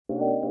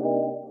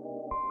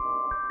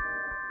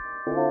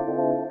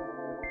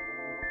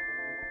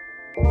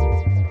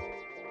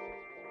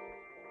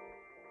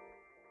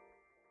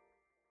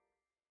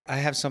I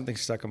have something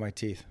stuck in my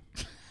teeth.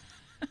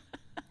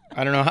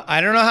 I don't know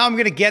how I'm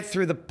going to get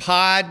through the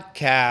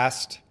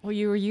podcast. Well,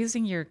 you were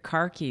using your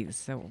car keys,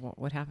 so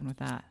what happened with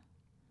that?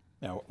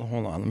 Now,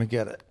 hold on, let me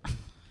get it.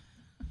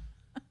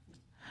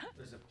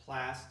 There's a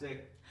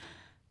plastic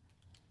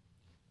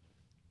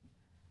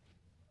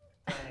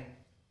thing.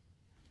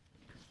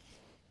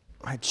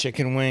 My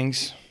chicken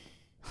wings.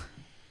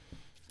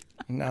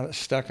 Now it's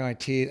stuck in my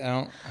teeth.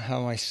 I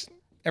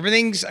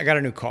got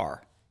a new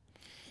car.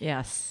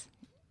 Yes.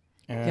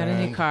 Got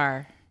a new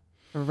car.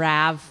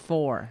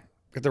 RAV4.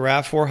 Got the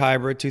RAV4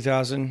 Hybrid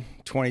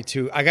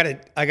 2022. I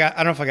don't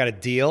know if I got a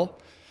deal.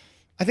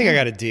 I think I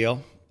got a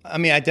deal. I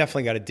mean, I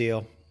definitely got a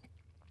deal.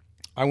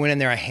 I went in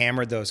there, I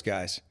hammered those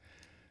guys.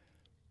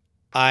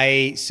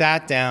 I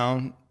sat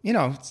down,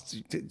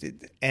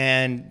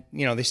 and,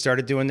 they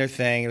started doing their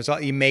thing. It was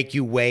all,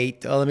 you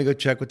wait. Oh, let me go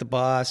check with the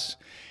boss.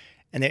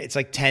 And it's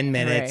like 10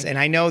 minutes. Right. And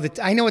I know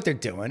what they're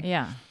doing.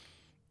 Yeah.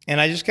 And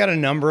I just got a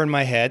number in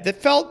my head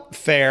that felt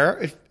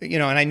fair,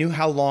 and I knew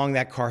how long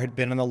that car had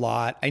been on the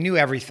lot. I knew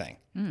everything.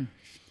 Mm.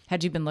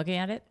 Had you been looking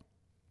at it?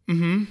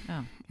 Mm-hmm.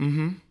 Oh.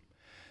 Mm-hmm.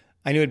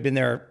 I knew it'd been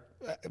there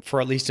for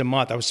at least a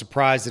month. I was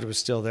surprised that it was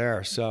still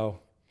there. So,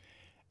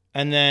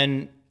 and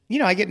then,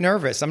 I get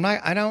nervous.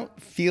 I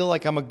don't feel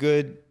like I'm a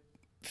good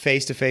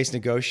face-to-face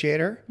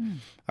negotiator. I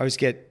always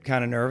get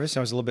kind of nervous. I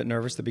was a little bit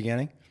nervous at the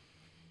beginning.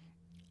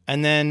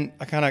 And then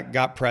I kind of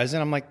got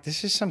present. I'm like,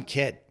 this is some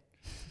kid.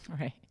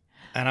 Right.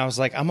 And I was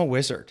like, I'm a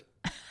wizard.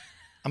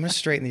 I'm going to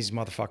straighten these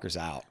motherfuckers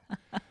out.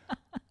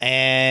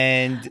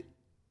 And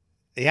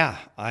yeah,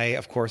 I,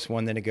 of course,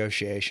 won the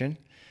negotiation.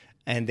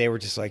 And they were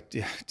just like,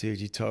 dude,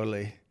 you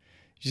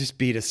just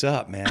beat us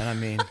up, man. I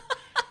mean,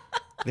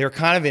 they were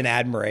kind of in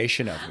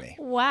admiration of me.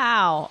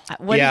 Wow.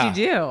 What did you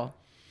do?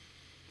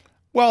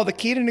 Well, the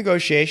key to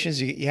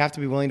negotiations, you have to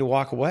be willing to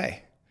walk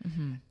away.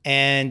 Mm-hmm.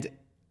 And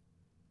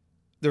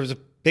there was a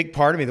big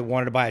part of me that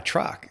wanted to buy a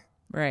truck.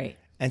 Right.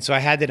 And so I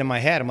had that in my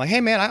head. I'm like, hey,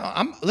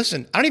 man,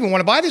 listen, I don't even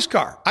want to buy this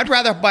car. I'd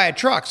rather buy a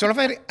truck. So if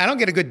I don't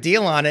get a good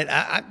deal on it,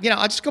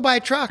 I'll just go buy a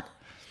truck.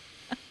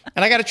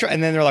 And I got a truck.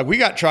 And then they're like, we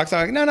got trucks.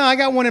 I'm like, no, I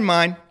got one in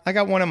mind.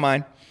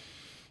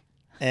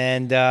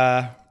 And,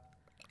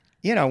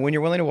 when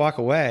you're willing to walk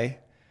away,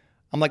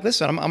 I'm like,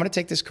 listen, I'm going to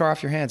take this car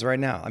off your hands right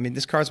now. I mean,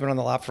 this car's been on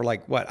the lot for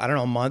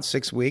a month,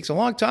 6 weeks, a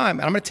long time.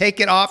 And I'm going to take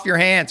it off your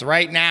hands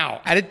right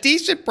now at a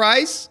decent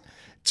price.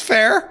 It's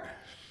fair.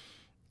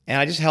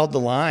 And I just held the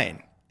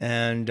line.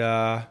 And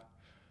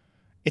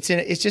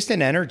it's just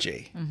an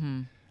energy.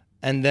 Mm-hmm.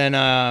 And then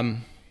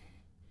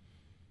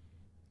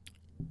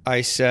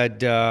I said,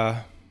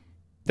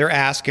 they're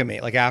asking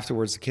me, like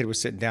afterwards, the kid was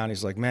sitting down.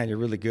 He's like, man, you're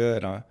really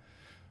good. I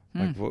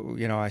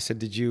said,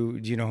 do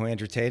you know who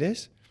Andrew Tate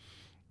is?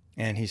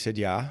 And he said,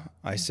 yeah.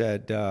 I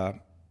said,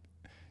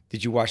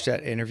 did you watch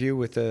that interview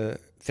with the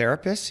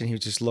therapist? And he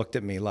just looked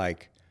at me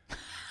like,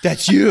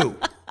 that's you.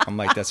 I'm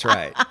like, that's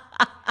right.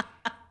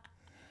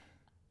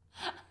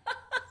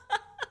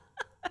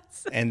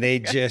 And they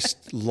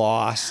just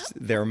lost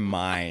their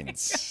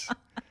minds.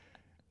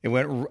 It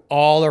went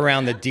all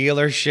around the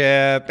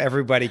dealership.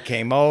 Everybody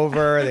came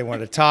over. They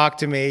wanted to talk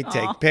to me,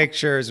 take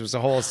pictures. It was a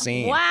whole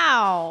scene.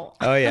 Wow.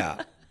 Oh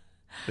yeah.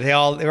 They're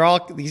all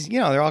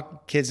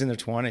kids in their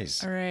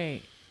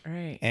 20s.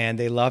 Right. And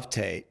they love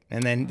Tate.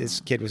 And then this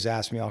kid was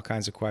asking me all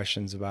kinds of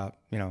questions about,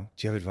 do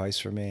you have advice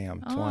for me?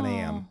 I'm 20.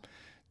 I'm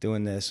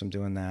doing this. I'm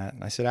doing that.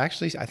 And I said,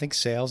 actually, I think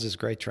sales is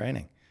great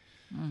training.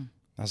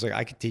 I was like,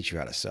 I could teach you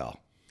how to sell.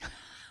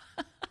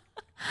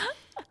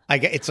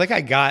 It's like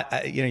I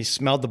got, you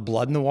smelled the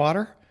blood in the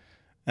water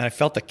and I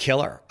felt the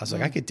killer. I was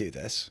like, I could do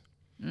this.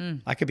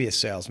 I could be a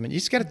salesman. You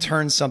just got to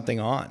turn something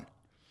on.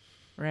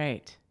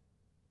 Right.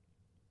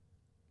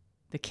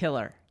 The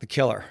killer.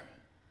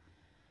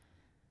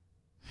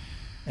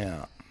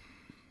 Yeah.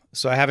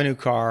 So I have a new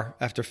car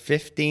after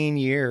 15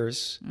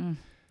 years.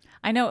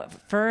 I know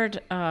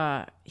Ferd,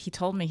 he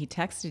told me he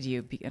texted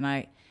you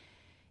and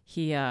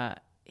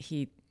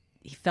he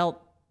felt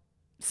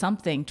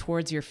something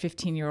towards your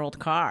 15-year-old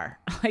car.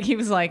 Like he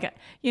was like,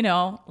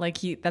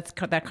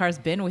 that car's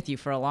been with you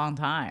for a long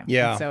time.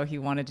 Yeah. And so he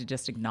wanted to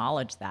just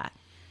acknowledge that.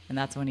 And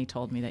that's when he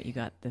told me that you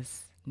got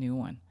this new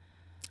one.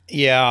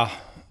 Yeah.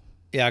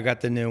 Yeah, I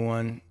got the new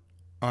one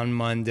on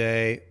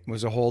Monday. It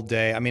was a whole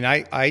day. I mean,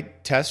 I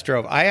test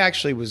drove. I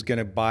actually was going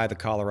to buy the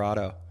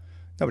Colorado.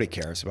 Nobody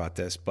cares about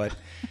this, but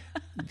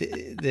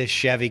the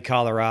Chevy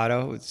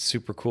Colorado, it's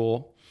super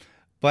cool.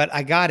 But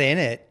I got in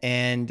it,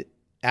 and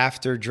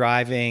after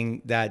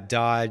driving that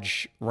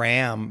Dodge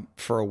Ram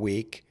for a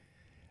week,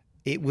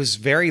 it was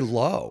very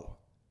low.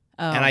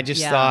 Oh, and I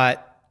just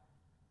thought,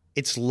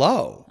 it's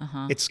low.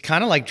 Uh-huh. It's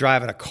kind of like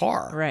driving a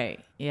car. Right,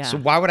 yeah. So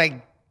why would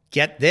I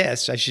get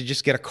this? I should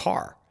just get a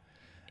car.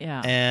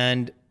 Yeah.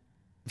 And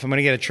if I'm going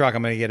to get a truck,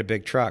 I'm going to get a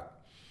big truck.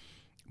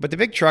 But the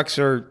big trucks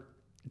are,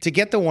 to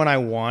get the one I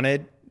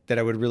wanted that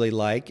I would really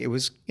like, it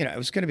was going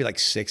to be like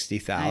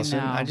 $60,000.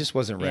 I just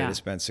wasn't ready to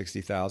spend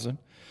 $60,000.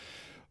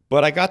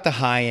 But I got the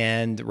high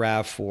end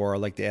RAV4,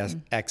 like the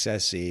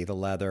XSE, the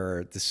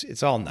leather.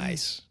 It's all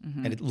nice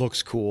and it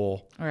looks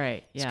cool.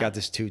 Right. Yeah. It's got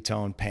this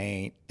two-tone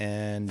paint,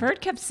 and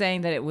Ferd kept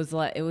saying that it was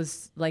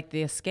like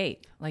the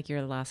Escape, like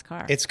your last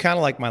car. it's kind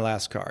of like my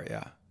last car.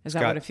 Yeah. Is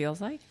that what it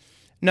feels like?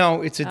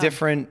 No, it's a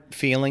different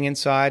feeling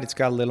inside. It's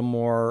got a little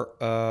more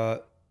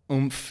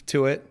oomph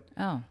to it.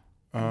 Oh.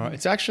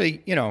 It's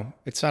actually,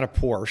 it's not a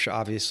Porsche,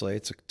 obviously.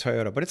 It's a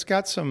Toyota, but it's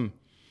got some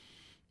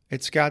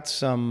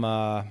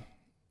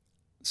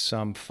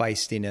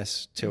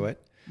feistiness to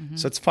it.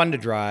 So it's fun to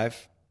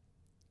drive,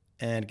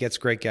 and it gets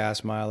great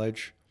gas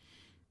mileage.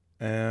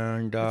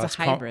 And it's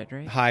a hybrid,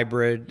 right?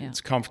 Hybrid. Yeah.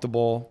 It's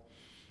comfortable,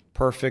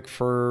 perfect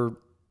for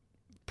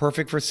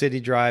city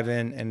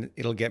driving, and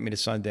it'll get me to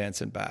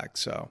Sundance and back.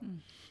 So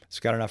it's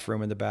got enough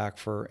room in the back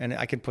and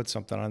I can put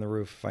something on the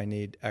roof if I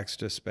need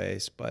extra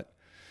space, but.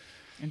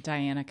 And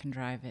Diana can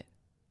drive it.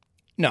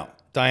 No,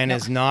 Diana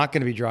is not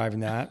going to be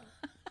driving that.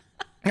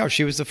 No,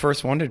 she was the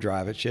first one to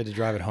drive it. She had to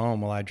drive it home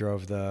while I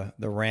drove the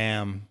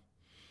Ram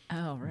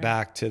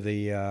back to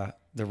the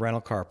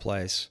rental car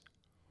place,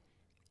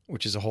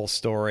 which is a whole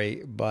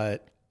story.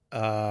 But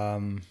I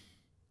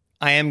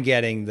am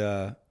getting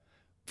the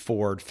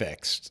Ford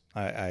fixed.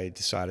 I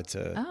decided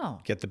to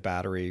get the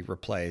battery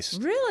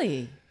replaced.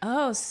 Really?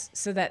 Oh,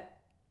 so that...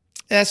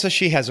 Yeah, so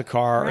she has a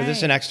car, Right. or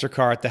there's an extra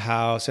car at the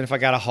house. And if I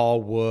got to haul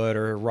wood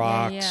or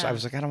rocks, yeah. I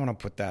was like, I don't want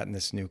to put that in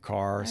this new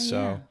car. Oh,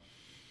 So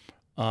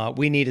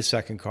we need a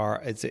second car.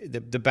 It's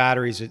the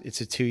batteries. It's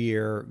a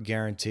 2-year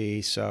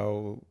guarantee.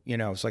 So,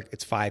 it's like,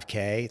 it's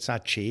 $5,000. It's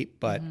not cheap,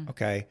 but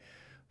okay,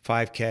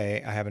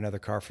 $5,000. I have another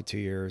car for 2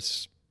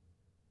 years.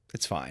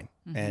 It's fine.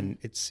 And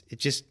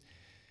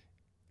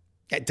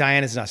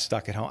Diana's not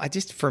stuck at home.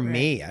 For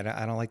me,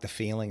 I don't like the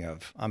feeling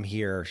of I'm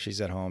here. She's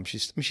at home.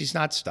 She's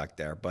not stuck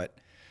there, but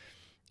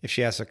if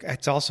she asks,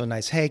 it's also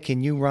nice. Hey,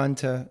 can you run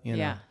to,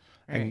 Yeah,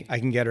 right. I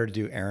can get her to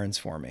do errands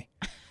for me.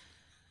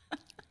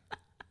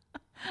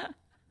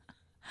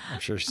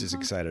 I'm sure she's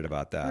excited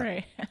about that.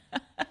 Right.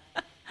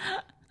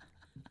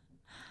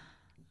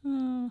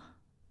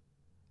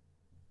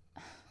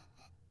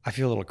 I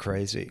feel a little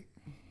crazy.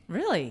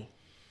 Really?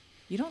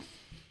 You don't...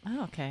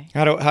 Oh, okay.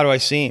 How do I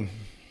seem?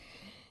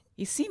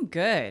 You seem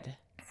good.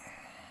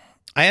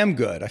 I am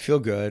good. I feel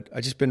good.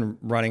 I just been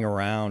running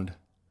around,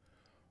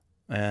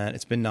 and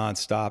it's been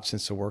nonstop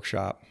since the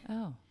workshop.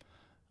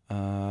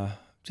 Oh.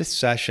 Just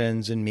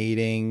sessions and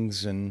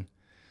meetings and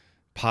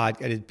I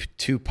did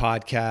 2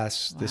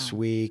 podcasts this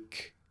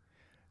week.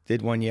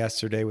 Did one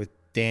yesterday with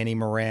Danny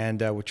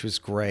Miranda, which was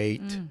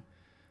great.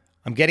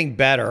 I'm getting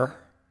better.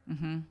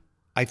 And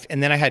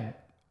then I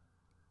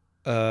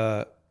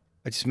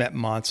just met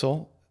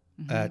Monsell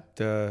at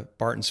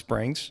Barton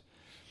Springs,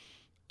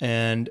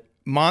 and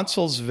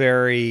Monsell's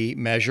very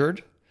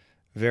measured,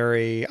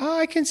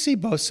 I can see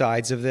both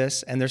sides of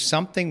this. And there's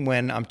something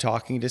when I'm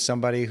talking to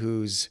somebody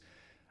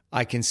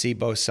I can see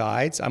both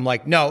sides. I'm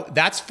like, no,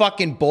 that's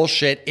fucking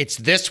bullshit. It's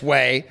this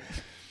way.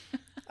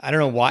 I don't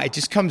know why. It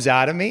just comes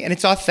out of me, and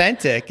it's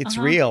authentic. It's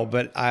real.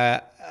 But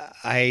I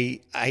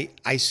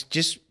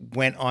just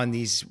went on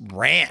these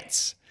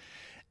rants,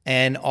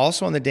 and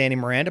also on the Danny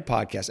Miranda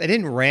podcast. I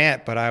didn't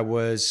rant, but I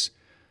was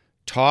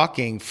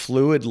talking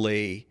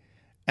fluidly,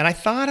 and I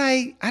thought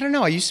I don't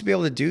know. I used to be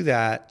able to do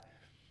that,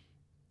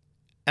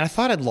 and I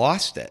thought I'd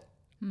lost it.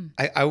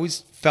 I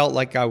always felt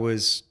like I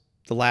was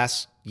the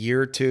last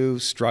year or two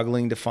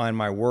struggling to find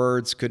my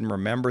words, couldn't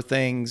remember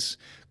things,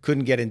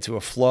 couldn't get into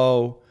a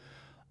flow.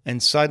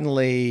 And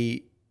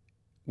suddenly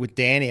with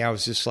Danny, I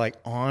was just like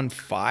on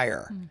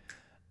fire.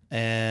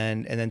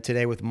 And then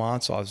today with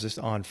Monsell, I was just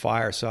on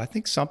fire. So I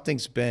think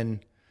something's been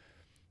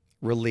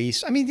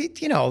released. I mean,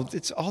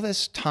 it's all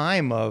this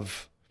time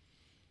of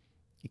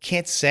you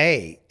can't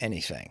say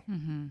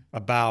anything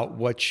about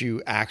what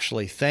you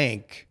actually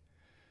think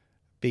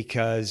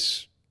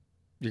because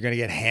you're going to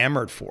get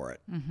hammered for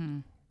it.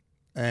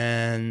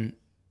 And,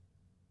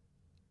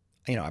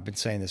 I've been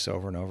saying this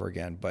over and over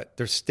again, but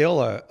there's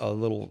still a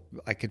little,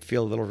 I could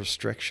feel a little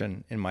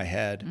restriction in my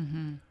head.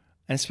 And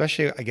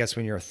especially, I guess,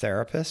 when you're a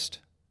therapist,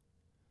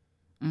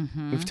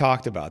 we've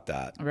talked about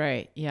that.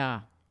 Right.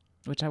 Yeah.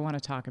 Which I want to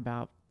talk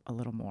about a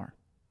little more,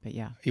 but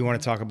yeah. You want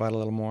to talk about it a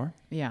little more?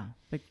 Yeah.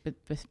 But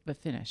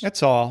finish.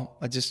 That's all.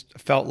 I just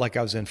felt like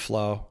I was in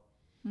flow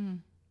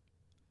and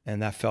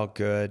that felt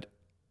good.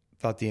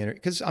 Thought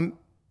because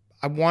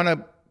I want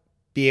to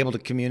be able to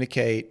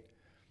communicate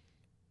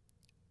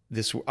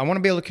this. I want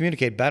to be able to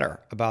communicate better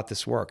about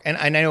this work. And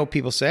I know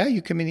people say, oh,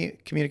 you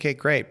communicate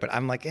great, but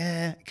I'm like,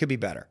 it could be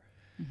better.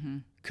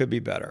 Could be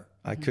better.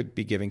 I could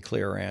be giving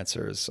clearer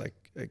answers. Like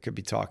I could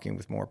be talking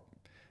with more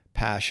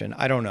passion.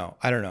 I don't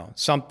know.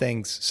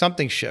 Something's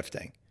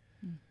shifting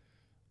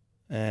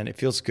and it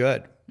feels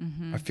good.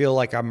 I feel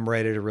like I'm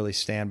ready to really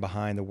stand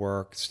behind the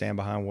work, stand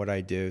behind what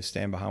I do,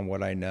 stand behind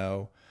what I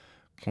know,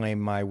 claim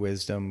my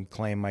wisdom,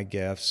 claim my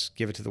gifts,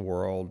 give it to the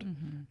world,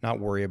 not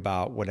worry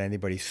about what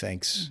anybody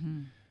thinks.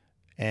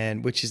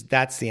 And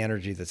that's the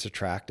energy that's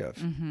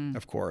attractive,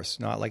 of course.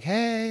 Not like,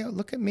 hey,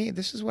 look at me.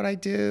 This is what I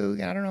do.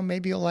 I don't know.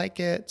 Maybe you'll like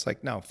it. It's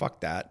like, no,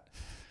 fuck that.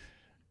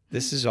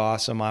 This is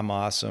awesome. I'm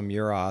awesome.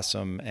 You're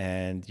awesome.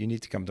 And you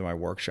need to come to my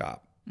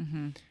workshop.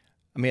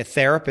 I mean, a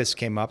therapist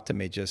came up to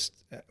me just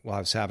while I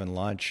was having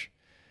lunch,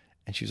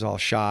 and she was all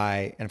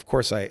shy. And of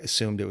course, I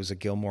assumed it was a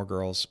Gilmore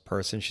Girls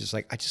person. She's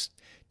like,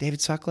 David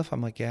Sutcliffe?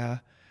 I'm like, yeah.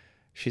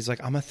 She's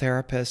like, I'm a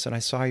therapist, and I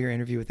saw your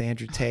interview with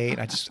Andrew Tate.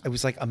 It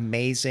was like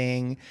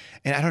amazing.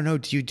 And I don't know,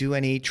 do you do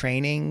any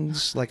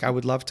trainings? Like, I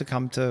would love to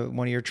come to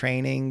one of your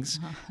trainings.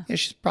 And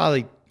she's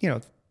probably,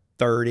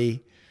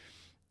 30.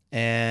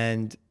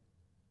 And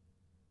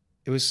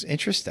it was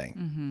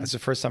interesting. That's the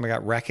first time I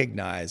got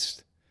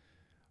recognized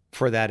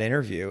for that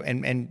interview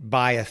and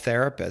by a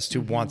therapist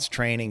who wants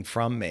training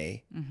from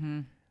me,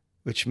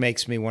 which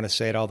makes me want to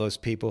say to all those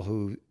people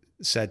who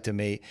said to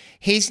me,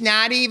 he's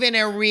not even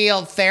a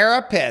real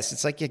therapist.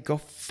 It's like, yeah, go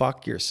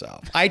fuck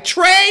yourself. I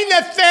train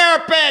the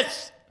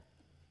therapist.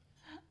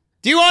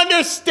 Do you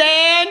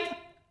understand?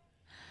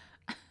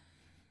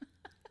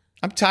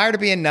 I'm tired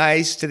of being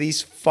nice to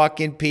these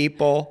fucking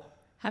people.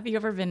 Have you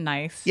ever been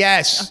nice?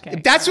 Yes.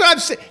 Okay. That's what I'm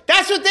saying.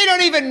 That's what they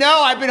don't even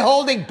know. I've been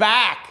holding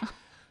back.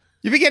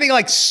 You've been getting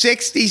like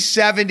 60,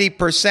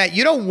 70%.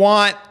 You don't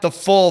want the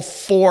full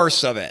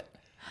force of it.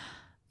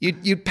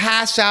 You'd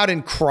pass out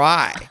and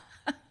cry.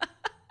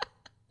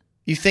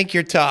 You think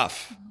you're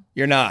tough.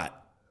 You're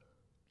not.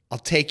 I'll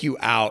take you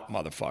out,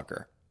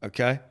 motherfucker.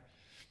 Okay?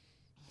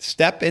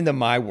 Step into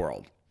my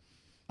world.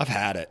 I've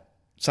had it.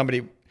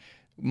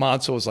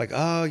 Mansell was like,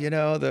 oh,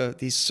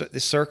 the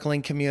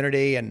circling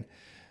community, and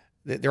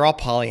they're all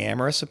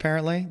polyamorous,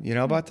 apparently. You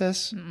know about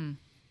this?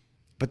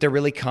 But they're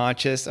really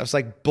conscious. I was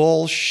like,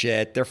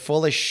 bullshit. They're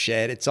full of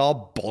shit. It's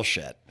all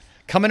bullshit.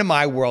 Come into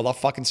my world. I'll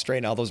fucking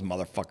straighten all those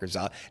motherfuckers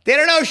out. They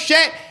don't know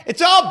shit.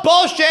 It's all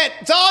bullshit.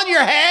 It's all in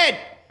your head.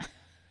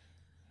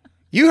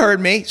 You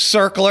heard me,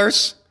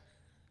 circlers.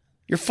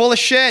 You're full of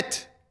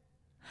shit.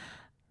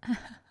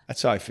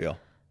 That's how I feel.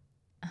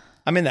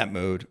 I'm in that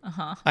mood.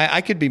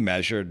 I could be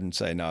measured and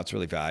say, no, it's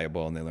really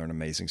valuable, and they learn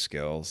amazing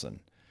skills,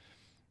 and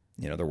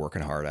they're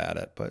working hard at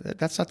it. But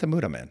that's not the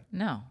mood I'm in.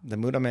 No. The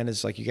mood I'm in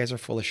is like, you guys are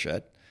full of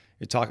shit.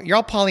 You're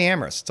all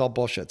polyamorous. It's all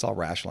bullshit. It's all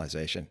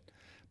rationalization.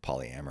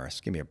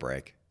 Polyamorous. Give me a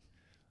break.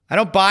 I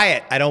don't buy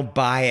it. I don't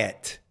buy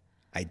it.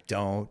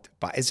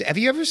 Have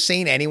you ever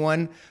seen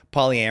anyone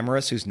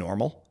polyamorous who's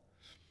normal?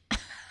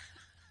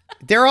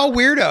 They're all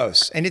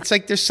weirdos. And it's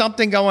like, there's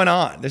something going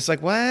on. There's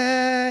like,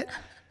 what?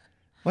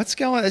 What's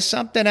going on? There's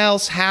something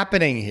else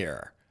happening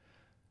here.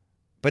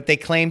 But they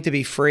claim to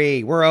be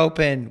free. We're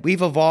open.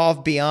 We've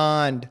evolved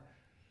beyond.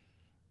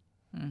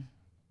 I'm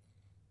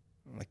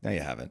like, no,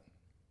 you haven't.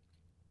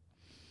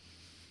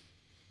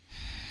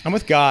 I'm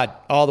with God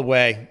all the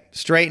way.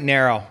 Straight and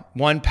narrow.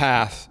 One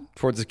path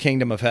towards the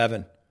kingdom of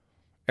heaven.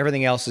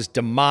 Everything else is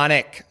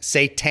demonic,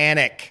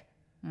 satanic.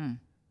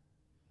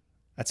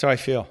 That's how I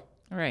feel.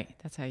 Right.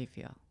 That's how you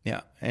feel.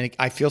 Yeah. And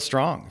I feel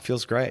strong. It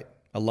feels great.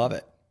 I love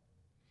it.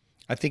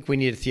 I think we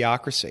need a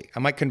theocracy. I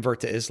might convert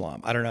to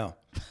Islam. I don't know.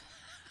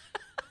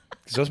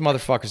 Because those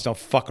motherfuckers don't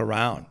fuck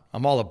around.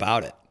 I'm all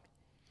about it.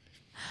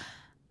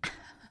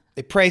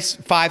 They pray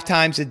 5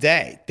 times a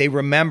day. They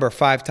remember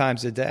 5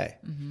 times a day.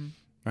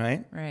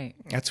 Right? Right.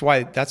 That's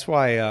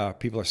why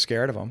people are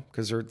scared of them,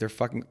 because they're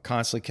fucking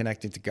constantly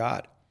connected to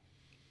God.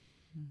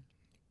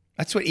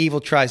 That's what evil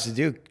tries to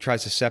do.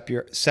 Tries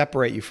to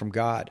separate you from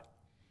God.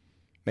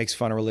 Makes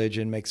fun of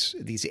religion, makes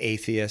these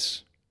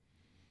atheists.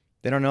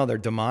 They don't know. They're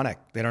demonic.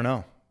 They don't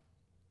know.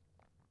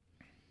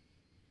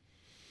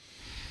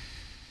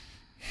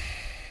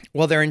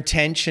 Well, their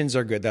intentions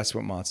are good. That's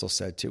what Mansell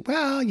said too.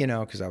 Well,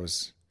 because I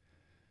was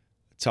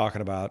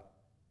talking about,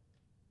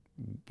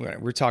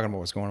 we're talking about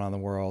what's going on in the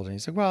world. And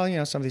he's like,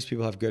 well, some of these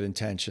people have good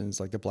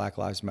intentions, like the Black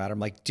Lives Matter. I'm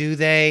like, do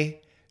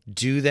they?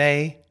 Do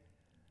they?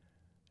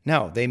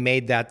 No, they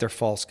made that their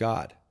false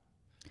God.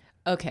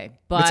 Okay,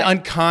 but it's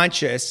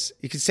unconscious.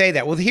 You could say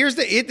that. Well,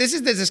 this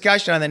is the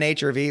discussion on the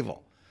nature of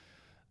evil.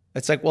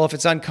 It's like, well, if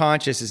it's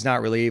unconscious, it's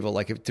not really evil.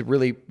 Like, if to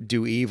really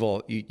do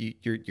evil,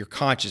 you're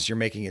conscious. You're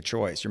making a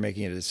choice. You're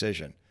making a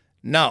decision.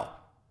 No.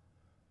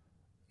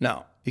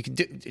 You can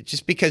do,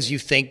 just because you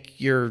think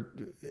you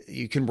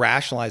can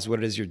rationalize what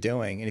it is you're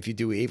doing, and if you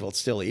do evil, it's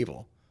still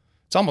evil.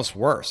 It's almost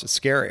worse. It's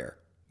scarier.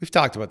 We've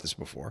talked about this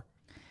before.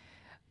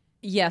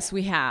 Yes,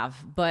 we have,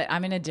 but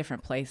I'm in a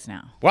different place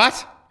now.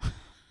 What?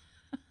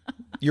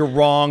 You're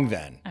wrong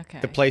then. Okay.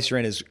 The place you're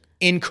in is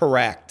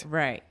incorrect.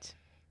 Right.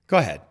 Go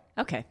ahead.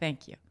 Okay,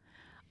 thank you.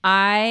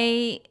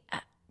 I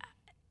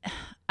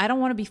don't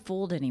want to be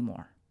fooled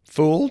anymore.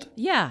 Fooled?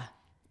 Yeah.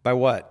 By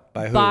what?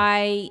 By who?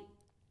 By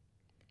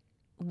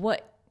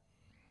what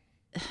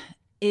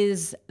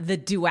is the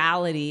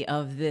duality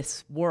of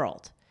this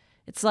world.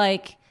 It's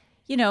like,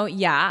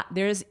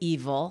 there's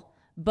evil,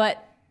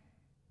 but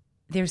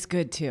there's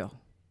good too.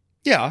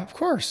 Yeah, of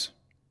course.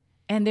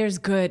 And there's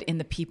good in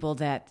the people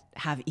that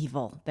have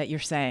evil that you're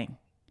saying.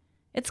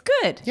 It's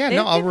good.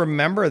 Yeah, I'll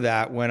remember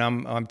that when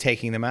I'm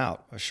taking them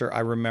out. Sure, I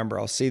remember.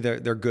 I'll see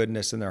their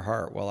goodness in their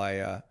heart while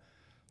I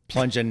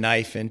plunge a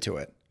knife into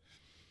it.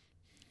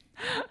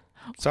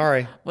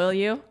 Sorry. Will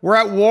you? We're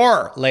at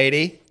war,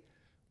 lady.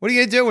 What are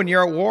you going to do when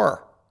you're at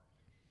war?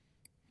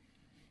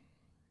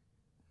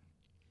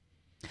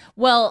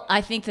 Well,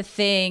 I think the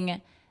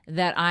thing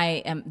that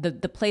I am,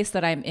 the place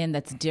that I'm in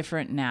that's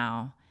different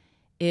now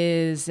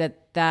is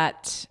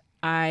that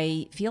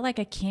I feel like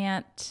I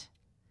can't,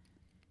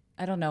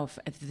 I don't know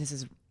if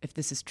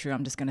this is true.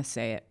 I'm just going to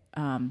say it.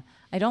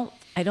 I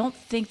don't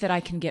think that I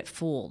can get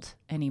fooled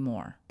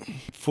anymore.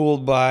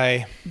 Fooled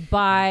by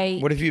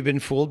What have you been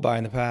fooled by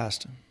in the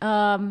past?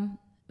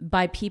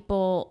 By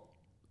people.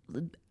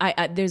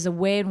 There's a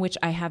way in which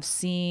I haven't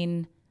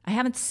seen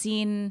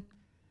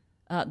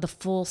the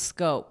full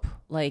scope.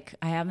 Like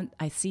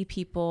I see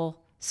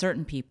people,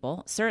 certain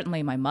people,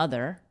 certainly my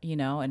mother,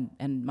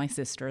 and my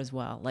sister as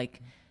well,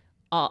 like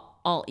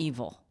all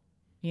evil,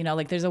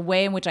 like there's a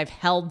way in which I've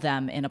held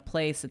them in a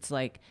place that's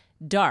like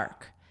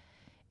dark.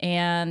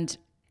 And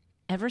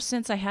ever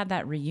since I had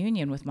that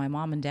reunion with my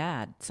mom and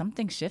dad,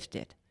 something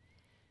shifted.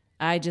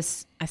 I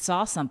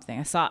saw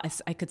something.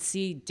 I could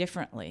see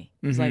differently.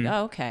 It was like,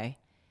 oh, okay.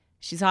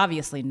 She's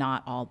obviously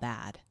not all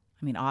bad.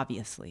 I mean,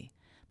 obviously.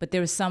 But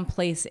there was some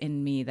place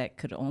in me that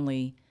could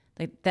only,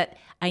 that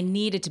I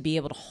needed to be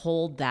able to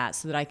hold that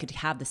so that I could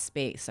have the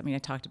space. I mean, I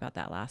talked about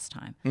that last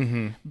time.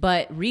 Mm-hmm.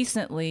 But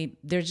recently,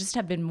 there just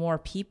have been more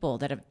people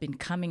that have been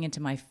coming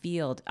into my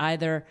field.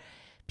 Either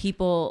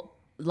people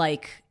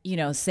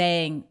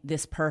saying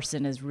this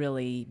person is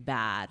really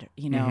bad,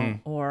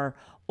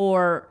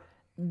 or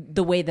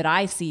the way that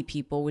I see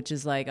people, which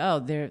is like, oh,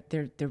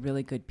 they're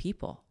really good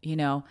people,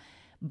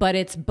 But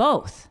it's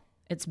both.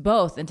 It's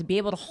both. And to be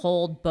able to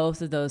hold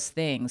both of those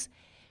things,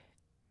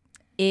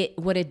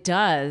 what it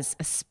does,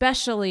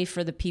 especially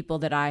for the people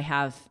that I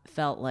have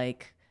felt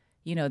like,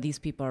 these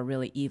people are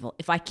really evil.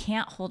 If I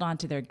can't hold on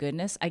to their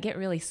goodness, I get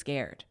really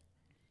scared.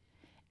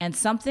 And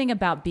something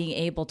about being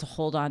able to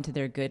hold on to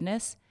their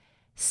goodness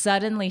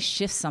suddenly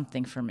shifts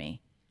something for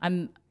me.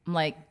 I'm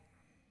like,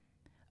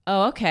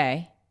 oh,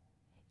 okay.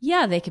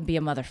 Yeah, they can be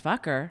a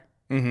motherfucker.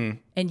 Mm-hmm.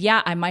 And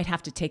yeah, I might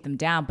have to take them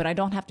down, but I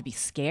don't have to be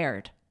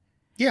scared.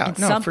 Yeah,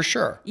 for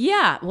sure.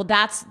 Yeah, well,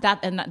 that's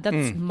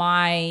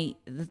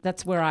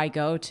where I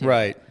go to.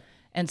 Right.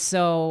 And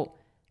so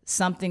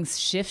something's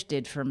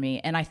shifted for me.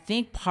 And I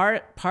think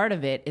part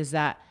of it is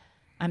that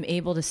I'm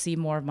able to see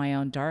more of my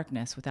own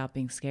darkness without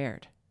being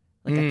scared.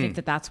 Like, I think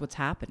that's what's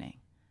happening.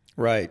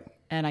 Right.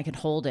 And I can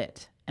hold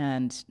it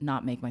and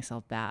not make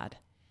myself bad.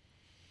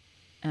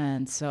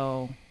 And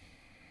so...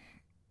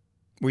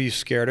 Were you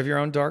scared of your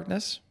own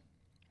darkness?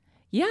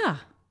 Yeah.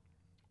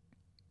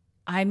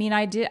 I mean,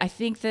 I did. I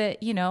think that,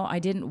 I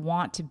didn't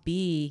want to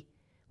be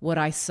what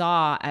I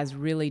saw as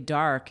really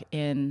dark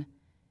in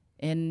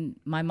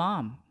my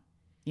mom,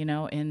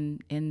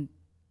 in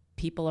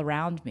people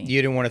around me.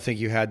 You didn't want to think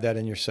you had that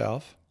in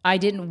yourself? I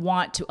didn't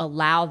want to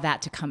allow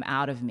that to come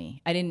out of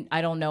me.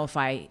 I don't know if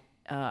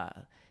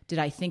did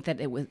I think that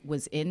it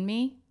was in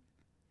me?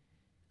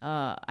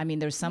 I mean,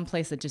 there's some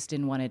place that just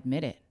didn't want to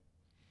admit it.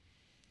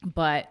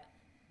 But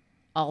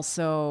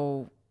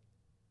also,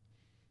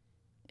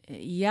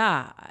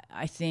 yeah,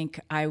 I think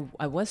I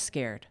was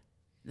scared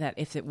that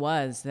if it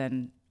was,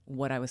 then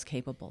what I was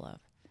capable of.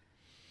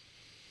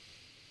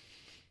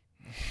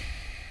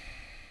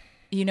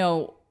 In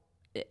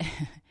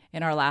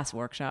our last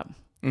workshop,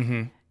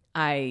 mm-hmm.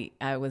 I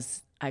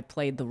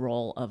played the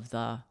role of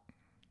the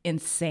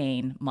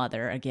insane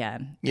mother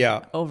again.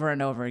 Yeah. Over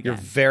and over again.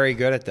 You're very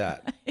good at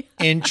that.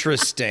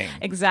 Interesting.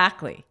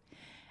 Exactly.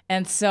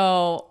 And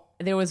so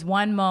there was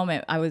one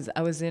moment I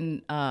was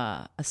in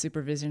a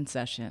supervision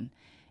session,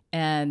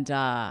 and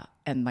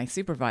my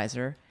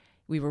supervisor,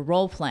 we were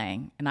role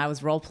playing, and I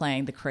was role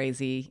playing the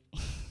crazy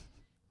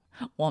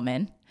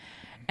woman,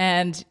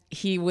 and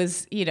he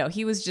was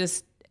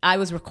just, I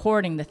was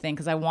recording the thing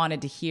because I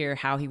wanted to hear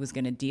how he was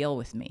going to deal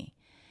with me.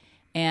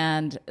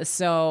 And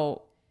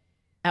so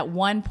at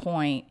one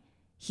point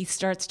he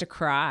starts to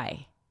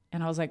cry,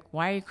 and I was like,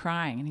 "Why are you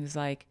crying?" And he was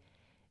like,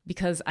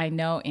 "Because I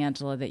know,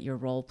 Angela, that you're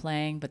role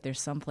playing, but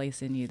there's some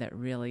place in you that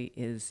really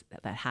is,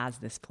 that has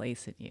this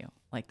place in you,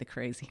 like the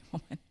crazy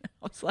woman." I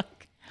was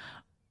like,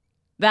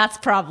 that's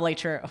probably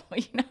true.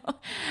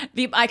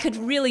 I could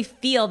really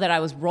feel that I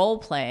was role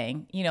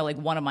playing, like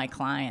one of my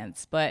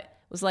clients, but it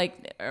was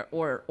like,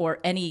 or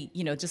any,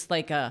 just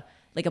like a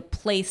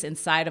place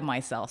inside of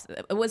myself.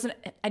 It wasn't,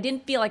 I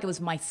didn't feel like it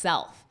was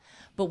myself.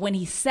 But when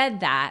he said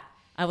that,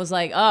 I was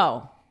like,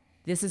 oh,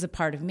 this is a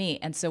part of me.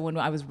 And so when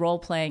I was role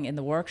playing in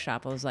the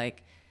workshop, I was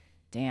like,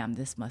 damn,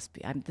 this must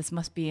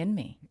be in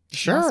me.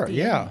 Sure.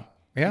 Yeah.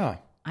 Yeah.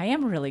 I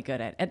am really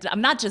good at it. I'm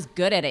not just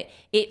good at it.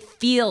 It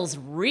feels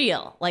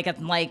real. Like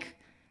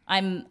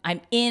I'm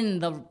in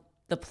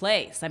the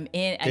place. I'm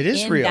in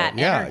real. That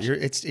yeah.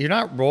 energy. You're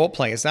not role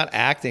playing. It's not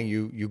acting.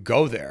 You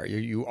go there.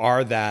 You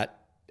are that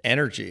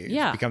energy.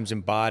 Yeah. It becomes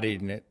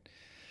embodied and it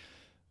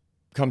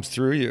comes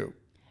through you.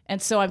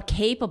 And so I'm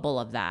capable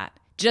of that,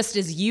 just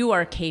as you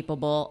are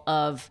capable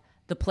of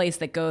the place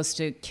that goes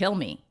to kill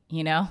me,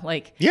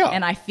 Yeah.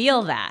 And I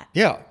feel that.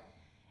 Yeah.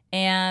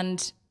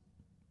 And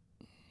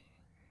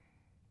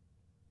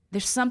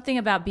there's something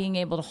about being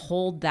able to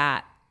hold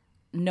that,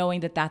 knowing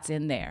that that's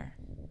in there,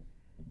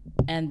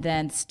 and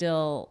then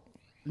still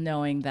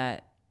knowing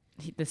that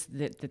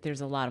that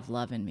there's a lot of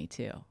love in me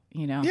too.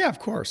 You know? Yeah, of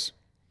course.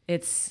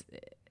 It's,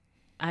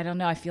 I don't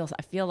know. I feel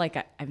like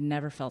I've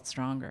never felt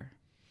stronger.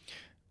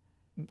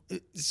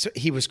 So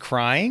he was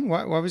crying.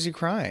 Why was he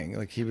crying?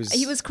 Like he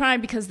was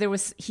crying because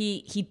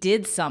he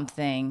did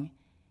something.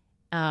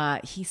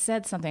 He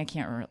said something. I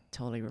can't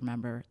totally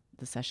remember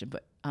the session,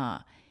 but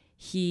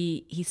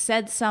he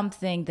said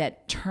something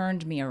that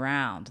turned me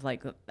around.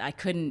 Like I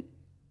couldn't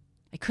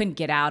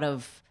get out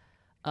of.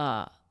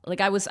 Like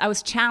I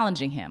was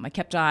challenging him. I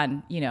kept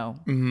on, you know.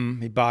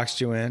 Mm-hmm. He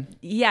boxed you in.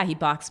 Yeah, he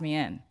boxed me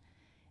in,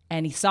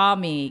 and he saw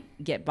me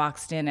get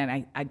boxed in,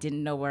 and I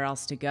didn't know where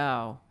else to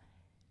go.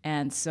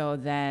 And so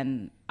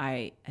then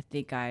I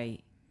think I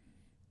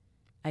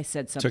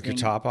said something. Took your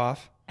top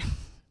off?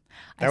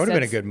 That would have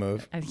been a good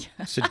move.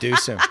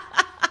 Seduce him.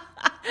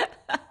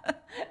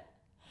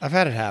 I've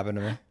had it happen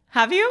to me.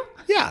 Have you?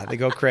 Yeah, they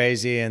go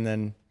crazy and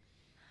then,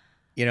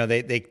 you know,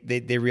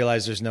 they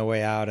realize there's no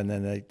way out and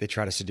then they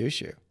try to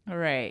seduce you.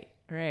 Right.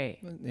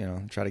 You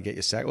know, try to get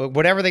you sex.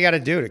 Whatever they got to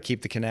do to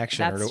keep the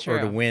connection or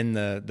to win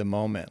the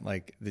moment.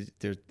 Like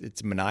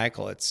it's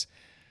maniacal. It's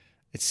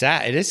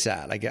sad. It is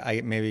sad.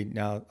 I maybe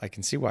now I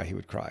can see why he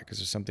would cry because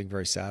there's something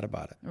very sad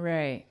about it.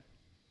 Right.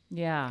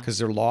 Yeah. Because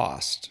they're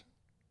lost.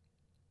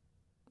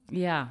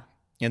 Yeah.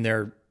 And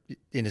they're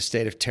in a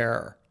state of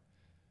terror.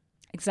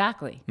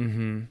 Exactly.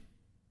 Mm-hmm.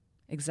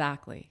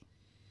 Exactly.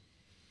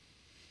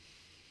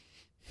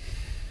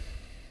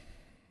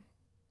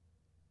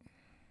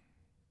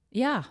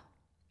 Yeah.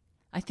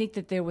 I think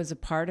that there was a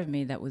part of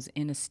me that was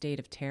in a state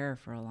of terror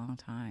for a long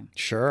time.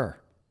 Sure.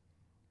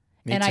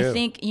 Me and too. I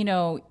think, you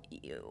know,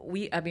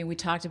 we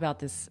talked about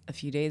this a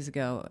few days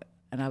ago,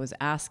 and I was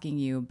asking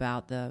you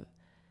about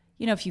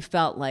if you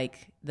felt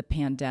like the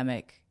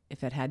pandemic, if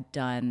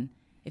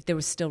there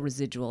was still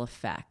residual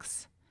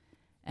effects.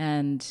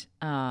 And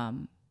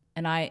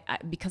I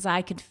because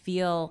I could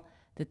feel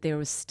that there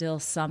was still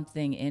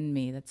something in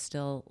me that's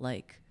still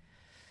like,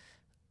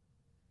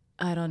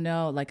 I don't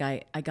know, like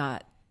I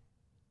got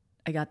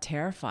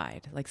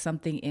terrified, like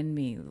something in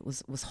me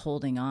was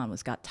holding on,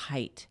 got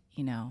tight,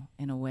 you know,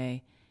 in a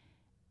way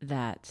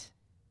that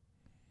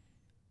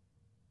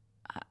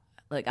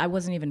like I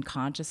wasn't even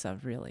conscious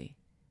of really.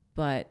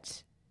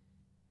 But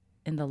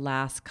in the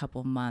last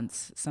couple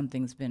months, I've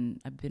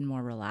been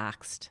more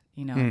relaxed,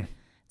 you know.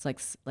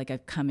 It's like I'm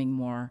coming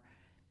more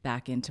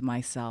back into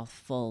myself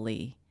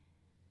fully.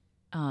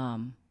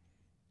 And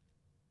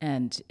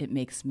it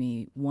makes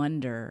me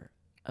wonder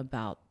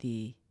about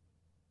the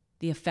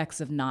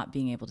effects of not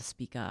being able to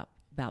speak up,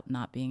 about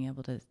not being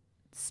able to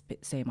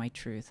say my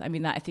truth. I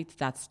mean, I think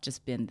that's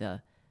just been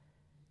the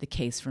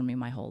case for me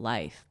my whole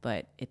life,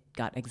 but it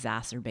got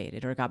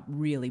exacerbated or got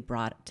really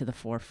brought to the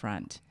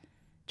forefront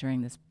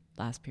during this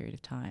last period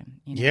of time.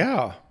 You know?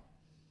 Yeah.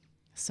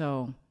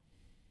 So,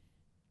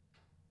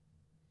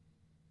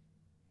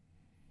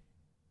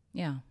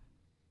 yeah.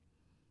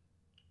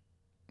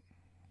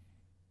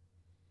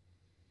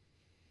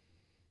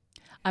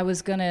 I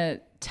was going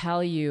to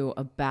tell you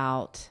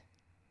about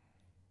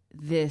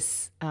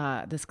this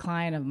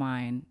client of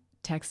mine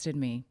texted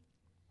me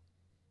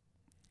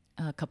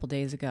a couple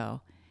days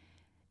ago,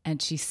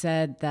 and she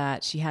said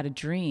that she had a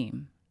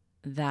dream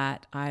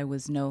that I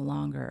was no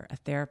longer a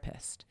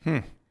therapist.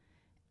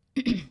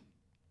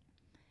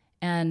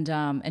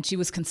 And she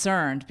was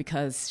concerned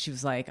because she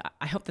was like,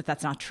 I hope that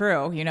that's not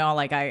true. You know,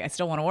 like I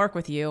still want to work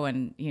with you.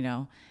 And, you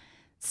know,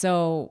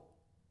 so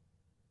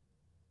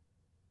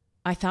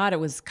I thought it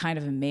was kind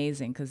of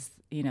amazing because,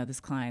 you know,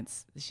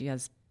 she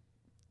has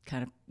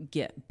kind of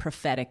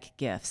prophetic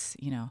gifts,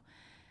 you know.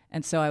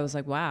 And so I was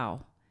like,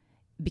 wow,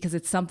 because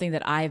it's something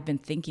that I've been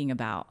thinking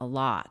about a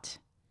lot,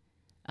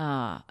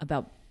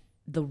 about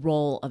the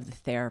role of the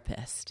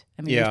therapist.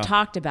 I mean, we've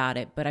talked about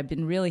it, but I've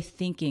been really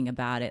thinking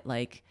about it,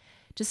 like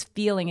just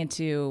feeling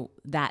into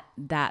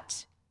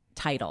that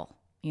title,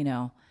 you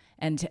know.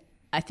 And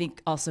I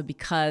think also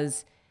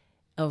because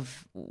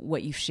of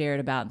what you've shared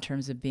about in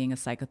terms of being a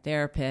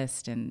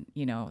psychotherapist and,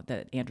 you know,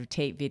 the Andrew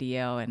Tate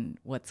video and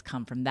what's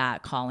come from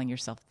that, calling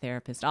yourself a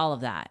therapist, all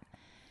of that.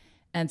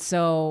 And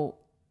so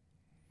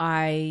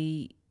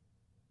I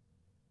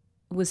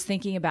was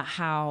thinking about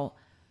how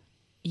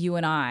you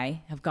and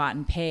I have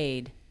gotten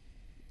paid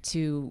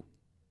to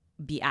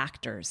be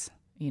actors,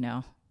 you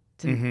know,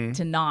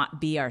 to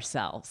not be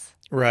ourselves.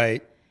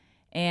 Right.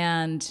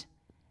 And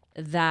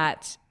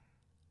that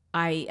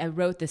I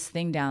wrote this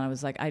thing down. I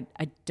was like, I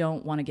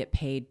don't want to get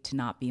paid to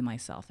not be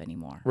myself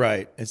anymore.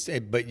 Right.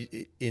 But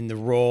in the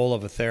role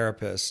of a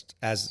therapist,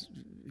 as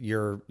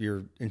you're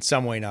in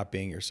some way not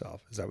being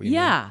yourself. Is that what you mean?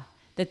 Yeah.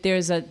 That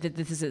this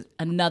is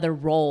another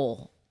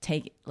role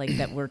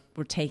that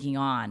we're taking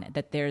on.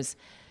 That there's,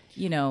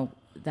 you know,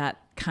 that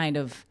kind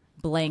of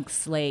blank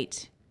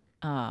slate.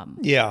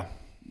 Yeah.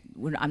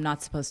 I'm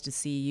not supposed to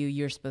see you.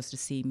 You're supposed to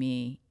see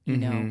me. You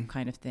know,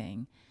 kind of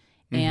thing.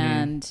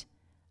 And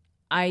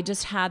I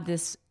just had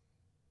this,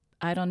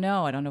 I don't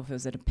know if it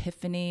was an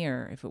epiphany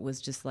or if it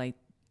was just like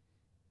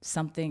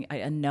something,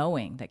 a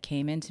knowing that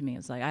came into me. It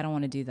was like, I don't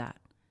want to do that.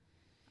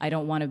 I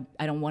don't want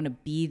to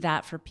be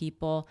that for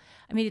people.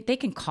 I mean, they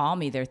can call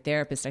me their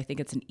therapist. I think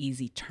it's an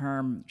easy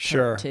term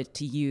to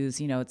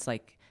use. You know, it's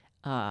like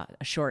a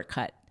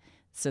shortcut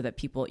so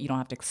that you don't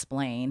have to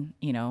explain,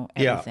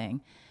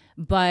 everything.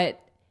 But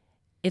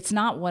it's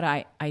not what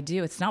I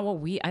do. It's not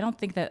what I don't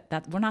think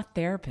that we're not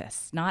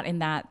therapists, not in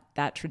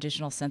that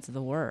traditional sense of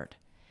the word.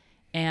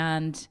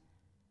 And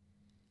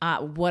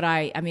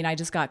I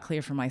just got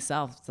clear for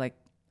myself. It's like,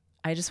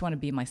 I just want to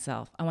be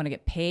myself. I want to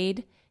get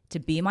paid to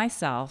be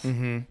myself,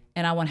 and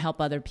I want to help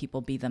other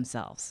people be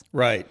themselves.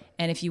 Right.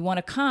 And if you want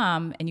to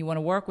come and you want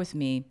to work with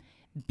me,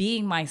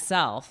 being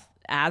myself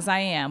as I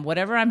am,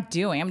 whatever I'm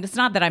doing, I mean, it's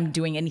not that I'm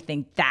doing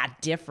anything that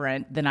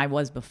different than I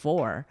was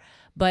before,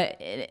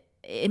 but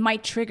it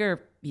might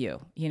trigger you,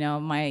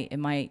 it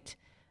might,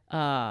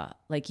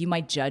 like you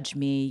might judge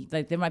me,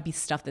 like there might be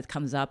stuff that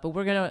comes up, but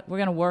we're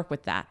going to work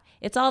with that.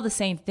 It's all the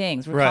same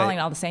things. We're calling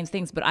it all the same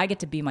things, but I get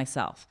to be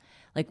myself.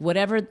 Like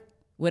whatever,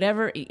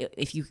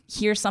 if you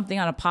hear something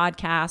on a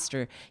podcast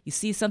or you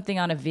see something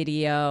on a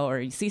video or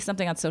you see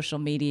something on social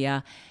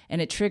media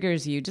and it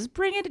triggers you, just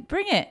bring it.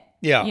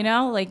 Yeah.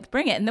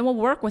 Bring it, and then we'll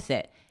work with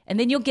it. And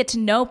then you'll get to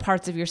know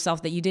parts of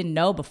yourself that you didn't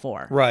know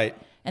before. Right.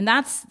 And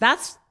that's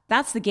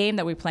the game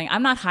that we're playing.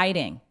 I'm not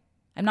hiding.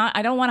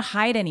 I don't want to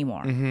hide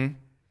anymore. Mm-hmm.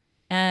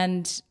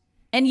 And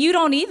you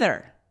don't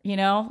either,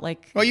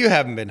 Well, you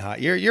haven't been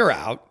hiding. You're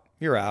out.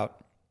 You're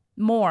out.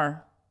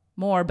 More,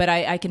 but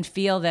I can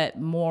feel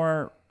that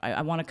more.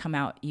 I want to come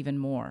out even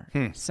more.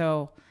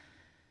 So,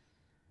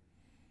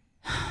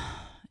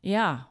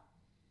 yeah.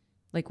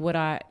 Like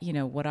I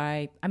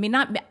mean,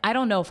 I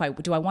don't know if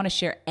do I want to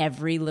share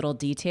every little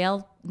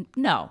detail?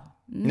 No.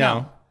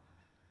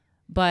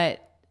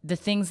 But the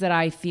things that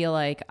I feel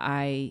like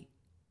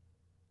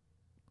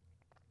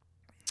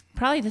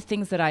probably the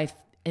things that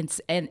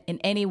in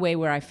any way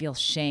where I feel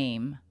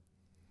shame,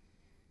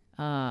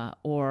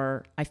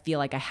 or I feel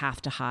like I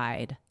have to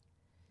hide,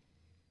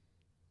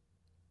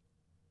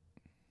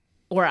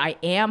 or I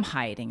am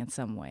hiding in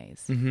some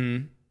ways,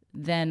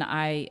 then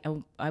I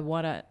don't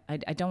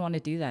want to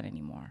do that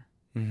anymore.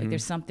 Like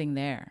there's something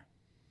there.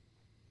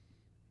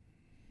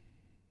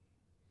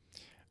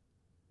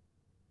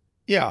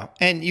 Yeah,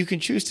 and you can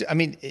choose to. I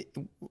mean,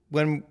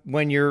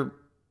 when you're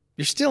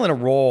still in a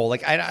role,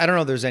 like I don't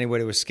know if there's any way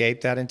to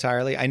escape that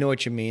entirely. I know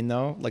what you mean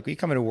though. Like when you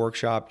come into a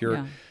workshop,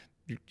 you're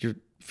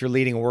if you're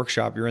leading a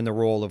workshop, you're in the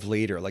role of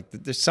leader. Like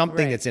there's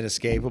something that's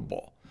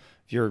inescapable.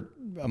 If you're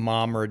a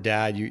mom or a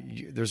dad,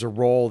 there's a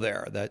role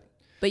there that.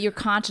 But you're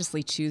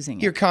consciously choosing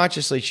it. You're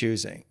consciously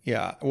choosing,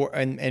 yeah.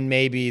 And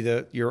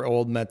maybe your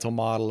old mental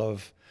model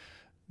of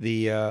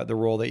the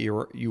role that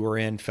you were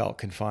in felt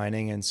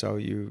confining, and so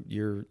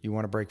you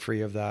want to break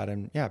free of that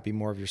and be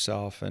more of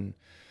yourself. And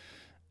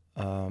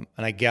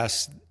I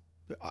guess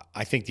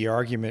I think the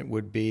argument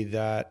would be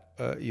that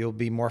you'll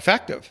be more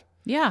effective.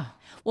 Yeah.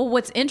 Well,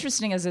 what's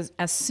interesting is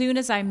as soon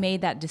as I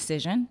made that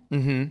decision,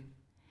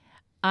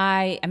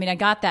 I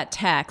got that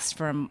text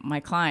from my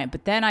client,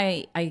 but then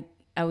I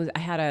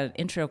had an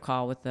intro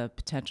call with a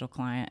potential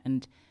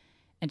client,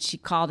 and she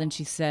called and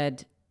she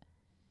said,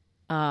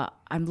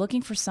 I'm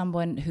looking for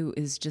someone who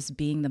is just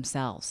being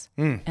themselves,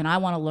 and I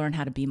want to learn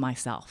how to be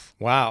myself.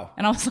 Wow.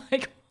 And I was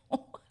like,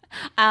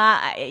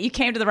 you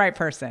came to the right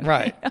person.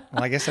 Right.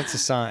 Well, I guess that's a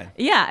sign.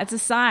 Yeah, it's a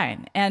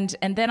sign. And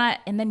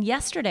then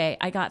yesterday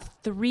I got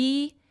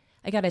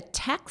a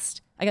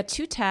text. I got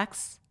two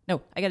texts.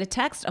 No, I got a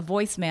text, a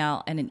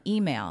voicemail, and an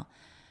email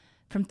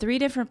from 3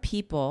 different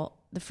people.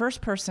 The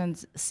first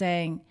person's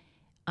saying,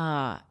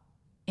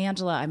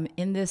 Angela, I'm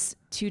in this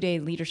 2-day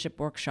leadership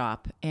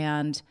workshop,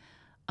 and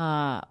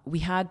we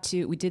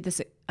did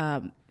this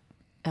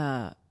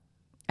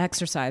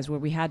exercise where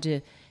we had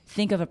to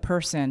think of a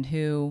person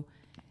who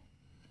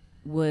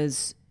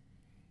was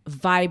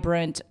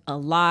vibrant,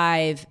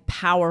 alive,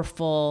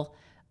 powerful,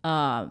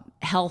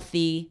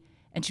 healthy.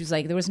 And she was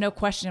like, there was no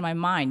question in my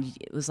mind.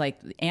 It was like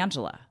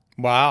Angela.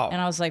 Wow. And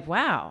I was like,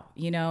 wow,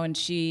 and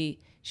she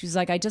was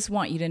like, I just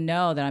want you to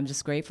know that I'm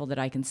just grateful that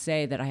I can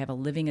say that I have a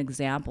living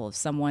example of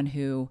someone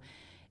who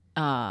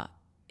can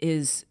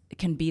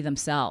be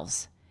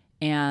themselves,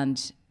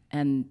 and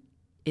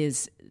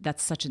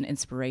that's such an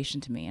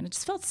inspiration to me. And it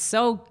just felt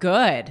so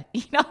good.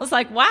 I was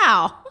like,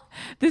 wow,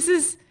 this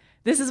is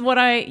what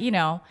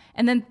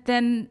and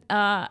then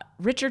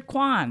Richard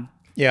Kwan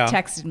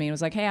texted me and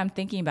was like, hey, I'm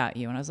thinking about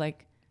you. And I was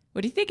like,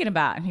 what are you thinking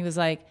about? And he was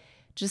like,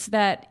 just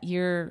that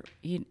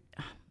I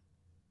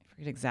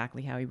forget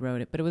exactly how he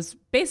wrote it, but it was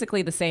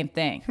basically the same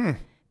thing,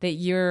 that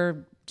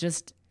you're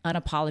just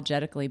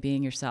unapologetically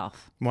being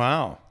yourself.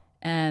 Wow.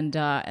 And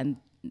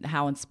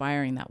how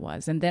inspiring that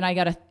was. And then I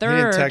got a third.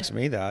 You didn't text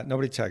me that.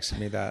 Nobody texted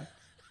me that.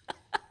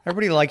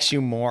 Everybody likes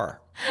you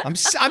more. I'm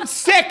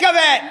sick of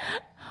it.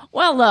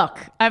 Well, look,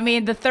 I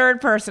mean, the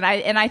third person,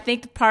 I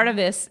think part of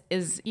this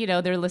is,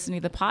 they're listening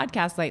to the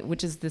podcast,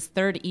 which is this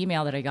third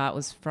email that I got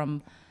was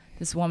from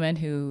this woman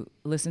who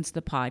listens to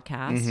the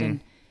podcast,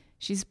 and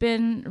she's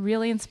been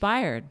really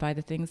inspired by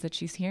the things that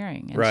she's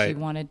hearing, and she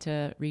wanted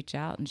to reach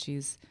out, and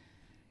she's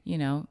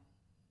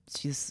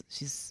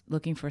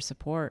looking for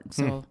support.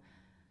 So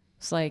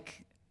It's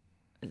like,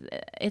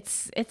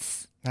 it's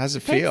How's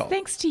it feel?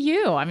 thanks to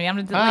you. I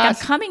mean, I'm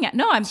coming at,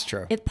 no, It's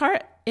true. it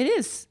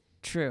is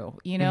true.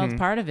 You know, it's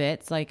part of it.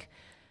 It's like,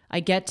 I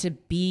get to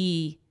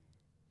be,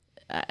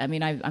 I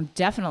mean, I'm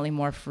definitely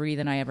more free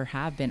than I ever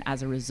have been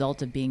as a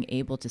result of being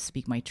able to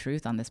speak my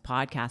truth on this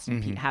podcast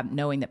and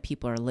knowing that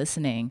people are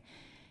listening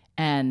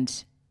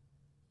and,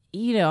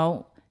 you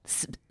know,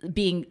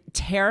 being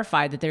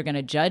terrified that they're going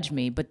to judge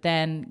me, but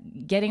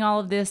then getting all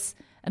of this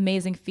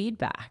amazing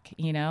feedback,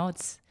 you know,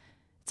 it's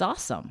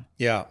awesome.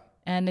 Yeah.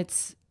 And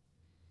it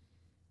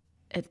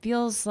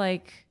feels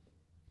like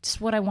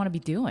just what I want to be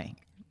doing.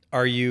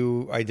 Are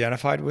you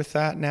identified with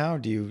that now?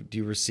 Do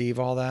you receive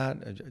all that?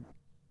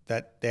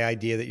 That the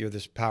idea that you're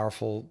this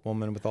powerful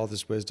woman with all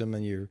this wisdom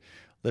and you're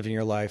living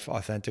your life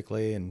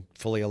authentically and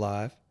fully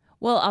alive?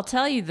 Well, I'll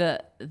tell you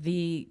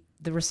the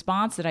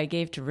response that I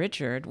gave to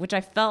Richard, which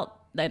I felt,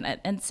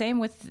 and same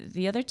with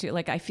the other two,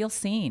 like I feel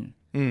seen.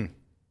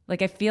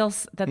 Like I feel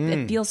that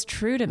it feels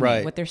true to me,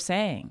 right. what they're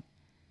saying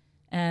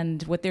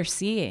and what they're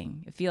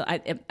seeing.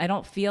 I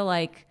don't feel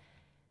like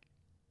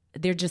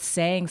they're just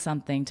saying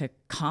something to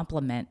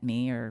compliment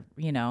me or,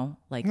 you know,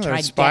 like try to get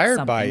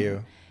inspired by something.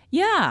 you.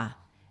 Yeah.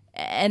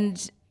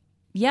 And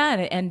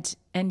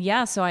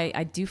yeah, so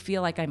I do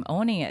feel like I'm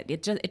owning it.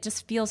 It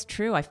just feels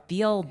true. I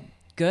feel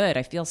good.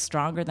 I feel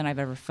stronger than I've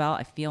ever felt.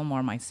 I feel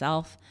more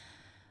myself.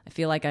 I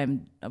feel like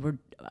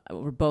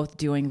we're both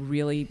doing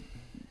really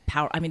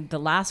I mean, the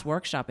last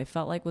workshop I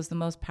felt like was the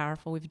most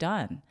powerful we've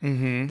done.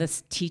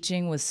 This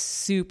teaching was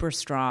super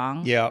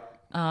strong. Yeah.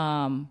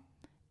 And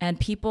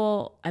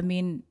people, I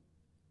mean,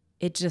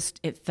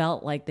 it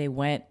felt like they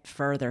went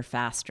further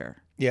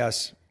faster.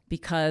 Yes.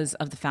 Because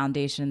of the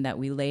foundation that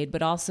we laid,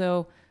 but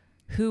also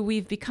who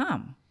we've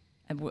become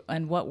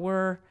and what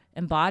we're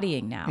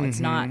embodying now.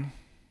 It's not,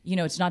 you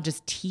know, it's not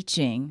just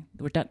teaching.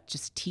 We're not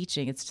just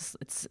teaching. It's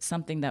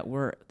something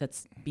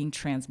that's being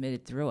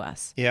transmitted through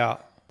us. Yeah.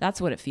 That's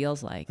what it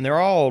feels like. And they're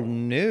all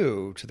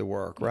new to the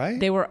work, right?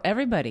 They were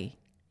everybody,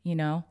 you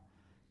know,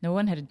 no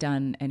one had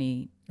done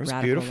any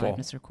radical beautiful.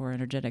 lightness or core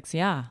energetics.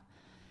 Yeah.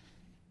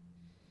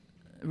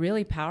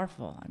 Really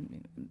powerful.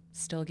 I'm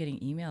still getting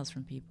emails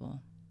from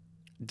people.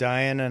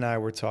 Diana and I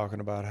were talking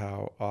about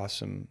how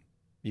awesome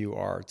you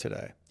are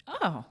today.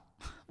 Oh,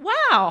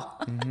 wow.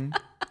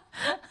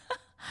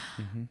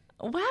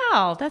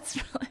 Wow. That's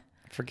really...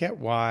 Forget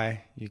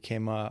why you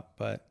came up,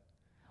 but...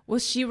 Well,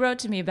 she wrote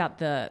to me about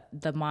the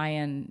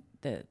Mayan,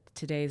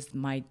 today's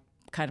my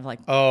kind of like...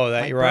 Oh,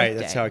 my you're right.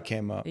 birthday. That's how it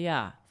came up.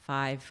 Yeah.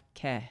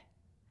 5K.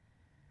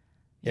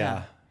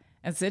 Yeah.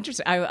 It's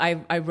interesting.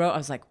 I wrote, I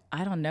was like,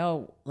 I don't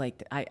know.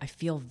 Like, I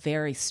feel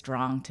very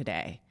strong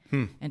today.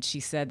 And she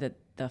said that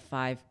the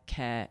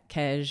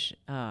 5K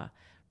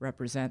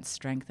represents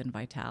strength and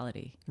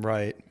vitality.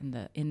 Right.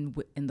 In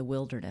the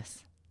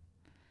wilderness.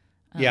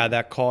 Yeah,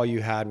 that call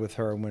you had with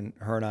her when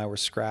her and I were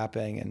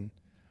scrapping and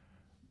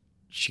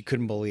she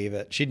couldn't believe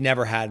it. She'd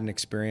never had an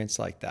experience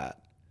like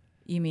that.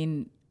 You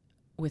mean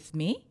with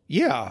me?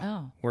 Yeah.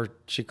 Oh. Where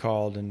she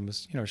called and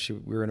was, you know,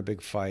 we were in a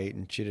big fight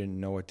and she didn't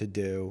know what to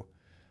do.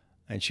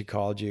 And she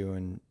called you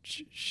and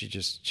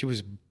she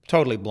was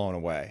totally blown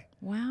away.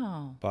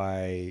 Wow.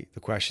 By the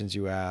questions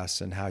you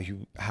asked and how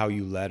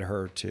you led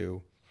her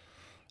to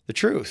the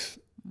truth.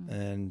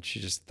 And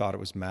she just thought it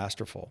was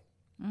masterful.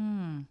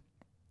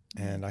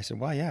 And I said,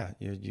 well, yeah,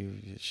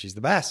 she's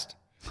the best.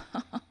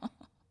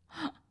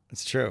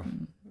 It's true.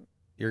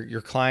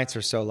 Your clients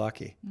are so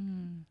lucky.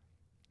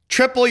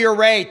 Triple your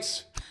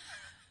rates.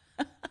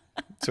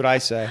 That's what I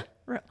say.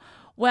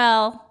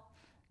 Well,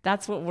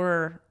 that's what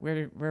we're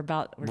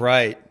about.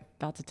 Right.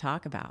 About to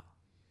talk about.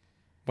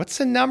 What's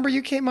the number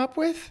you came up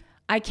with?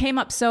 I came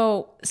up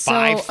so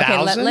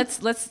 5,000?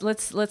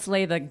 Okay, let's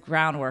lay the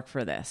groundwork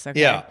for this. Okay.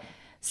 Yeah.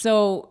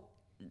 So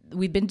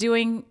we've been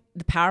doing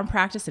the power and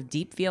practice of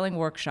deep feeling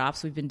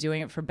workshops. We've been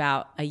doing it for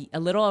about a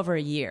little over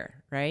a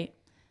year, right?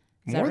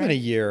 More than a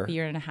year. A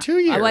year and a half. 2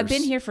 years. Oh, I've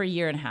been here for a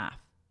year and a half.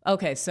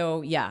 Okay,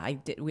 so yeah, I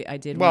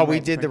did. Well,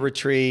 we did the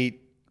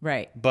retreat.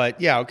 Right.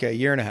 But yeah, okay, a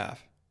year and a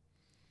half.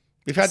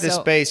 We've had this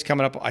space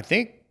coming up, I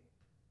think,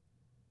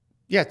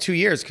 2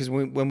 years, because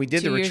when we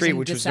did the retreat,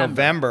 which was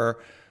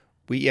November,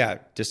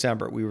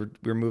 December, we were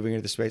moving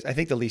into the space. I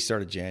think the lease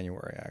started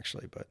January,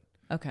 actually, but.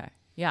 Okay,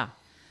 yeah.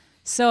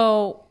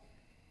 So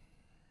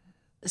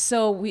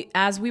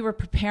as we were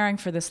preparing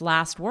for this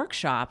last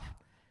workshop,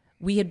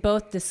 we had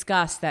both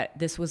discussed that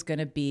this was going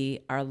to be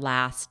our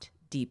last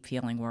deep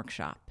feeling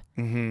workshop.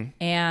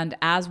 And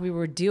as we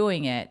were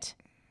doing it,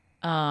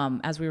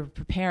 as we were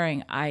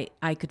preparing,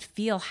 I could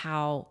feel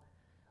how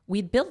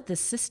we'd built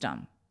this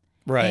system.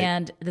 Right.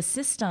 And the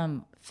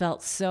system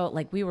felt so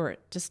like we were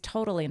just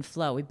totally in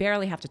flow. We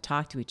barely have to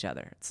talk to each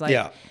other. It's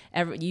like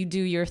you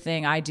do your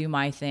thing, I do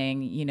my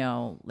thing, you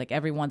know, like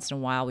every once in a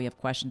while we have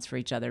questions for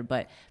each other,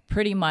 but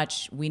pretty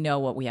much we know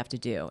what we have to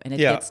do and it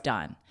gets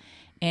done.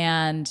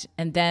 And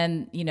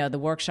then, you know, the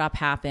workshop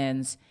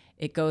happens,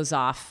 it goes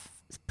off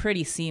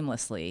pretty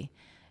seamlessly.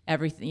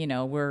 Everything, you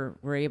know,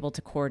 we're able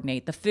to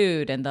coordinate the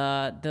food and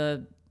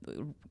the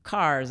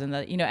cars and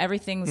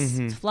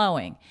everything's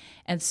flowing.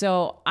 And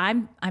so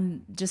I'm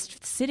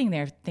just sitting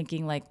there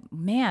thinking like,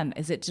 man,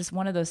 is it just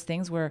one of those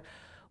things where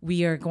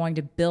we are going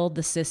to build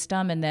the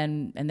system and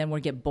then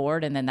we'll get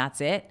bored and then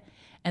that's it?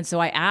 And so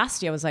I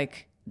asked you, I was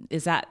like,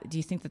 do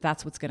you think that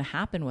that's what's going to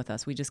happen with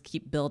us? We just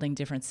keep building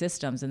different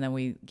systems and then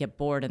we get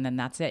bored and then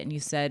that's it. And you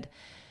said,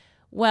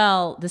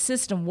 well, the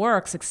system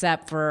works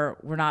except for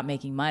we're not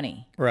making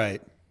money.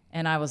 Right.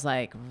 And I was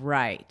like,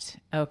 right.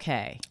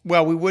 Okay.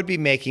 Well, we would be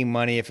making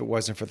money if it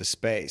wasn't for the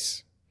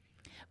space.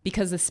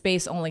 Because the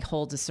space only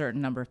holds a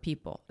certain number of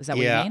people. Is that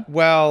what you mean?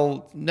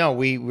 Well, no,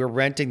 we're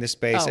renting the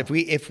space. Oh.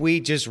 If we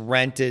just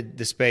rented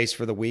the space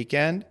for the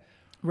weekend,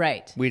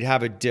 right. we'd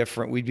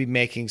be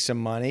making some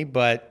money,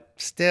 but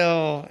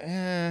still,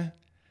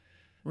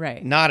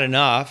 right. not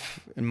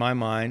enough in my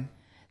mind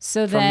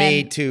So for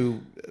me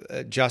to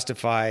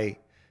justify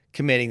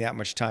committing that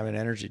much time and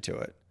energy to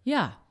it.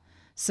 Yeah.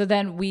 So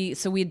then we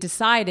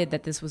decided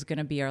that this was going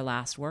to be our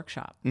last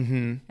workshop,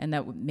 and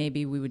that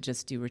maybe we would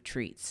just do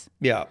retreats.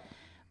 Yeah.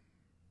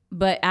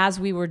 But as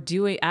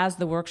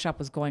the workshop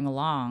was going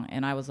along,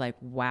 and I was like,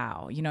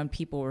 wow, and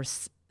people were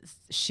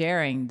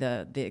sharing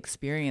the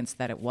experience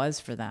that it was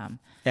for them.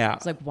 Yeah.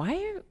 It's like,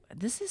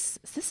 this is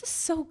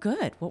so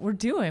good. What we're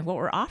doing, what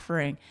we're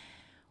offering.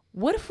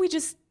 What if we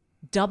just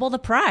double the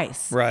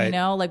price? Right.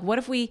 Like what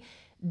if we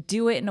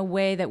do it in a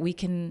way that we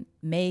can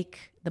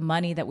make the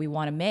money that we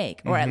want to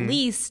make, or at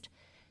least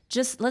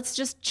let's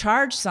just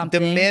charge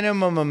something. The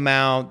minimum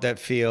amount that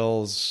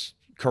feels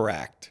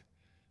correct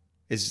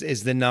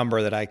is the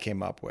number that I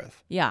came up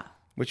with. Yeah.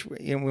 Which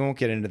we won't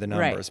get into the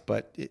numbers,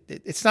 but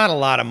it's not a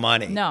lot of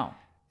money. No.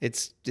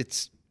 It's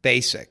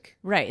basic.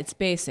 Right. It's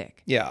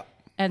basic. Yeah.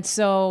 And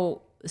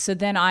so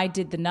then I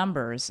did the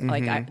numbers,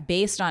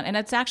 based on, and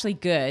it's actually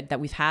good that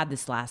we've had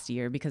this last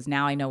year because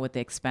now I know what the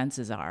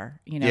expenses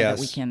are, Yes.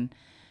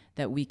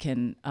 that we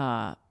can,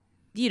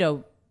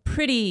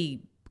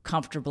 pretty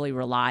comfortably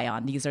rely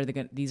on. These are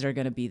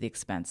going to be the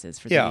expenses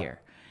for the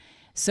year.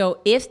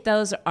 So if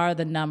those are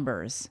the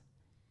numbers,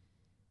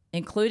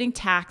 including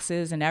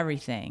taxes and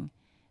everything,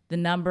 the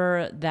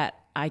number that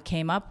I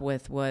came up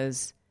with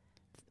was,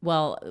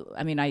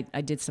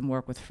 I did some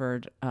work with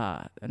Ferd,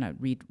 and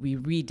we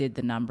redid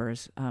the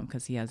numbers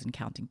because he has an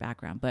accounting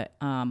background, but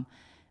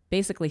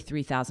basically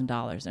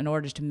 $3,000 in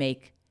order to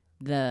make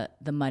the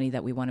money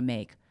that we want to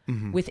make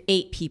with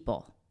 8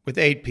 people. With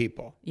 8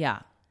 people. Yeah.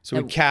 So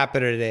we cap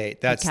it at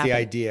 8. That's the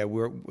idea.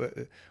 We're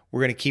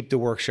going to keep the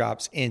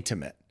workshops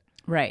intimate.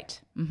 Right.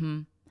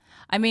 Mm-hmm.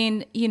 I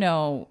mean,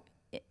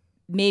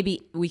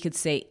 maybe we could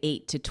say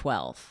 8 to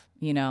 12.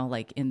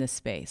 Like in this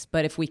space.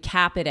 But if we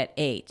cap it at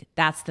 8,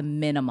 that's the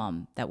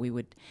minimum that we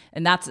would,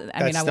 and what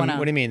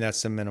do you mean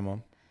that's the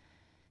minimum?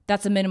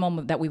 That's the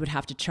minimum that we would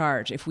have to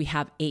charge if we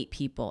have 8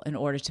 people in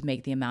order to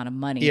make the amount of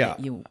money that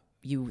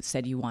you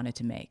said you wanted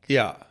to make.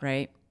 Yeah.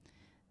 Right?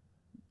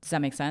 Does that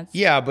make sense?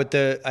 Yeah, but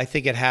I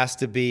think it has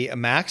to be a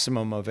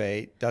maximum of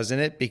 8, doesn't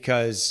it?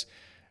 Because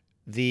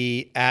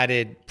the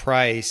added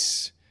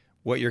price,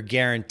 what you're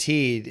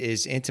guaranteed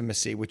is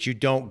intimacy, which you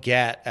don't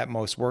get at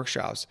most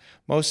workshops.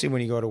 Mostly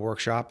when you go to a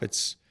workshop,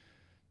 it's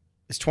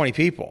 20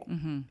 people.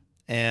 Mm-hmm.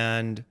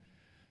 And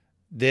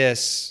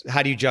this,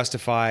 how do you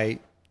justify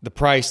the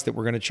price that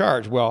we're going to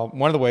charge? Well,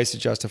 one of the ways to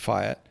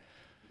justify it,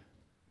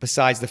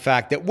 besides the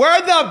fact that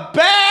we're the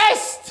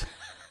best,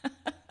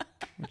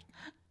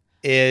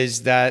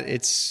 is that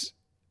it's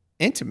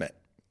intimate.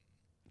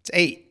 It's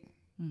 8.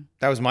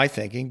 That was my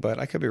thinking, but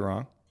I could be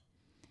wrong.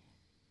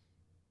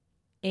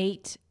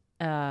 8.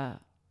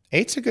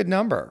 8's a good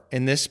number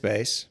in this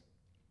space.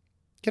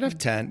 Could have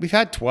 10. We've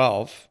had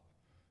 12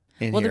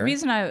 in here. The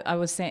reason I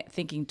was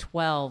thinking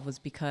 12 was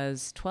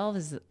because 12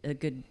 is a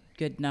good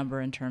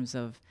number in terms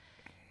of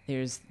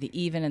there's the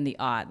even and the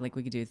odd. Like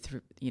we could do,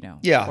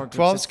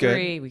 12 is good.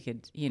 3. We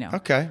could,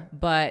 Okay.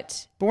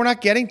 But we're not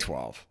getting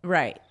 12.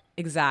 Right.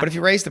 Exactly. But if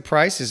you raise the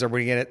prices,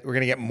 we're going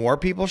to get more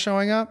people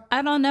showing up?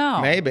 I don't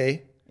know.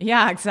 Maybe.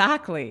 Yeah,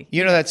 exactly.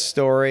 You know that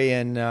story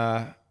in,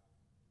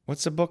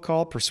 what's the book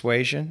called?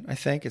 Persuasion, I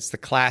think. It's the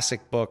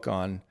classic book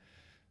on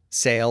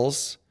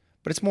sales,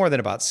 but it's more than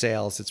about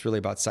sales. It's really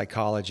about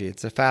psychology.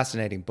 It's a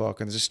fascinating book.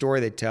 And there's a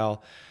story they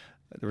tell.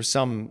 There was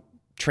some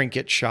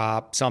trinket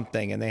shop,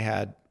 something, and they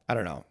had, I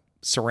don't know,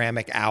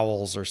 ceramic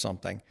owls or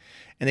something,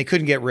 and they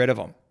couldn't get rid of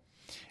them.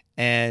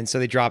 And so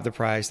they dropped the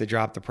price.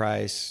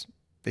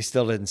 They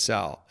still didn't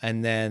sell.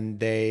 And then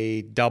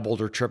they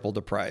doubled or tripled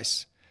the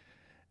price,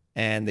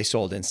 and they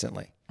sold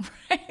instantly.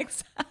 Right,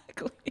 exactly.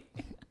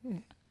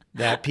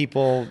 That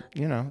people,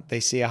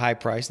 they see a high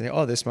price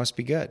and this must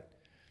be good.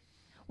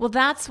 Well,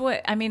 that's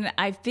what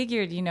I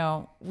figured.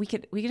 We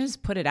can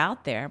just put it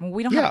out there. I mean,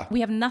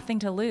 we have nothing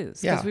to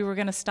lose because we were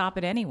going to stop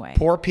it anyway.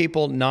 Poor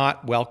people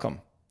not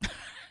welcome.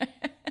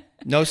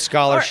 No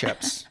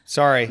scholarships.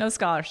 Sorry. No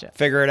scholarship.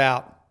 Figure it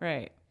out.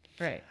 Right.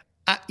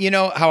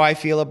 How I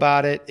feel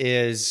about it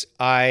is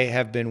I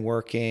have been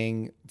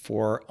working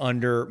for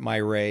under my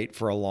rate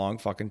for a long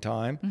fucking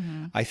time.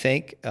 Mm-hmm. I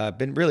think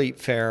been really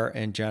fair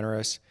and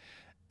generous.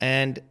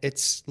 And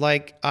it's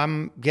like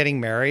I'm getting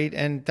married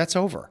and that's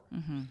over.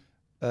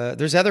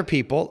 There's other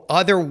people,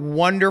 other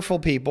wonderful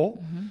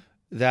people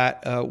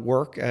that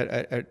work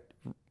at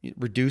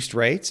reduced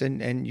rates,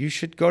 and you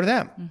should go to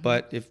them.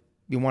 But if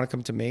you want to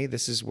come to me,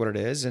 this is what it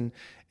is. And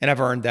I've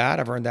earned that.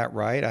 I've earned that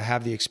right. I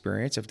have the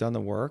experience. I've done the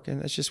work,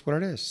 and that's just what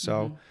it is.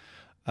 So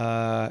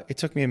it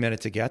took me a minute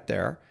to get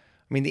there.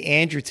 I mean, the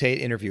Andrew Tate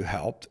interview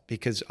helped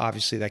because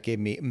obviously that gave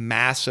me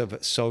massive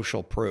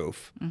social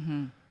proof.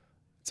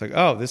 It's like,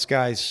 oh, this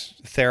guy's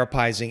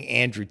therapizing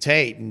Andrew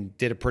Tate and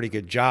did a pretty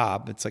good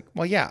job. It's like,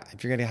 well, yeah,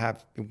 if you're going to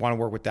want to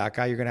work with that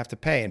guy, you're going to have to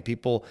pay. And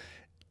people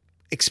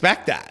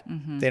expect that.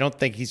 They don't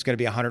think he's going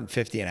to be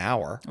 $150 an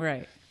hour.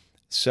 Right.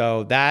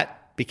 So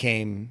that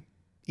became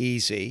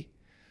easy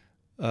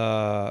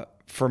for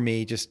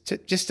me just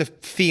to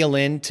feel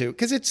into,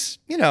 because it's,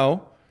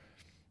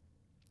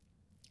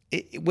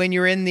 when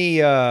you're in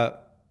the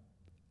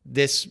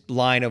this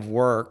line of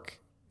work,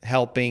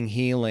 helping,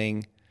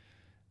 healing,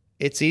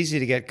 it's easy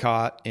to get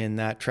caught in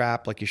that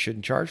trap, like you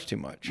shouldn't charge too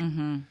much.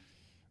 And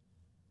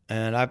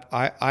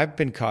I've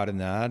been caught in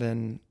that,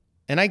 and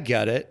I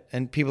get it.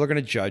 And people are going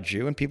to judge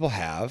you, and people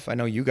have. I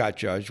know you got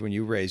judged when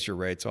you raised your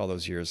rates all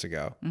those years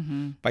ago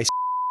by.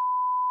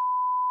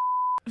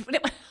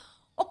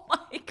 Oh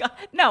my God!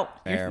 No,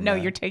 There, no,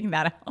 man. you're taking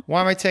that out.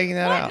 Why am I taking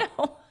that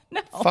out?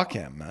 No. Fuck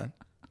him, man.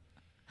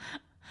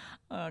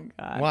 Oh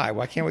God. Why?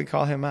 Why can't we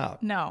call him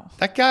out? No.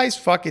 That guy's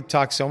fucking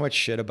talked so much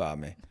shit about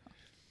me.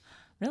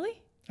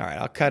 Really? All right,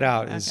 I'll cut it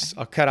out.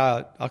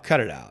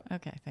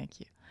 Okay, thank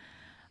you.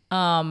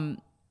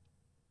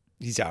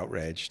 He's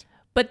outraged.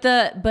 But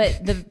the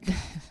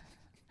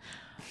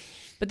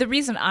but the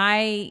reason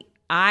I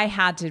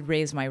had to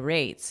raise my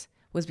rates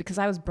was because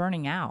I was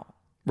burning out.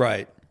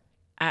 Right.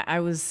 I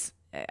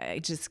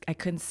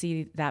couldn't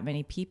see that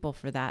many people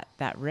for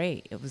that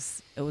rate. It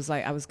was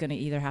like I was going to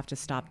either have to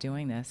stop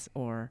doing this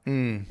or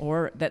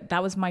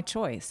that was my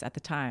choice at the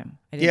time.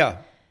 Yeah.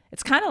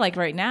 It's kind of like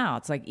right now.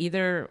 It's like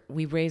either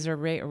we raise our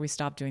rate or we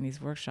stop doing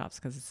these workshops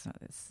because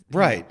it's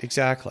right.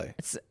 Exactly.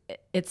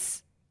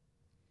 It's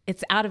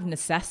out of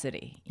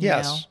necessity. You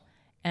Yes. know?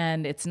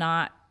 And it's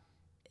not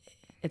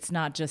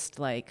just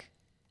like,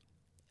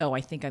 oh,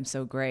 I think I'm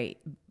so great.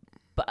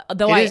 But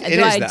though I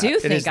do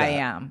think I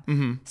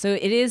am. So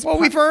it is. Well,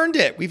 we've earned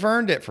it. We've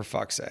earned it, for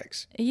fuck's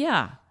sakes.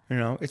 Yeah.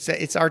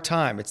 It's our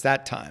time. It's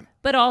that time.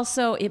 But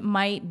also it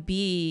might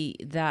be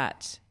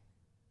that,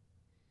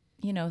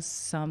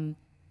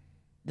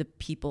 the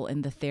people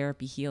in the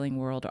therapy healing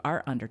world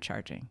are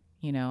undercharging,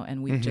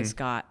 and we just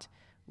got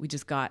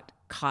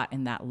caught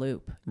in that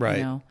loop,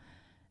 right?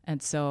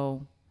 And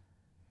so,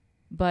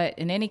 but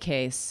in any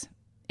case,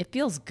 it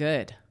feels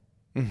good.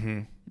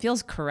 It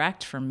feels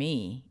correct for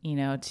me,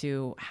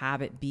 to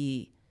have it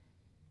be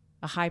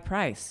a high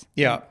price.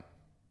 Yeah.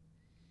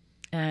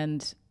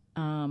 And,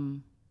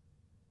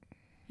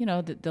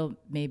 there'll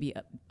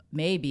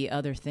maybe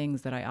other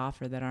things that I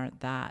offer that aren't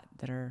that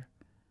are,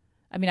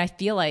 I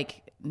feel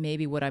like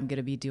maybe what I'm going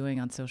to be doing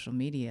on social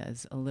media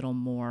is a little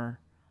more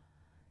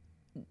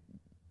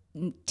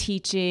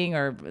teaching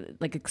or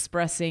like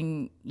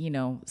expressing,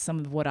 some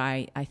of what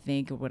I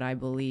think or what I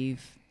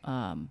believe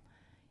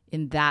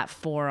in that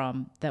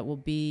forum that will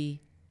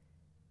be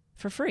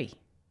for free,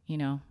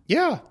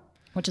 Yeah.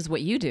 which is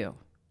what you do.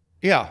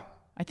 Yeah.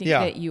 I think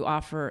that you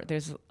offer,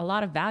 there's a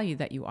lot of value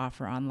that you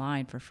offer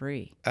online for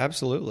free.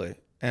 Absolutely.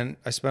 And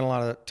I spent a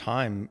lot of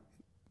time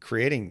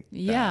creating that.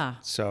 Yeah.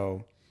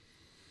 So,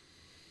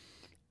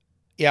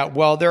 yeah,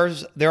 well,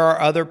 there are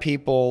other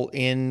people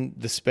in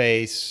the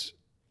space,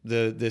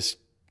 this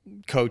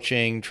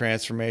coaching,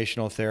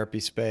 transformational therapy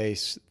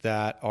space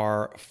that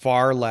are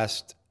far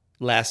less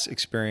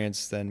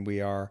experienced than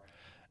we are.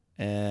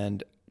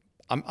 And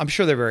I'm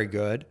sure they're very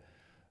good,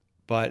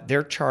 but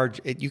their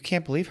charge, you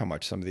can't believe how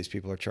much some of these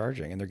people are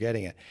charging, and they're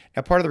getting it.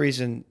 Now, part of the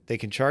reason they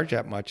can charge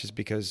that much is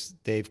because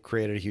they've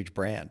created a huge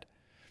brand.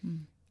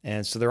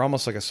 And so they're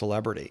almost like a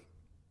celebrity.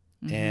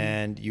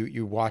 And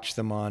you watch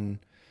them on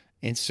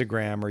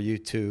Instagram or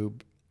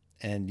YouTube,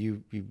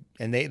 and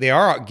and they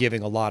are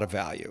giving a lot of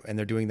value, and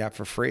they're doing that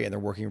for free, and they're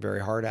working very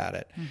hard at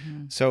it.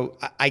 So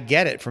I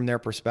get it from their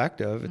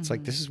perspective. It's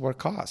like, this is what it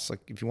costs.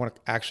 Like, if you want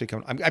to actually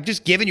come, I'm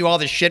just giving you all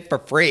this shit for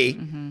free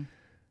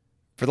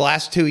for the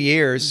last 2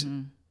 years,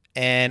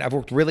 and I've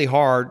worked really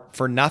hard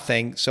for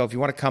nothing. So if you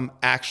want to come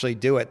actually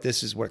do it,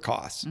 this is what it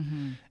costs.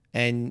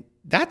 And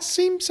that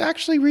seems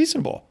actually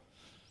reasonable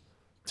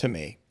to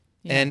me.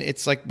 Yeah. And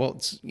it's like,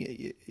 well,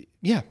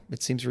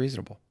 it seems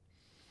reasonable.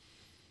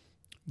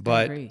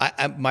 But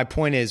my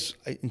point is,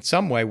 in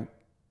some way, we're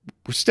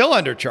still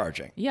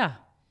undercharging. Yeah.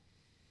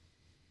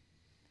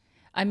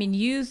 At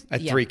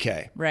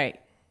 $3K. Right.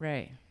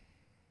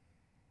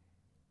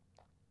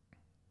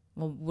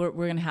 Well, we're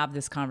going to have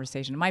this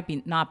conversation. It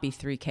might not be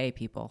 3K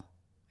people.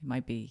 It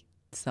might be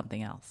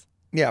something else.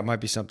 Yeah, it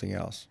might be something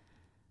else.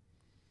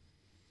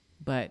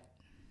 But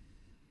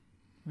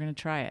we're going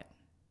to try it.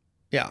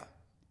 Yeah.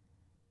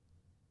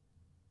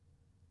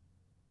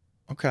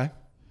 Okay.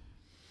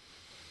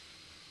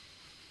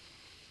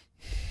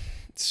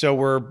 So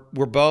we're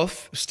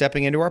both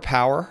stepping into our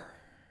power.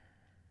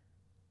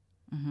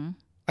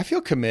 I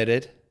feel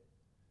committed.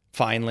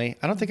 Finally,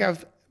 I don't think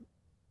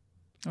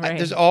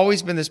there's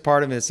always been this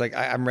part of me that's like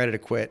I'm ready to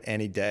quit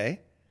any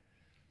day.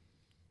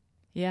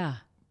 Yeah.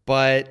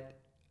 But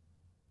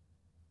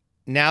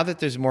now that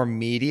there's more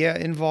media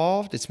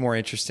involved, it's more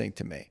interesting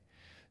to me.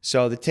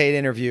 So the Tate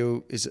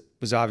interview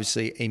was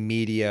obviously a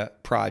media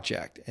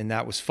project, and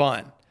that was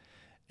fun.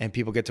 And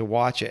people get to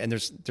watch it. And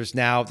there's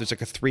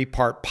like a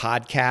 3-part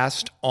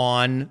podcast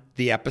on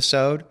the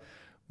episode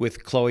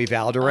with Chloe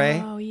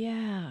Valderay. Oh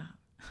yeah.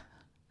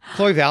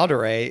 Chloe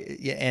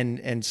Valderay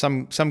and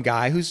some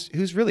guy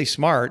who's really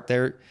smart.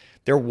 They're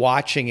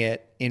watching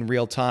it in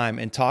real time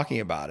and talking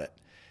about it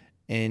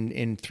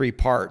in 3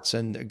 parts.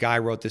 And a guy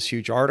wrote this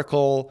huge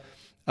article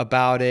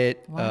about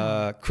it,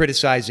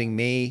 criticizing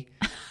me.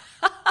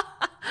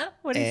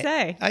 What did he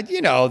say?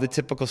 The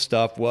typical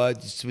stuff.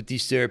 It's what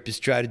these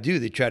therapists try to do.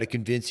 They try to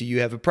convince you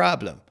have a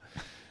problem.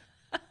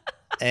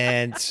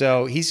 And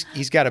so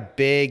he's got a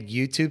big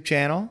YouTube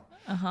channel,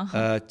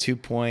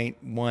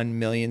 2.1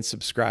 million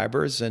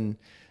subscribers. And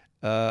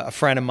a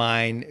friend of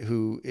mine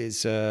who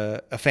is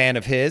a fan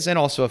of his and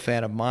also a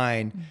fan of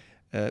mine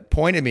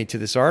pointed me to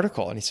this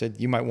article. And he said,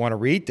 you might want to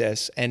read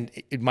this. And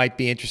it might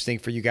be interesting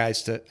for you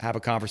guys to have a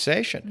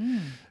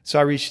conversation. So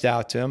I reached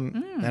out to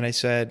him and I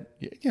said,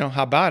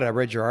 how about it? I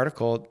read your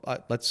article.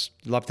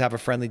 Love to have a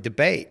friendly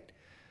debate.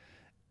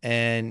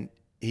 And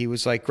he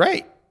was like,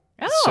 great.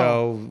 Oh.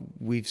 So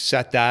we've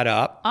set that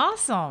up.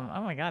 Awesome.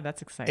 Oh my God,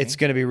 that's exciting. It's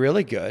going to be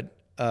really good.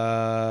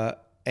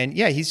 And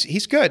yeah,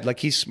 he's good.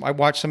 Like I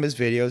watched some of his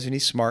videos and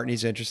he's smart and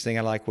he's interesting.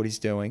 I like what he's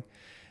doing.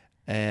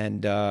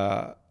 And,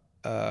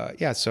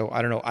 yeah, so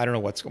I don't know I don't know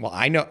what's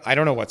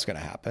going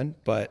to happen,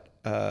 but,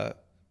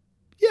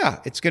 yeah,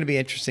 it's going to be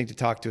interesting to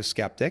talk to a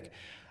skeptic.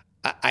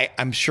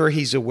 I'm sure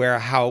he's aware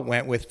of how it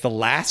went with the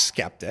last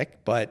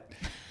skeptic, but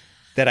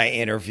that I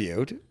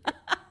interviewed.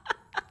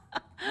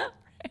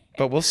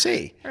 But we'll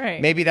see. Right.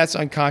 Maybe that's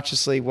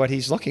unconsciously what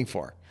he's looking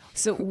for.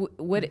 So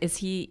what is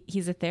he?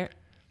 He's a therapist?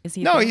 Is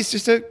he? No, he's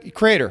just a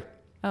creator.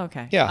 Oh,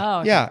 okay. Yeah. Oh,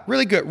 okay. Yeah.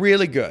 Really good.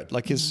 Really good.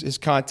 Like his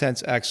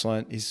content's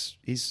excellent. He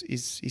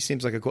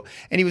seems like a cool,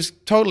 and he was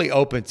totally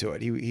open to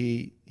it.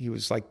 He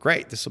was like,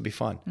 great, this will be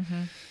fun.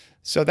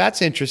 So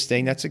that's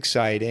interesting. That's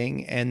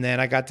exciting. And then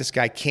I got this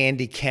guy,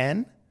 Candy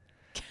Ken.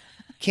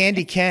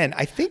 Candy Ken.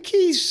 I think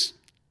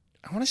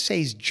I want to say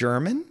he's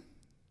German.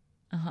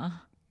 I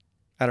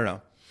don't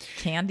know.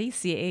 Candy,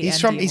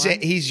 Candy.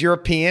 He's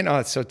European. Oh,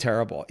 it's so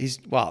terrible. He's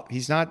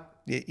not.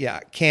 Yeah,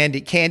 Candy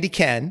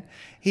Ken.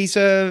 He's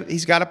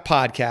got a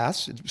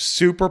podcast, it's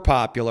super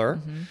popular,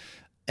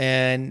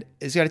 and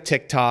he's got a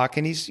TikTok,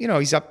 and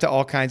he's up to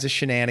all kinds of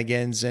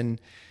shenanigans, and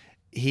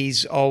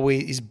he's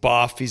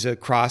buff. He's a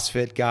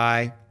CrossFit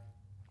guy,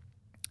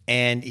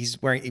 and he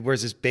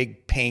wears this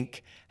big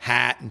pink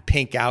hat and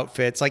pink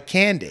outfits like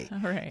Candy.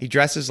 Right. He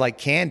dresses like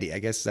Candy. I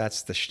guess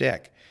that's the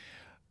shtick.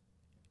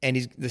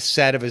 And the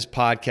set of his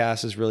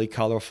podcast is really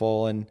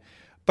colorful.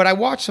 But I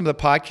watched some of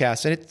the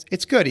podcasts, and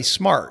it's good. He's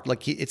smart.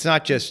 Like it's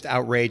not just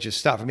outrageous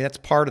stuff. I mean, that's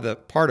part of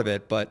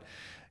it, but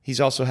he's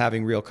also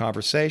having real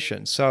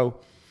conversation. So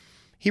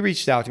he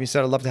reached out to me,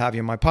 said, "I'd love to have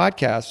you on my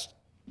podcast."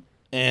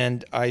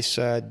 And I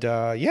said,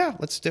 "Yeah,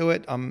 let's do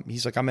it."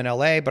 He's like, "I'm in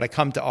LA, but I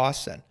come to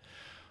Austin."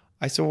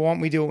 I said, "Well, why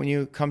don't we do it when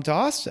you come to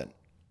Austin?"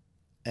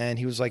 And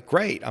he was like,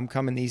 "Great, I'm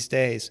coming these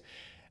days.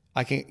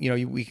 I can,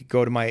 we could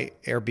go to my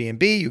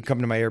Airbnb. You can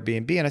come to my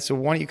Airbnb." And I said,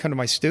 well, "Why don't you come to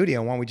my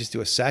studio? And why don't we just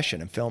do a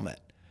session and film it?"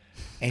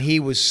 And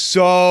he was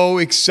so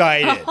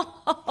excited.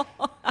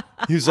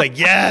 He was like,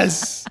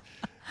 "Yes."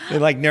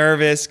 And like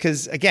nervous.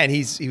 Cause again,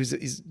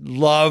 he's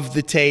loved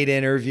the Tate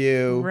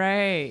interview.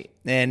 Right.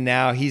 And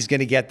now he's going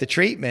to get the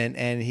treatment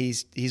and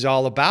he's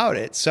all about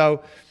it.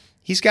 So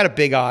he's got a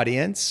big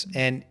audience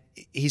and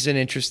he's an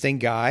interesting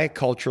guy, a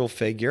cultural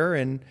figure.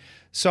 And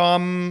so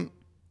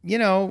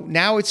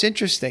now it's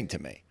interesting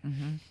to me.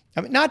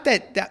 I mean, not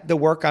that the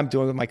work I'm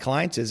doing with my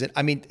clients isn't.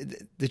 I mean,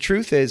 the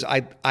truth is,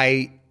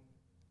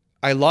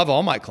 I love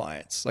all my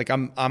clients. Like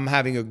I'm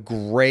having a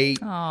great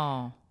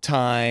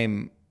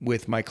time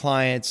with my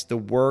clients. The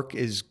work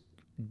is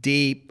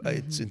deep.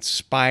 It's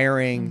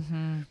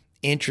inspiring,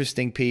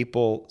 interesting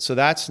people. So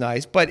that's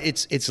nice. But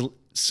it's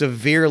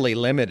severely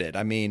limited.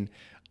 I mean,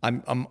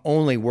 I'm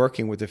only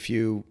working with a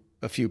few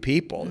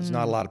people. There's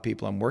not a lot of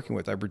people I'm working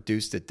with. I've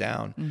reduced it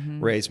down,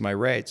 raised my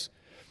rates.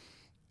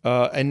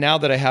 And now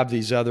that I have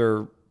these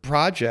other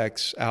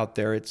projects out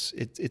there,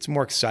 it's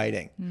more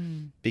exciting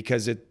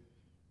because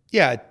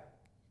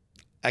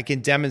I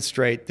can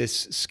demonstrate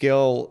this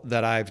skill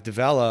that I've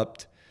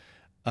developed,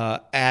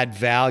 add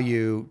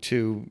value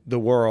to the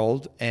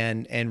world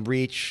and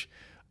reach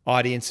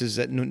audiences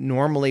that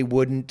normally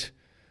wouldn't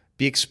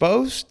be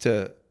exposed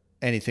to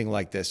anything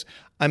like this.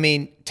 I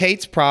mean,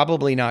 Tate's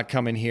probably not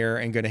coming here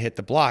and going to hit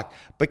the block,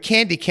 but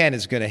Candy Ken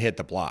is going to hit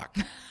the block.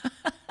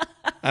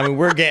 I mean,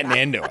 we're getting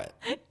into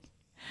it.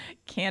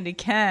 Candy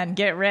Ken,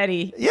 get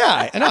ready.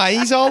 Yeah, no,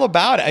 he's all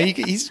about it.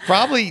 He's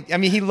probably. I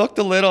mean, he looked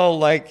a little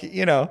like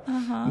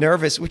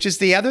nervous, which is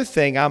the other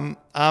thing.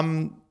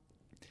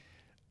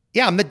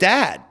 yeah, I'm the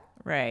dad.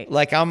 Right.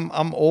 Like I'm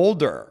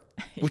older,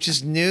 which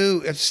is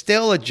new. I'm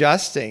still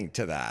adjusting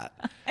to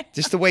that.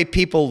 Just the way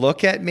people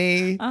look at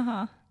me.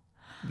 Uh-huh.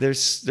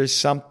 There's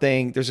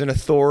something, there's an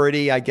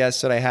authority, I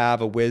guess, that I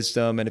have, a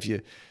wisdom. And if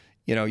you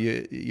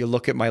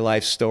look at my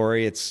life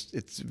story, it's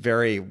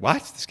very,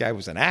 what? This guy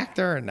was an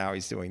actor and now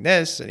he's doing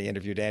this and he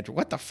interviewed Andrew.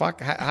 What the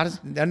fuck? How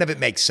does none of it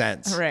make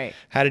sense? Right.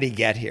 How did he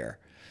get here?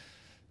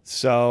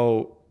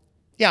 So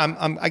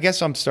yeah, I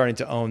guess I'm starting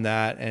to own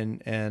that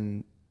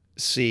and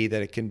see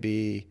that it can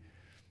be,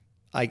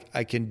 I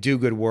can do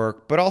good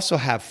work, but also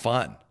have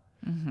fun.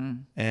 Mm-hmm.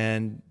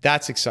 And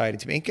that's exciting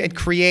to me, and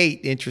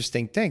create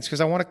interesting things,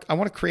 because I want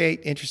to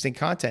create interesting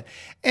content.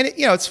 And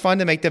it's fun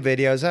to make the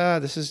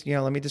videos. This is,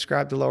 let me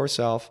describe the lower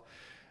self,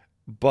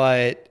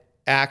 but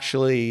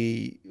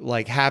actually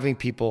like having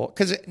people,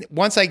 because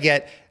once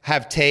I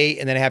have Tate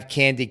and then I have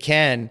Candy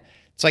Ken,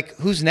 it's like,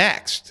 who's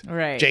next?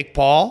 Right. Jake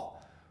Paul.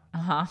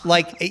 Uh-huh.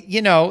 Like,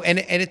 and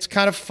it's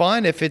kind of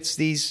fun if it's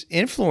these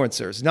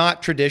influencers,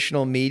 not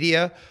traditional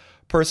media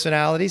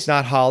personalities,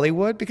 not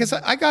Hollywood, because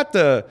I got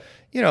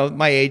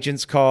my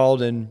agents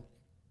called and,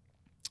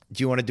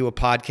 do you want to do a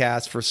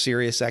podcast for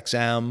Sirius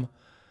XM?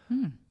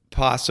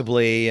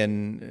 Possibly.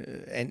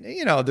 And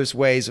there's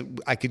ways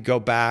I could go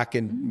back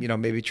and,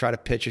 maybe try to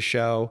pitch a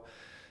show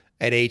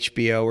at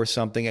HBO or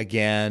something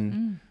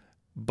again.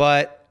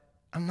 But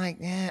I'm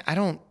like, I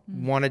don't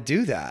want to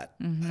do that.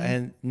 Mm-hmm.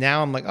 And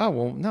now I'm like, oh,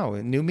 well, no,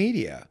 new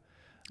media.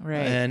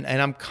 Right. And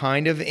I'm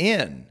kind of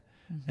in.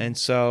 Mm-hmm. And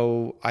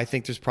so I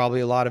think there's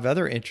probably a lot of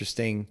other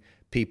interesting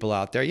people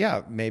out there.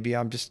 Yeah, maybe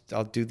I'll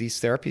do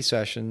these therapy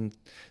sessions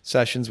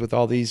with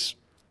all these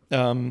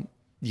young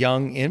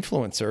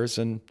influencers,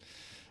 and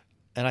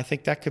I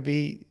think that could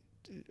be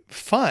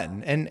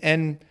fun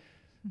and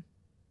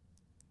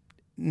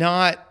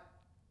not.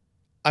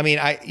 I mean,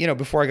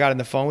 before I got on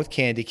the phone with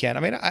Candy Ken, I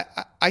mean,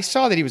 I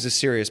saw that he was a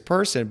serious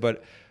person,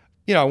 but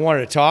I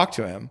wanted to talk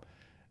to him,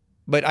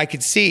 but I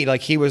could see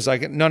like he was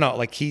like, no,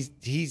 like he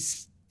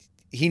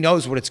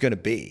knows what it's going to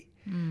be.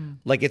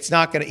 Like it's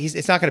not going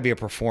to be a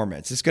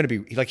performance. It's going to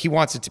be like, he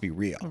wants it to be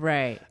real.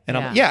 Right. And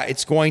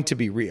it's going to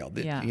be real.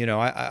 Yeah.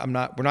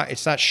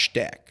 It's not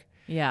shtick.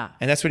 Yeah.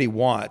 And that's what he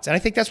wants. And I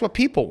think that's what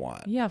people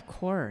want. Yeah, of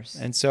course.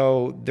 And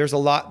so there's a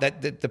lot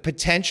that the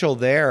potential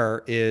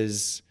there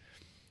is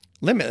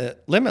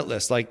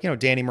limitless. Like,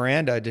 Danny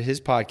Miranda did his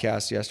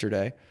podcast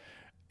yesterday,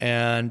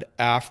 and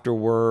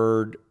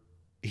afterward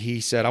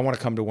he said, I want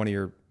to come to one of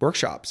your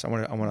workshops. I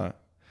want to,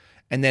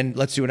 and then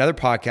let's do another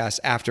podcast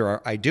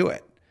after I do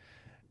it.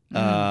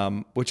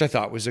 Which I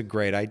thought was a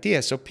great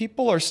idea. So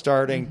people are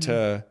starting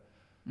to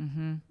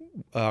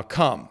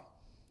come,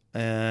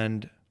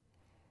 and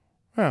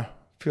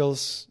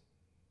feels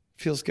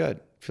good,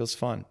 feels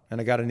fun.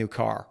 And I got a new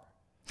car.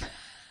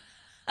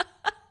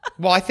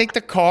 Well, I think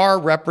the car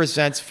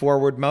represents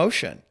forward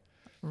motion.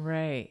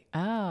 Right.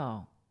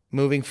 Oh.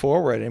 Moving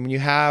forward. And when you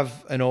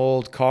have an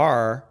old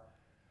car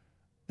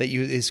that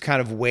is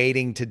kind of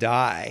waiting to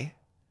die,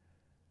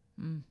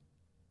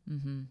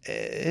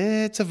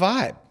 it's a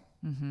vibe.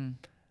 Mm-hmm.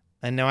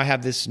 And now I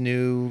have this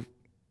new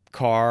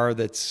car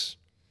that's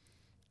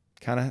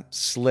kind of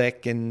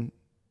slick and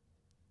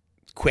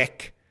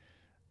quick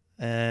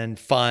and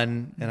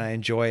fun, and I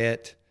enjoy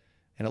it,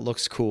 and it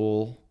looks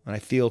cool, and I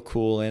feel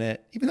cool in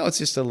it, even though it's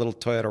just a little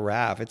Toyota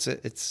RAV.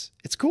 It's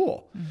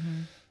cool.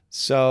 Mm-hmm.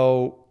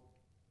 So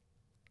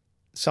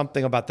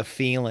something about the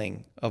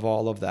feeling of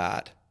all of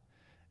that,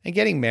 and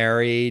getting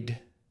married,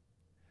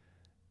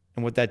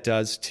 and what that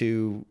does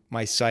to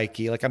my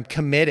psyche. Like, I'm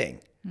committing.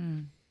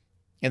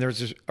 And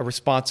there's a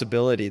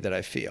responsibility that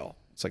I feel.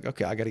 It's like,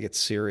 okay, I got to get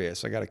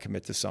serious. I got to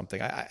commit to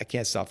something. I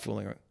can't stop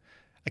fooling.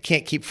 I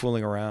can't keep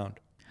fooling around.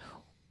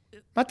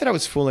 Not that I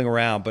was fooling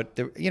around, but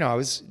I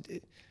was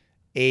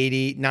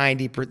 80,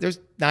 90%. There's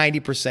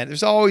 90%.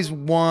 There's always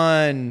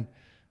one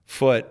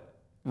foot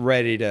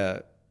ready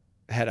to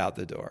head out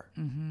the door.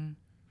 Mm-hmm.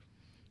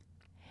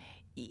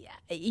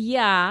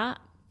 Yeah.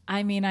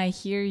 I mean, I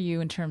hear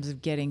you in terms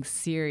of getting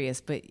serious,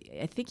 but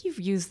I think you've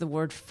used the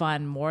word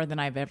fun more than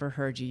I've ever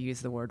heard you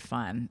use the word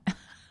fun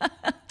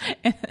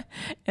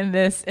in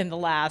the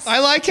last. I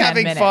like 10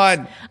 having minutes.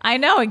 fun. I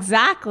know,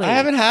 exactly. I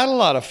haven't had a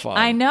lot of fun.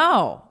 I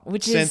know.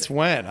 Since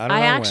when? I don't know.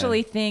 I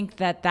actually think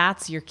that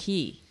that's your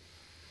key.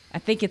 I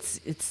think it's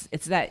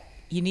that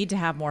you need to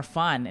have more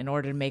fun in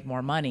order to make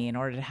more money, in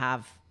order to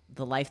have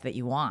the life that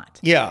you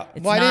want. Yeah.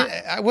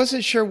 I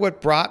wasn't sure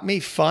what brought me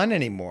fun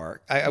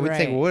anymore. I would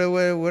think,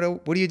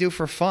 what do you do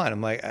for fun?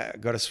 I'm like, I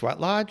go to Sweat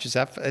Lodge.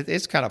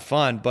 It's kind of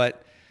fun,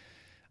 but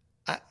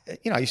I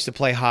used to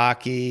play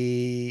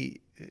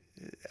hockey.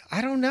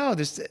 I don't know.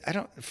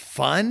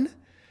 Fun,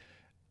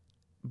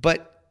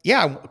 but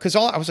yeah, because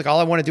all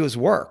I want to do is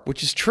work,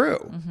 which is true.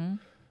 Mm-hmm. And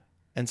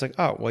it's like,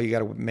 oh, well, you got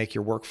to make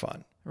your work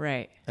fun.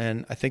 Right.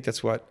 And I think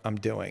that's what I'm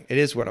doing. It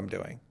is what I'm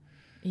doing.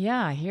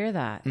 Yeah, I hear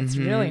that. It's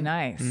really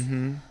nice.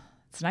 Mm-hmm.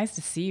 It's nice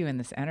to see you in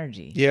this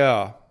energy.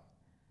 Yeah.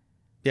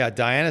 Yeah,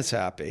 Diana's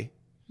happy.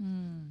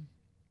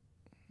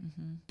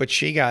 Mm-hmm. But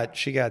she got,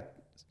 I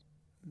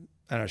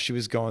don't know, she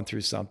was going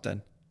through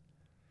something.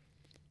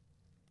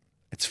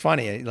 It's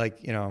funny.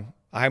 Like,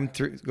 I'm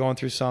going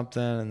through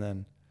something, and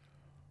then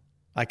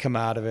I come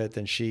out of it.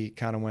 Then she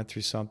kind of went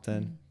through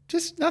something.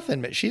 Just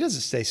nothing. She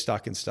doesn't stay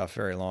stuck in stuff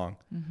very long.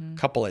 A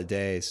couple of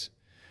days.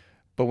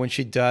 But when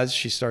she does,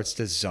 she starts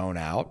to zone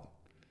out.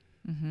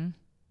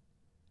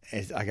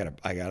 It's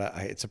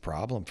a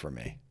problem for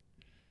me.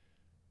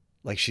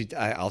 Like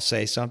I'll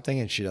say something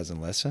and she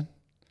doesn't listen.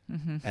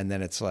 And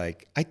then it's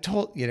like, and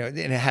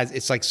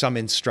it's like some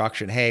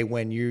instruction. Hey,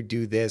 when you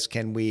do this,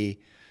 can we,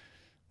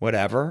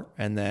 whatever.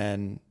 And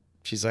then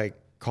she's like,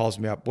 calls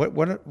me up.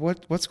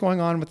 What's going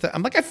on with that?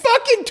 I'm like, what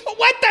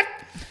the?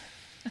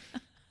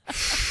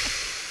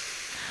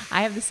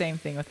 I have the same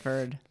thing with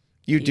Ferd.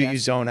 You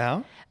zone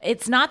out?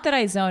 It's not that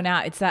I zone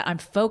out. It's that I'm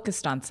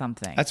focused on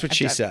something. That's what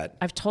she said.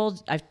 I've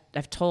told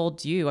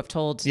you, I've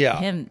told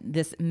him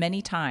this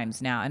many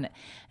times now. And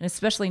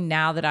especially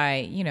now that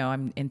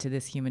I'm into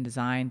this human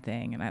design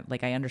thing, and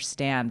I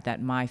understand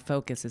that my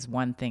focus is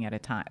one thing at a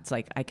time. It's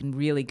like, I can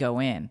really go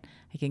in.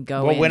 I can go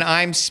in. Well, when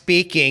I'm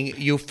speaking,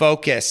 you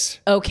focus.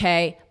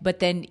 Okay. But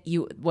then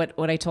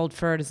what I told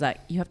Ferd is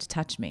that you have to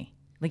touch me.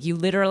 Like, you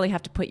literally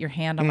have to put your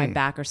hand on my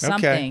back or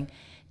something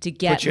to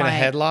get Put you in a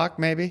headlock,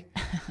 maybe?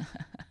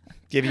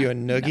 Give you a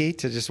noogie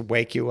to just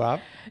wake you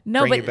up?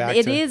 No, but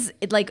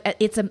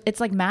it's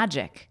like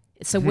magic.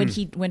 So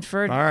when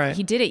Ferd,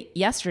 he did it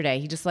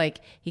yesterday.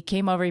 He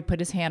came over, he put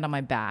his hand on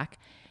my back,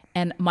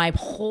 and my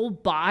whole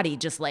body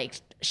just like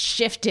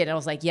shifted. I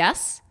was like,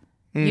 yes,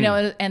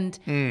 and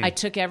I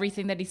took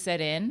everything that he said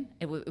in.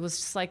 It was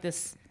just like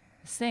this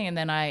thing, and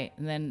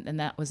then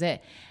that was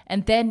it.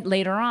 And then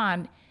later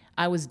on,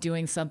 I was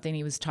doing something.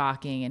 He was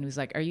talking, and he was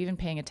like, "Are you even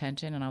paying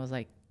attention?" And I was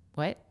like,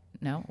 "What?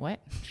 No, what?"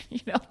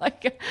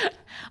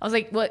 I was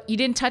like, "Well, you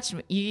didn't touch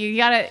me. You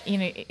gotta,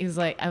 he was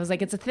like, I was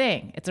like, it's a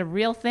thing. It's a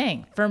real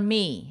thing for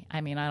me.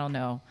 I mean, I don't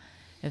know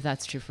if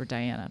that's true for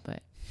Diana,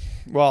 but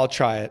well, I'll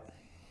try it.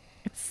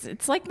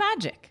 It's like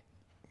magic.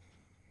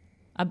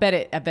 I bet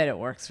it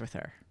works with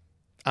her.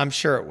 I'm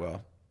sure it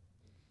will,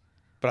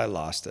 but I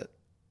lost it.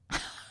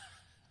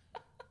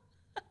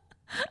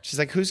 She's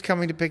like, "Who's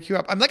coming to pick you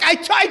up?" I'm like, I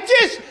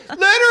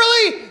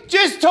literally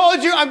just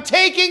told you I'm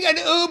taking an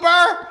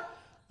Uber.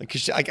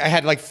 Like, I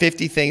had like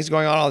 50 things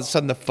going on. All of a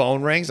sudden, the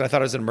phone rings. And I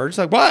thought it was an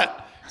emergency. Like,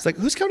 what? It's like,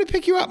 "Who's coming to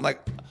pick you up?" I'm like,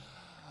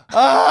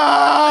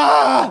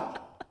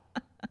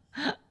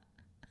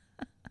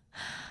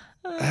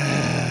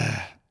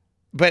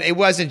 But it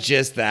wasn't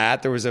just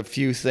that. There was a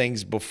few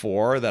things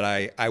before that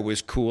I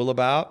was cool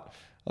about.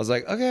 I was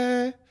like,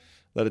 okay,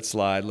 let it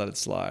slide.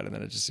 And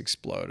then it just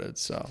exploded.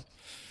 So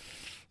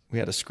we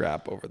had a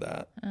scrap over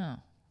that. Oh.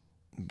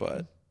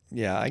 But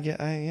yeah, I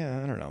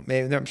don't know.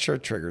 Maybe, I'm sure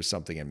it triggers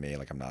something in me,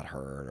 like I'm not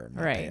heard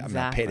or I'm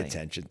not paid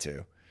attention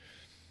to.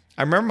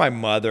 I remember my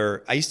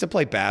mother, I used to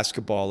play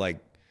basketball like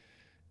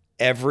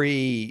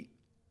every,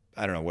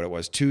 I don't know what it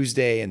was,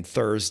 Tuesday and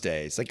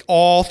Thursdays, like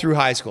all through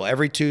high school,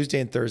 every Tuesday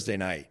and Thursday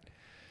night.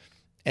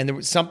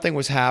 And something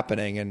was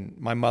happening and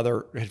my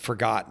mother had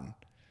forgotten.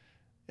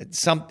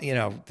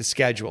 The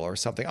schedule or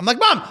something. I'm like,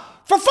 "Mom,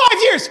 for 5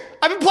 years,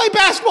 I've been playing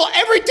basketball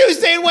every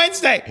Tuesday and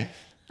Wednesday."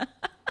 I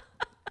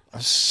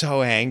was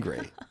so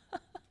angry.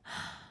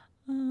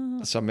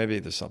 So maybe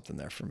there's something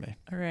there for me.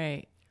 All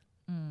right.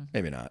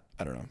 Maybe not.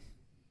 I don't know.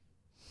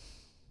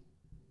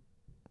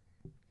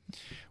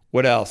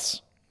 What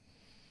else?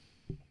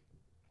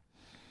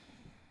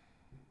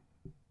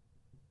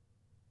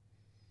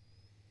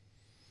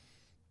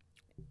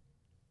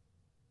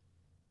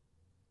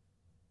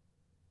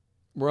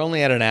 We're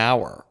only at an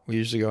hour. We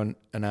usually go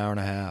an hour and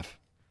a half.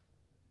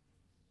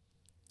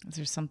 Is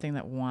there something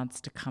that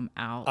wants to come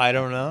out? I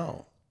don't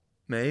know.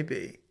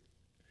 Maybe.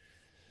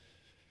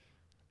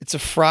 It's a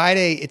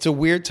Friday. It's a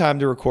weird time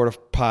to record a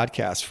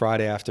podcast,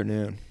 Friday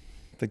afternoon.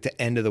 Like the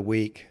end of the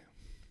week.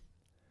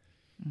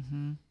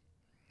 Mm-hmm.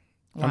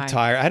 I'm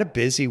tired. I had a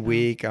busy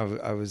week.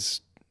 I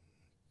was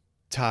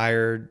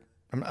tired.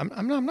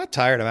 I'm not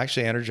tired. I'm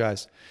actually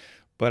energized.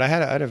 But I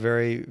had a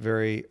very,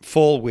 very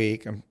full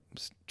week. I'm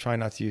trying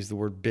not to use the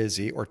word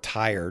busy or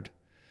tired.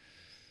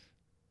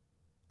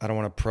 I don't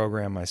want to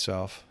program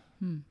myself.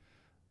 I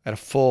had a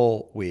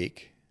full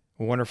week,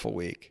 a wonderful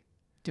week.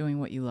 Doing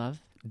what you love?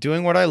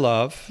 Doing what I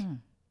love,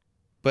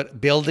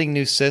 but building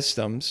new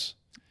systems.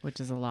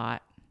 Which is a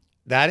lot.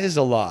 That is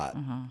a lot.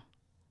 Uh-huh.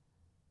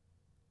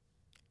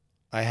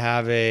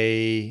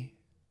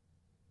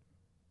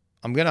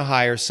 I'm going to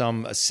hire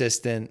some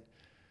assistant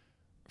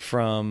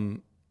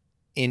from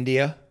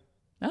India.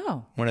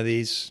 Oh. One of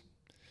these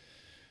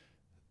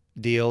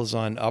deals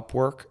on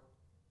Upwork,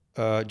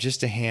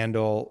 just to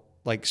handle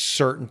like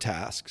certain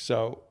tasks.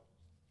 So,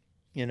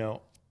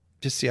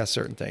 just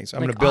certain things. I'm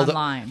like going to build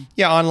online.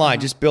 Online.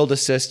 Just build a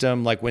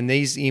system. Like when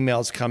these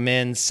emails come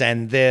in,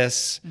 send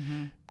this,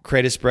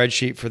 create a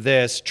spreadsheet for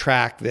this,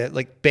 track that,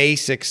 like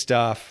basic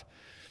stuff.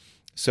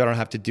 So I don't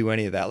have to do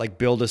any of that. Like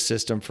build a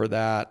system for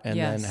that and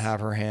then have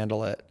her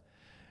handle it,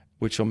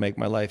 which will make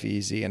my life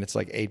easy. And it's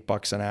like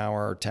 $8 an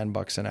hour or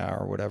 $10 an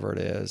hour, whatever it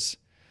is.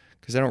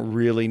 because I don't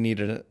really need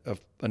an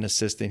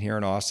assistant here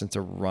in Austin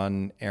to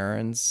run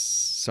errands.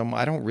 So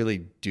I don't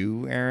really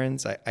do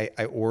errands.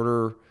 I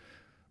order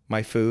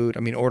my food.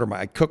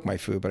 I cook my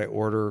food, but I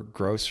order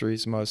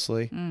groceries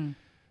mostly.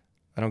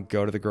 I don't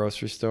go to the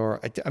grocery store.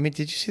 I mean,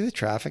 did you see the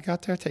traffic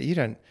out there? You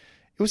didn't.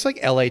 It was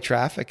like LA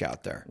traffic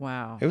out there.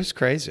 Wow. It was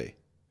crazy.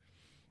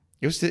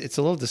 It's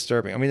a little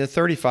disturbing. I mean, the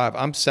 35,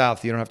 I'm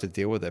south, you don't have to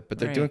deal with it, but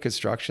they're doing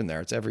construction there.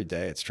 It's every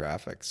day, it's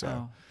traffic.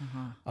 So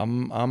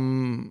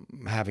I'm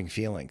having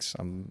feelings.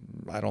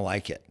 I don't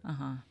like it. So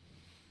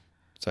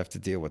I have to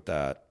deal with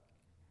that.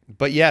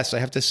 But yes, I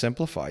have to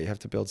simplify. You have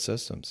to build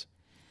systems.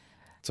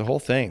 It's a whole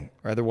thing.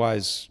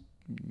 Otherwise,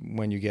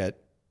 when you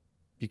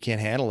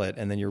can't handle it,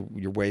 and then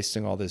you're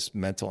wasting all this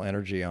mental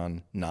energy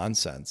on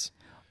nonsense.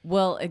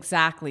 Well,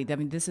 exactly. I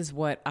mean, this is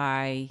what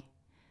I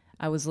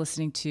was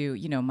listening to,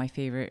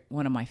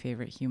 one of my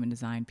favorite human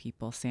design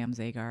people, Sam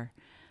Zagar.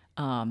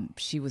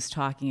 She was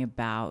talking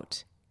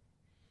about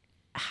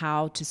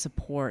how to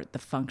support the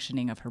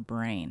functioning of her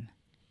brain.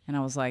 And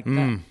I was like,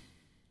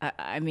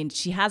 I mean,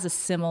 she has there's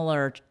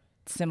similar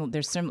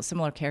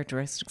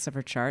characteristics of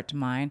her chart to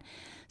mine.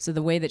 So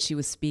the way that she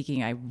was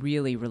speaking, I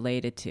really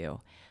related to.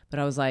 But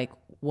I was like,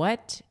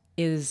 what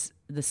is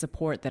the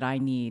support that I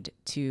need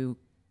to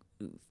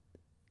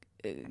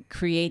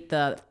create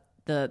the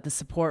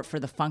support for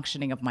the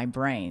functioning of my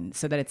brain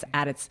so that it's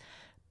at its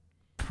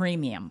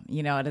premium,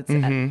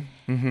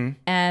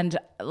 and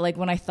like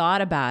when I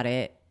thought about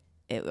it,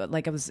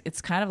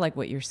 it's kind of like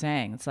what you're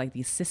saying. It's like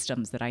these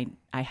systems that I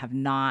have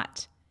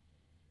not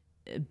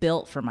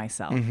built for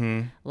myself,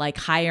 like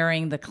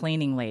hiring the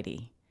cleaning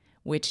lady,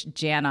 which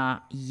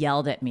Jana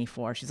yelled at me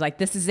for. She's like,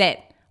 "This is it.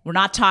 We're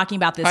not talking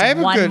about this one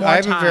more time." I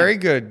have a very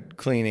good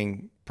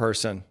cleaning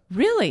person.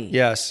 Really?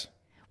 Yes.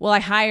 Well, I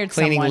hired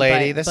cleaning someone,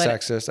 lady. That's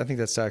sexist. I think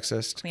that's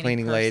sexist.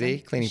 Cleaning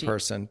person?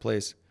 person,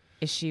 please.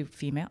 Is she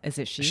female? Is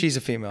it she? She's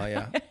a female.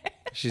 Yeah.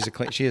 She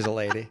is a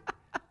lady.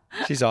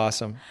 She's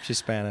awesome. She's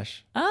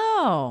Spanish.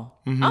 Oh.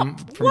 From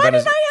why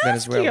did I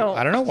ask Venezuela. you?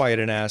 I don't know why you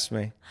didn't ask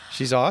me.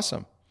 She's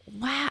awesome.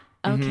 Wow.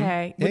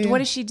 Okay. Yeah, what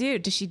does she do?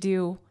 Does she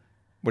do?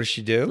 What does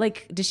she do?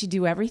 Like, does she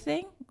do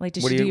everything? Like,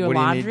 does What she do do you- your what do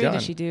you need laundry? done?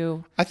 Does she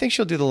do? I think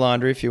she'll do the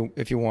laundry if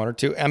you want her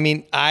to. I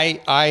mean,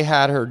 I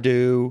had her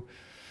do,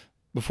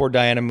 before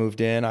Diana moved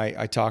in,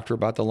 I talked to her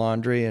about the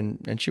laundry and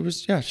she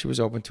was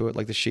open to it,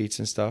 like the sheets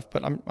and stuff,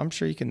 but I'm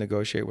sure you can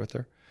negotiate with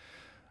her.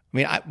 I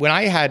mean, when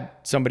I had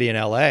somebody in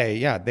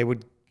LA, they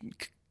would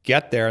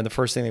get there and the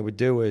first thing they would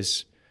do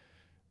is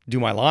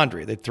do my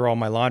laundry. They'd throw all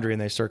my laundry and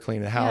they start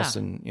cleaning the house.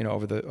 Yeah. And,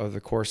 over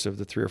the course of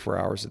the 3 or 4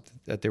 hours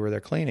that they were there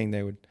cleaning,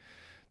 the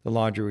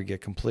laundry would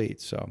get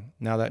complete. So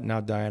now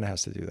Diana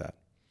has to do that.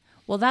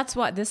 Well, that's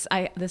what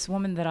this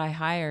woman that I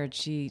hired,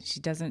 she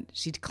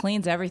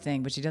cleans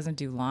everything, but she doesn't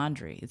do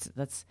laundry.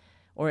 It's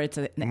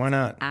Why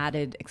not?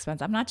 added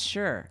expense. I'm not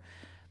sure,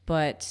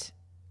 but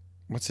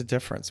What's the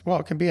difference? Well,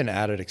 it can be an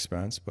added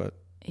expense, but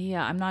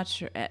yeah, I'm not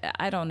sure.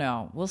 I don't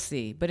know. We'll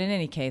see. But in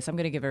any case, I'm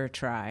going to give her a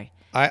try.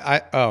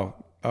 Oh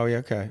yeah,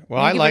 okay.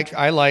 Well, I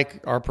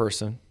like our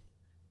person.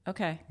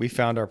 Okay. We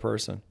found our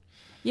person.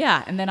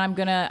 Yeah, and then I'm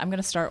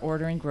gonna start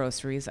ordering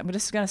groceries. I'm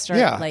just gonna start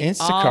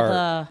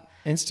Instacart.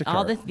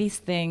 all these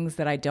things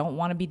that I don't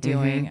want to be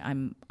doing.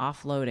 I'm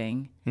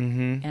offloading,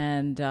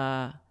 and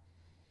I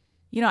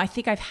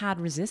think I've had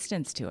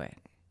resistance to it.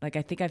 Like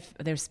I think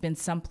there's been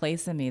some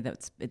place in me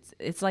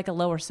it's like a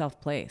lower self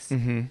place.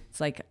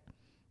 It's like,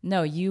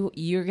 no,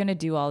 you're gonna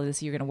do all of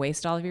this. You're gonna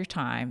waste all of your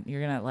time.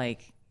 You're gonna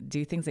like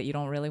do things that you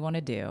don't really want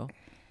to do,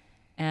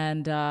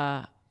 and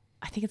I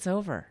think it's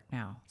over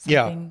now.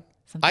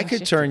 Something I could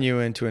shifted. turn you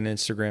into an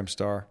Instagram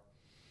star.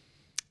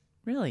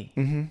 Really?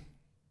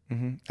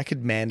 I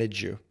could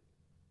manage you.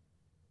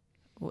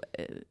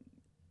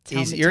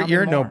 Easy.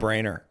 You're a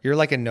no-brainer. You're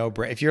like a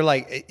no-brainer. If you're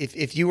like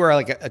if you were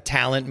like a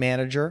talent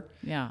manager,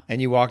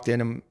 and you walked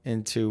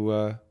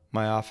into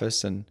my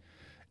office and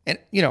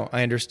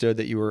I understood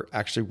that you were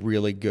actually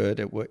really good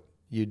at what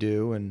you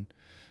do and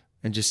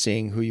just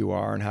seeing who you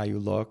are and how you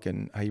look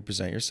and how you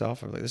present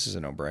yourself, I'm like, this is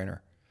a no-brainer.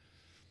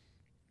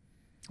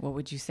 What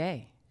would you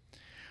say?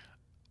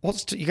 Well,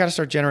 you got to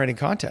start generating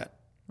content.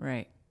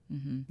 Right.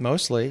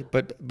 Mostly,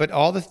 but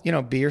all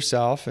the be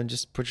yourself and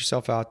just put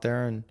yourself out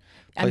there and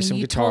play some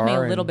guitar. You told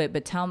me a little bit,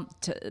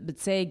 but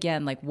say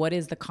again, like what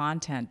is the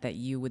content that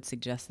you would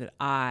suggest that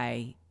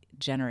I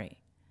generate?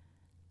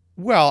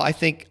 Well, I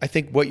think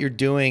what you're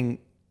doing,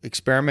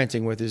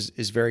 experimenting with,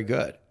 is very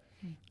good,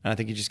 and I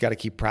think you just got to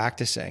keep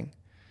practicing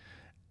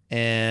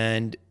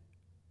and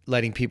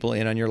letting people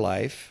in on your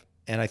life.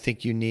 And I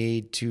think you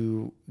need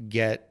to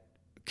get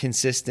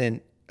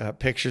consistent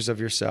pictures of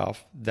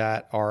yourself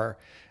that are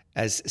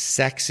as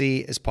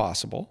sexy as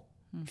possible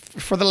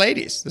for the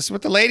ladies. This is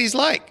what the ladies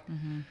like.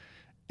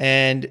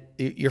 And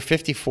you're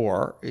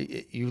 54.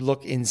 You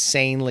look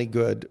insanely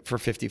good for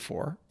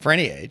 54, for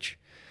any age.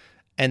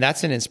 And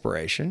that's an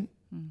inspiration.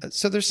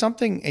 So there's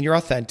something, and you're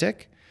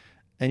authentic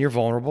and you're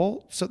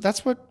vulnerable. So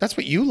that's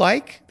what you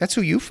like. That's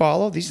who you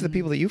follow. These are the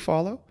people that you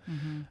follow.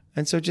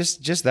 And so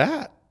just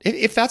that,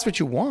 if that's what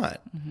you want.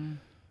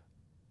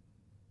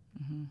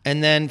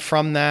 And then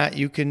from that,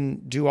 you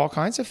can do all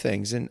kinds of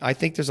things. And I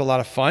think there's a lot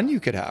of fun you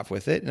could have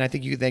with it. And I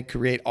think you then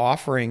create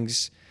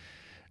offerings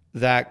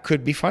that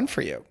could be fun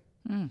for you.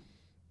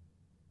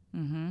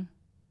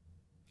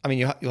 I mean,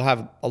 you'll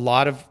have a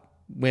lot of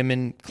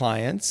women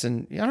clients,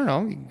 and I don't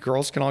know,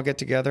 girls can all get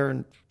together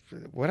and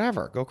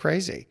whatever, go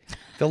crazy.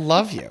 They'll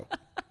love you.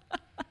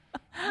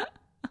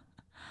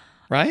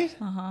 Right?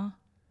 I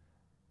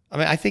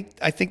mean, I think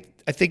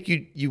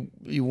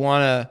you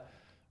want to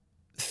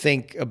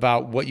think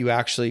about what you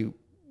actually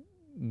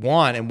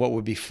want and what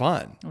would be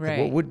fun. Right. Like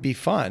what would be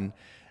fun,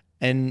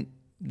 and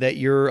that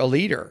you're a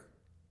leader.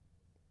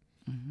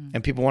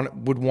 And people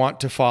would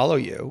want to follow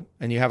you,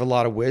 and you have a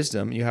lot of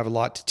wisdom. You have a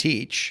lot to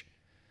teach.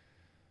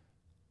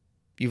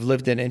 You've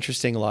lived an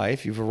interesting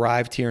life. You've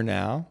arrived here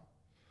now.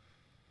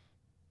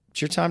 It's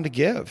your time to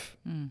give.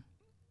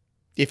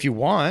 If you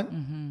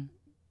want.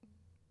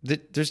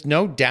 There's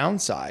no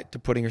downside to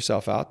putting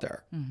yourself out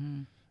there.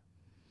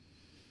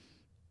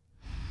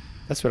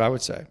 That's what I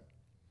would say.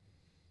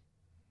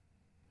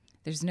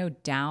 There's no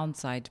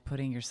downside to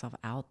putting yourself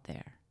out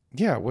there.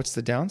 Yeah, what's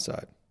the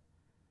downside?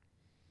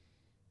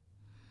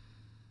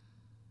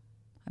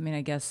 I mean,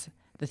 I guess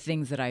the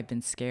things that I've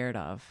been scared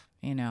of,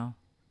 I'm going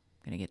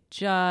to get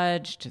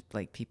judged,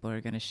 like people are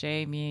going to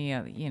shame me,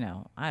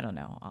 I don't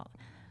know.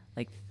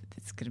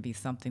 It's going to be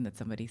something that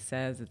somebody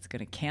says, it's going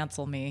to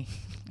cancel me.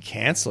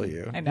 Cancel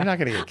you? I know. You're not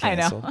going to get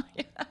canceled. I know.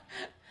 Yeah.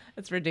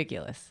 It's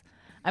ridiculous.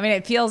 I mean,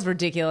 it feels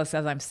ridiculous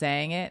as I'm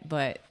saying it,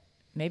 but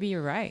maybe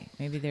you're right.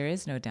 Maybe there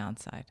is no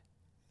downside.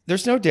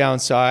 There's no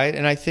downside,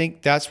 and I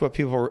think that's what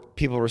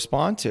people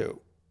respond to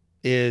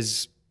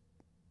is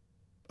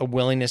a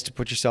willingness to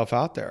put yourself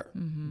out there.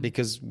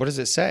 Because what does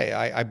it say?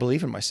 I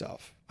believe in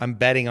myself. I'm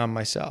betting on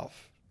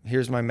myself.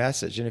 Here's my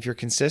message. And if you're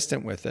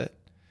consistent with it,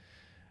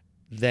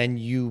 then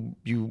you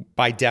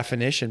by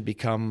definition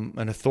become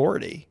an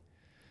authority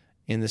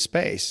in the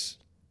space.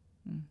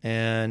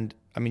 And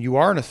I mean, you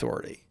are an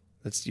authority.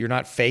 You're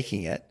not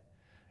faking it.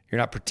 You're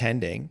not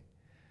pretending.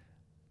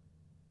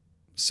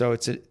 So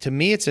to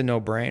me, it's a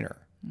no-brainer.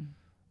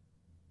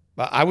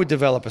 But I would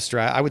develop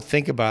I would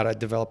think about it,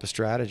 develop a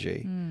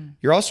strategy.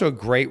 You're also a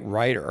great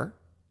writer.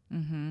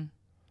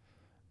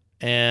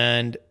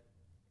 And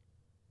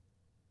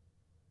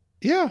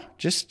yeah,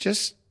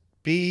 just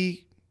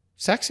be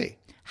sexy.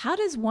 How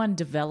does one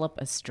develop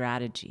a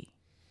strategy?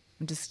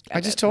 I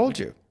just told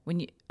you.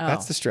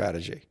 That's the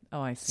strategy.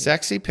 Oh, I see.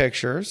 Sexy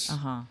pictures.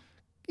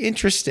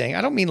 Interesting.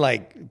 I don't mean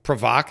like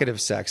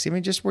provocative sexy. I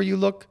mean just where you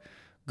look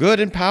good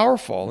and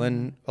powerful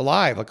and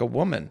alive, like a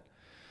woman.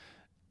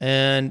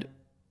 And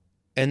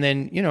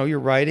then, your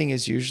writing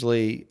is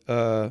usually,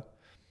 this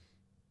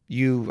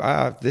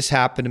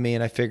happened to me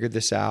and I figured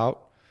this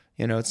out.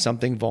 It's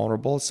something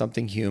vulnerable, it's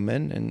something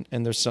human.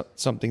 And there's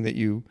something that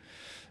you're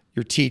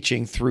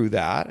teaching through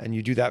that. And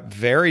you do that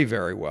very,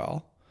 very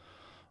well.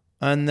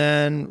 And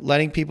then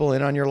letting people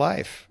in on your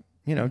life,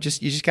 you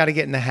just got to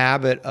get in the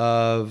habit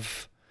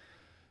of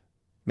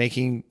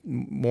making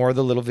more of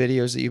the little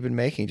videos that you've been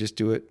making. Just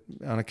do it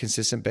on a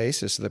consistent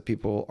basis so that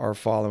people are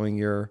following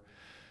your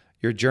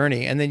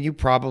journey. And then you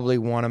probably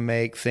want to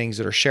make things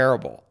that are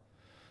shareable.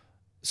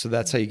 So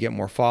that's how you get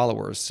more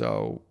followers.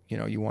 So,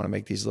 you want to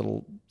make these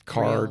little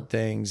card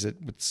things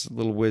with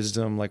little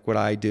wisdom, like what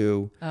I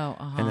do.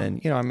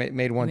 And then, I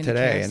made one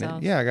today and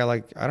I got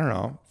like, I don't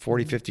know,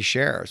 40, 50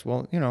 shares.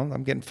 Well,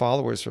 I'm getting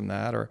followers from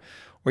that. Or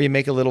you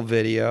make a little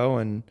video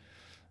and,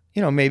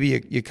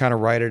 maybe you kind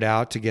of write it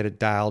out to get it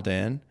dialed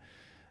in.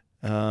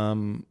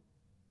 And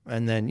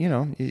then,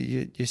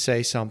 you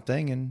say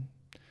something and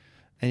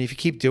if you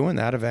keep doing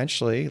that,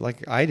 eventually,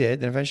 like I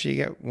did, then eventually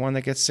you get one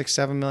that gets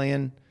 6-7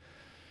 million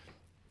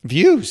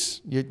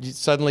views. You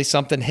suddenly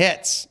something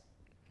hits.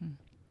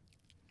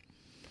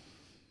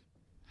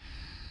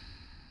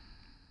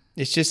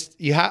 It's just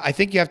I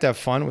think you have to have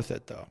fun with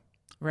it, though.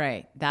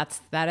 Right.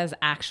 That is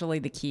actually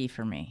the key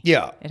for me.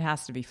 Yeah. It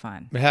has to be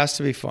fun. It has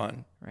to be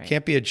fun. Right.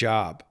 Can't be a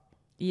job.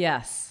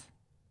 Yes.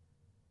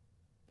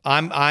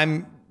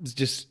 I'm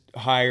just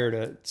hired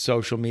a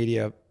social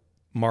media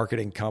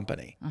marketing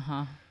company.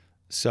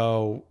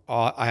 So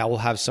I will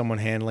have someone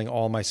handling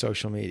all my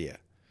social media.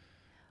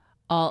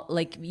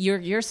 Like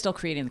you're still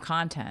creating the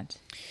content.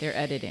 They're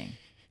editing.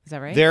 Is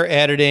that right? They're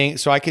editing.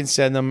 So I can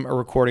send them a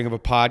recording of a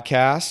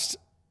podcast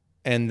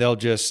and they'll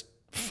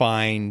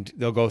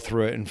go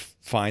through it and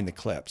find the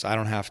clips. I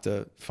don't have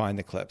to find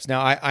the clips.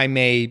 Now I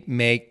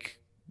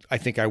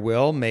think I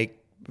will make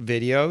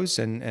videos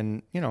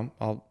and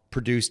I'll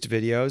produce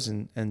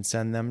videos and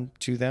send them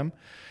to them.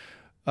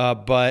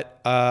 But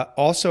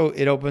also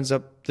it opens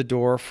up the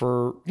door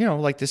for,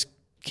 like this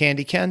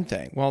Candy Ken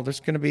thing. Well, there's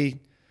going to be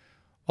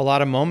a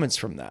lot of moments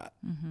from that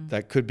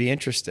that could be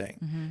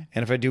interesting.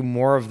 And if I do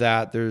more of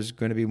that, there's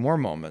going to be more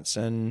moments.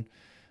 And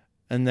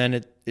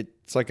then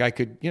it's like I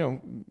could,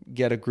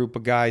 get a group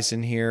of guys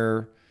in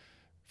here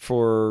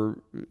for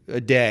a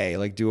day,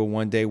 like do a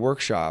 1-day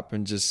workshop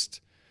and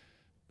just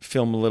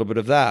film a little bit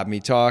of that, me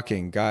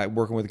talking,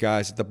 working with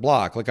guys at the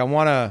block. Like I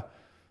want to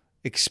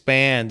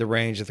expand the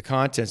range of the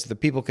content so that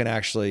people can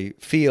actually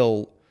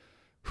feel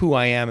who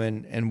I am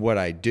and what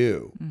I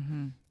do.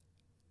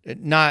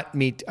 Not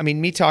me. I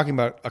mean, me talking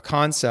about a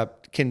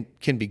concept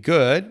can be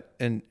good.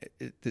 And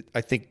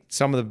I think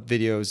some of the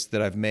videos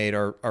that I've made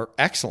are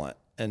excellent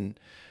and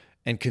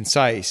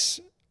concise.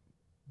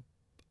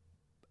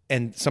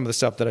 And some of the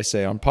stuff that I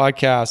say on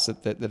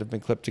podcasts that have been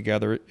clipped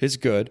together is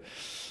good.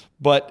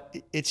 But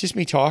it's just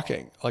me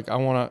talking. Like, I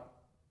want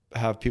to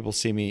have people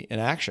see me in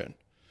action.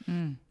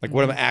 Like,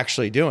 what I'm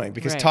actually doing.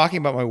 Because talking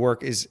about my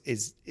work is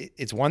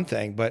it's one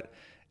thing, but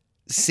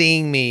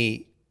seeing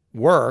me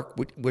work,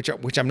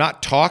 which I'm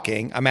not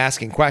talking, I'm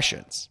asking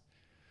questions.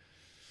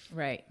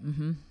 Right.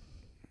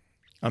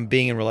 I'm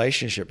being in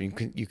relationship.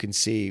 You can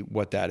see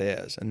what that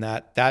is, and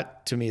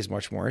that to me is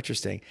much more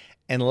interesting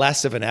and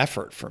less of an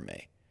effort for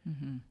me,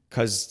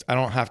 because I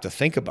don't have to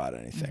think about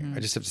anything. I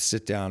just have to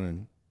sit down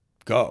and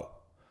go.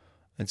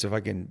 And so if I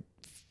can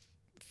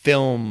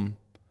film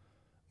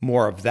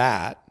more of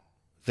that,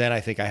 then I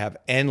think I have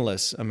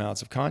endless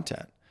amounts of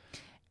content.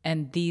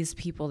 And these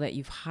people that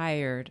you've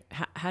hired,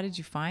 how did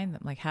you find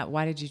them? Like,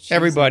 why did you choose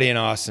Everybody in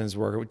Austin's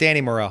working.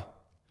 Danny Morell.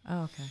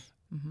 Oh, okay.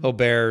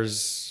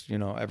 Aubert's,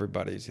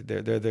 everybody's.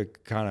 They're the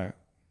kind of.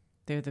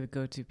 They're the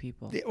go-to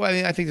people. Well, I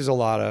mean, I think there's a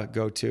lot of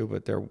go-to,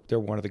 but they're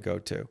one of the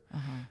go-to.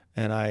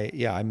 And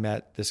I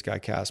met this guy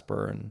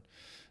Casper and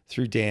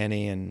through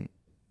Danny and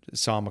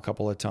saw him a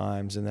couple of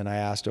times, and then I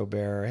asked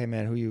Aubert, "Hey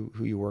man, who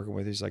you working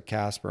with?" He's like,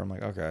 "Casper." I'm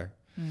like, "Okay."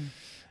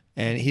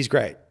 And he's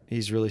great.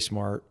 He's really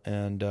smart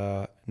and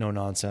no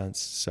nonsense.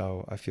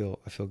 So I feel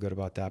good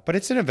about that. But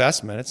it's an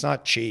investment. It's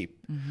not cheap.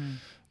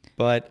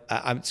 But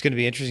it's going to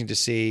be interesting to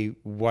see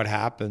what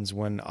happens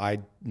when I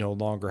no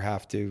longer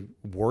have to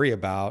worry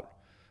about.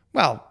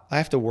 Well, I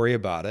have to worry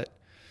about it.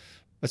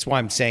 That's why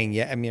I'm saying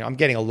yeah. I mean, I'm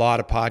getting a lot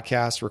of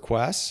podcast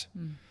requests.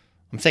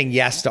 I'm saying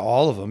yes to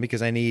all of them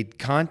because I need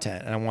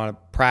content and I want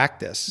to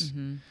practice.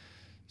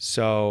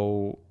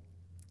 So,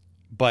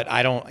 but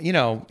I don't,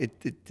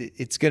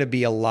 it's going to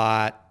be a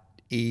lot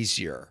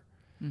easier.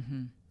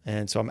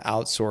 And so I'm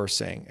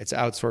outsourcing. It's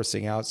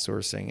outsourcing.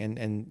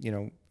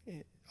 And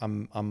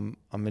I'm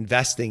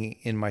investing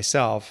in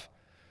myself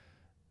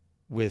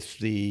with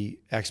the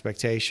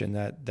expectation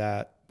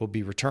that will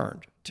be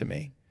returned to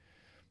me.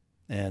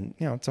 And,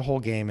 it's a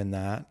whole game in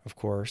that, of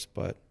course,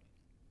 but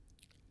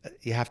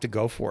you have to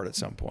go for it at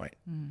some point.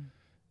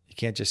 You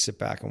can't just sit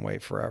back and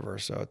wait forever.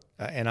 So,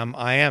 and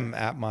I am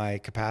at my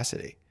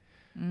capacity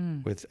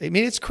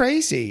it's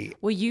crazy.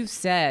 Well, you've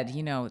said,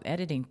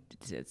 editing,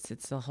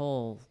 it's a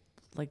whole,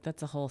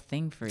 that's a whole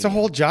thing for you. It's a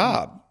whole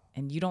job.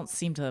 And you don't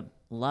seem to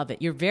love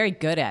it. You're very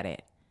good at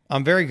it.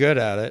 I'm very good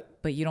at it.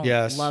 But you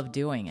don't love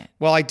doing it.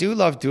 Well, I do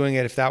love doing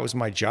it if that was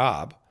my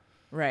job.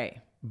 Right.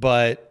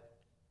 But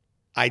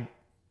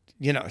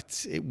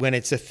when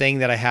it's a thing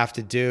that I have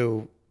to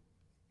do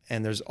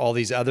and there's all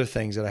these other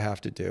things that I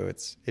have to do,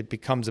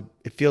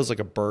 it feels like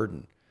a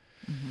burden.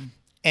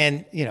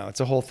 And, it's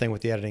a whole thing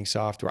with the editing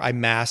software. I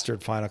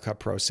mastered Final Cut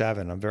Pro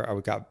 7. I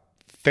got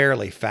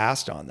fairly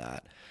fast on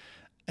that.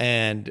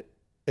 And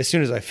as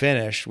soon as I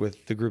finished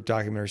with the group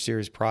documentary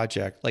series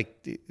project,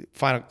 the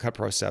Final Cut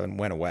Pro 7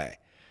 went away.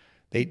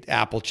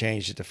 Apple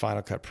changed it to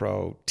Final Cut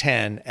Pro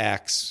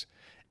 10X,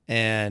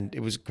 and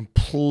it was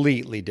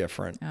completely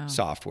different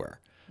software.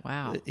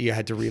 Wow. You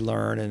had to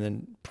relearn. And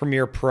then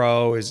Premiere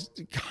Pro is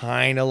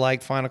kind of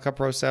like Final Cut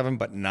Pro 7,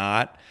 but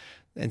not.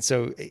 And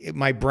so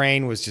my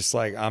brain was just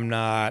like, I'm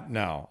not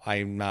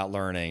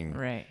learning.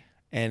 Right.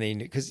 And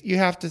because you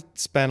have to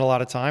spend a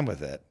lot of time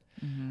with it.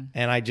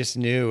 And I just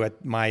knew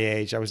at my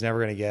age, I was never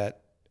going to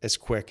get as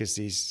quick as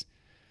these.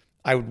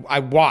 I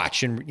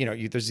watch and,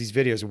 there's these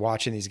videos of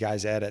watching these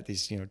guys edit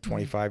these,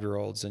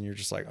 25-year-olds, and you're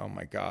just like, oh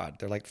my God,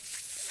 they're like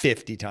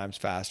 50 times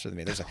faster than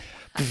me. There's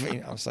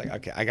I was like,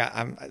 okay,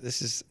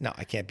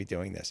 I can't be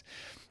doing this.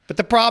 But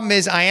the problem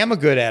is I am a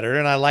good editor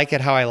and I like it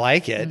how I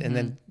like it. And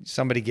then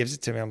somebody gives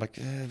it to me. I'm like,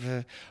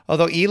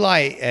 although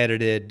Eli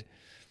edited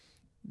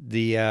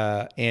the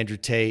Andrew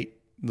Tate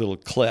little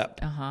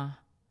clip.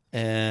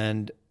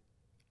 And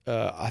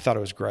I thought it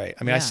was great.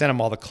 I mean, I sent him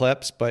all the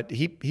clips, but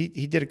he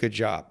did a good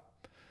job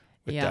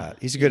with that.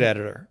 He's a good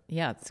editor.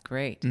 Yeah, it's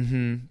great.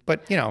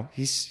 But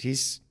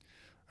he's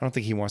I don't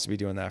think he wants to be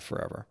doing that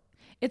forever.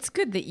 It's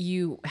good that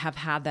you have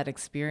had that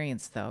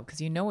experience though,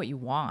 because you know what you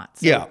want.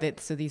 So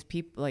so these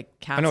people like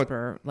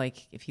Casper,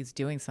 if he's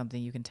doing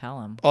something, you can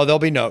tell him. Oh, there'll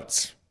be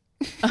notes.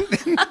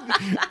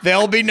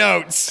 There'll be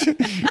notes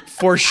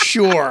for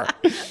sure.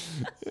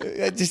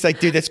 Just like,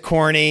 dude, that's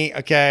corny.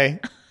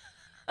 Okay.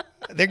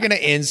 They're going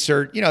to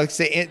insert,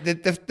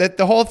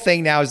 the whole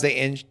thing now is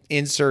they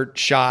insert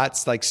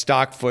shots, like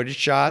stock footage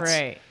shots.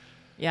 Right.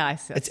 Yeah. I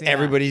see. It's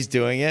everybody's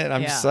doing it. And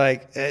I'm just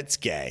like, it's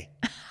gay.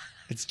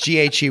 It's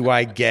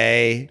GHEY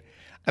gay.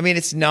 I mean,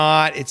 it's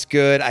not, it's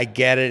good. I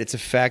get it. It's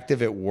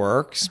effective. It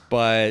works,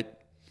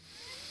 but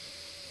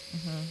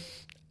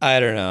I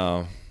don't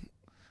know.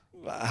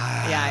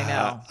 Yeah, I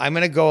know. I'm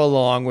going to go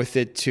along with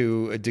it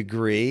to a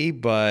degree,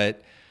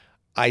 but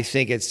I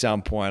think at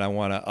some point I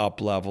want to up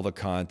level the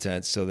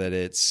content so that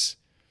it's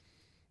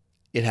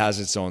it has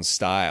its own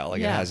style.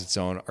 Like, it Yeah. has its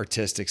own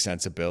artistic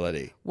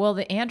sensibility. Well,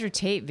 the Andrew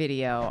Tate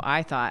video,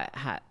 I thought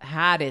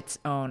had its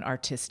own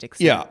artistic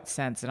Yeah.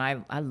 sense, and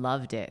I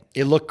loved it.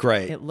 It looked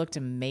great. It looked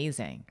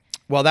amazing.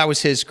 Well, that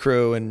was his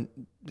crew and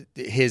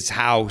his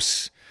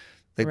house,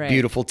 the Right.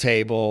 beautiful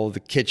table, the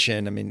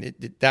kitchen. I mean,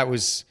 that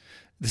was,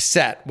 the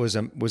set was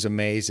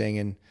amazing,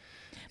 and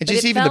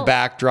just it even the felt-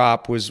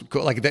 backdrop was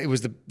cool. Like, it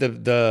was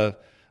the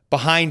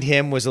behind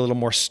him was a little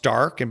more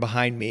stark, and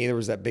behind me there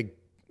was that big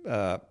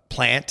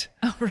plant.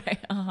 Oh, right.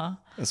 Uh-huh.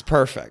 It's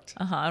perfect.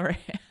 Uh-huh.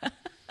 Right.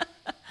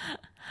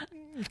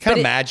 It's kind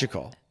of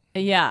magical.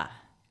 Yeah.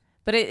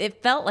 But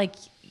it felt like,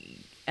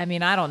 I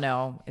mean, I don't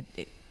know.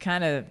 It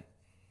kind of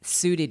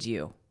suited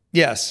you.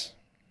 Yes.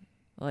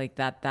 Like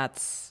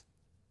that's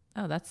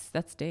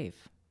Dave.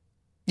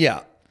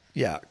 Yeah.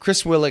 Yeah.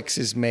 Chris Willix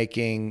is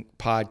making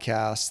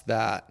podcasts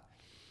that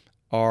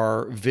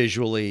are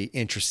visually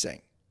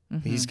interesting.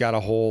 He's got a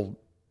whole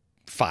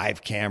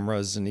 5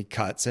 cameras and he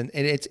cuts and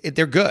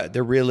they're good.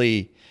 They're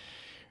really,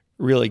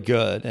 really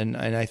good. And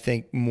I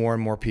think more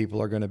and more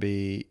people are going to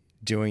be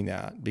doing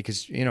that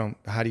because,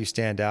 how do you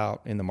stand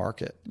out in the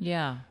market?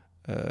 Yeah.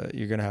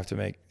 You're going to have to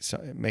make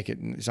it.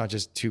 It's not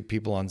just 2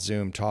 people on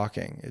Zoom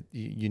talking.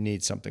 You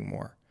need something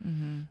more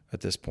at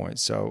this point.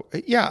 So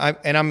yeah,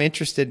 I'm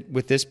interested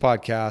with this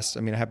podcast. I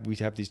mean, we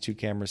have these 2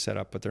 cameras set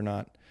up, but they're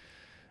not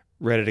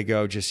ready to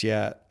go just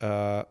yet.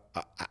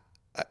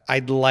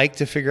 I'd like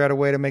to figure out a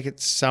way to make it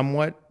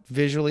somewhat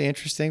visually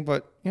interesting,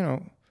 but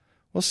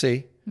we'll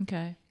see.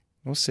 Okay.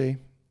 We'll see.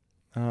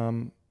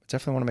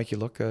 Definitely want to make you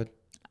look good.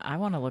 I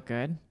want to look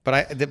good.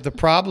 But the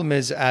problem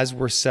is, as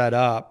we're set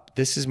up,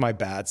 this is my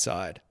bad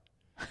side.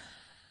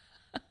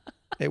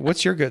 Hey,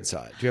 what's your good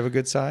side? Do you have a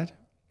good side?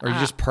 Or are you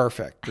just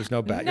perfect? There's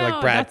no bad. You're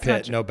like Brad that's not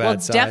Pitt, true. no bad well,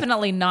 side.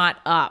 definitely not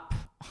up.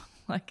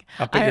 Like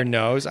Up at your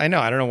nose. I know.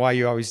 I don't know why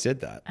you always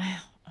did that.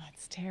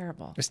 It's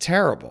terrible. It's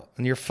terrible.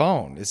 And your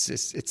phone. It's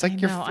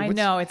like I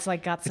know. It's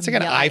like got some. It's like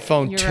an yellow-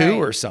 iPhone You're 2 right.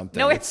 or something.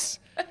 No, it's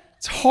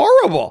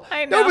horrible.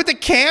 I know. No, but the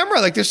camera,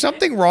 like there's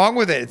something wrong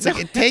with it. It's like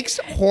it takes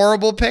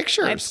horrible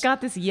pictures. It's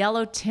got this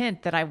yellow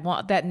tint that I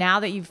want. That now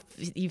that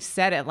you've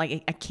said it,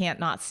 like I can't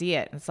not see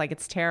it. It's like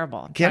it's terrible.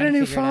 I'm Get trying a to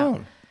new figure it out.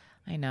 phone.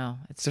 I know.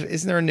 It's So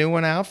isn't there a new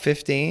one out?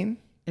 15?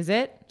 is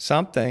it?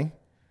 Something.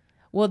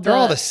 Well, They're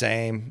all the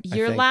same.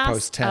 Your I think, last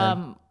post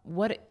 10.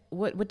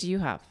 what do you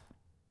have?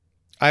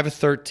 I have a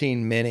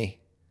 13 mini.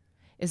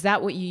 Is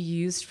that what you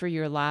used for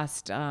your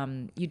last?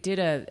 You did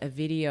a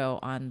video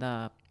in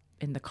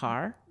the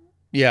car.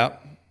 Yeah.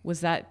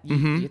 Was that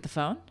you at the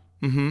phone?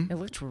 Mm-hmm. It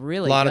looked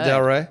really Lana good.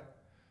 Del Rey.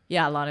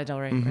 Yeah, Lana Del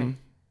Rey. Right.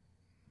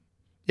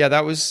 Yeah,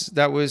 that was.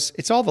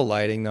 It's all the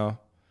lighting though.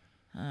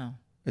 Oh,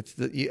 It's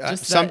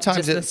just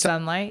the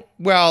sunlight.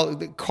 Well,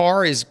 the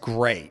car is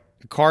great.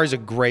 The car is a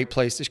great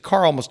place. The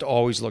car almost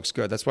always looks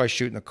good. That's why I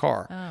shoot in the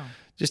car. Oh.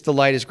 Just the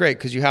light is great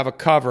because you have a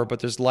cover, but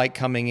there's light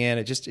coming in.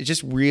 It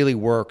just really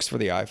works for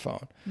the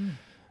iPhone.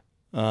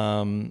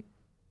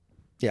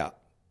 Yeah,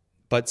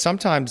 but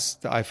sometimes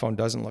the iPhone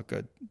doesn't look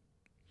good,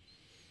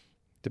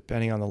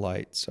 depending on the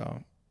light.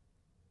 So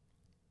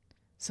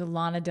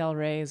Lana Del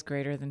Rey is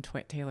greater than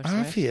Taylor Swift.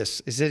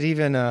 obvious. Is it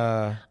even?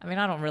 I mean,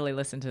 I don't really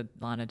listen to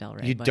Lana Del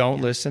Rey. You but don't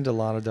yeah. listen to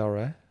Lana Del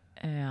Rey?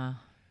 Yeah,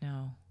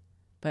 no,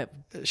 but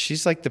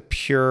She's like the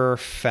pure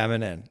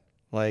feminine,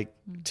 like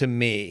to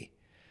me.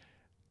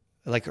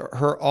 Like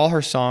all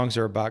her songs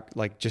are about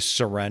like just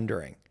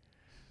surrendering,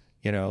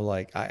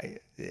 like I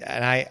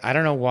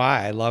don't know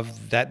why I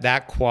love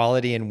that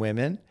quality in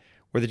women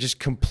where they're just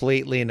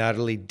completely and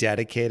utterly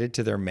dedicated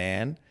to their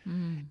man.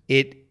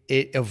 It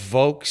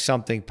evokes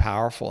something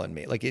powerful in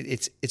me. Like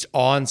it's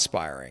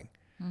awe-inspiring.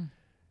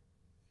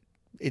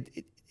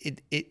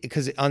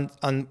 Because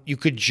you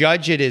could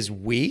judge it as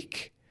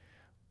weak,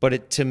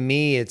 but to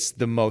me it's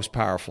the most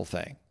powerful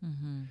thing.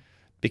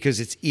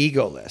 Because it's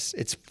egoless.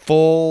 It's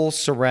full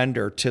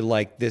surrender to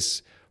like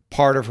this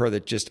part of her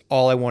that just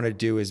all I want to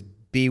do is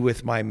be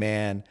with my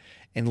man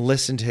and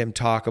listen to him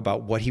talk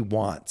about what he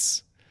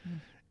wants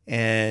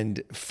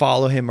and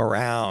follow him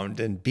around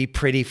and be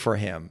pretty for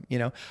him.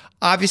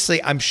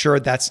 Obviously I'm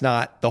sure that's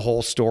not the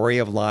whole story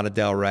of Lana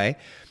Del Rey,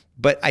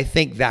 but I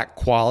think that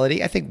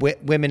quality, I think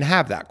women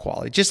have that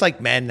quality, just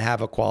like men have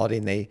a quality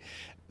and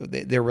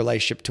their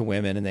relationship to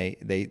women and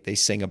they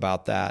sing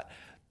about that.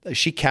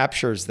 She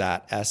captures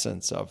that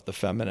essence of the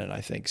feminine,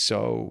 I think,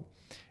 so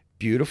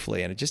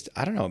beautifully. And it just,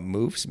 I don't know, it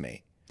moves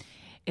me.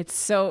 it's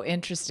so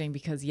interesting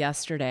because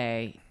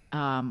yesterday,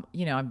 I'm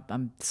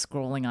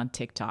scrolling on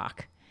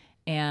TikTok,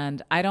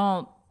 and I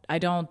don't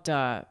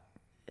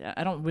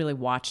really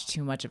watch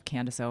too much of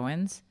Candace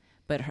Owens,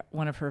 but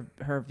one of her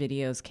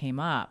videos came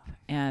up,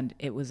 and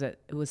it was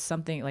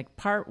something like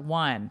part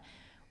 1,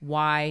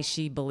 why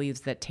she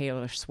believes that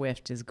Taylor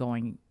Swift is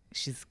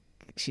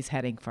she's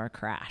heading for a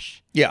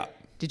crash. Yeah.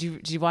 Did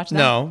you watch that?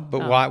 No,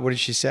 but why? What did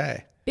she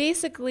say?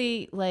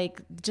 Basically,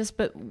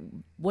 but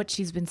what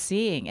she's been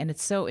seeing, and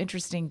it's so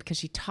interesting because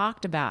she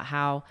talked about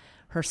how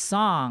her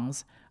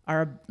songs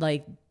are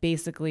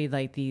basically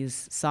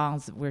these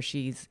songs where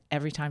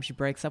every time she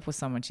breaks up with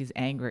someone, she's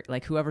angry,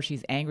 whoever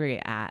she's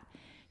angry at,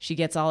 she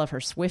gets all of her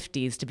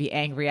Swifties to be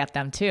angry at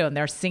them too, and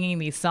they're singing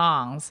these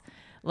songs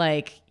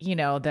like, you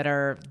know, that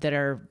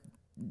are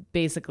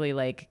basically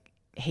like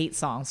hate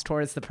songs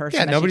towards the person.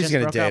 Yeah, that nobody's she just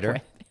going to broke date up her.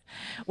 with,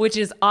 which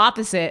is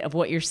opposite of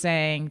what you're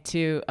saying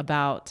too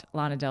about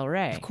Lana Del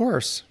Rey. Of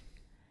course.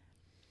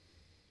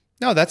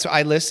 No,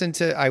 I was listening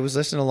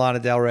to Lana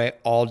Del Rey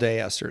all day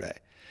yesterday.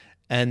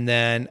 And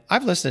then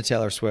I've listened to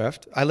Taylor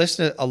Swift. I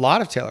listened to a lot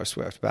of Taylor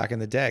Swift back in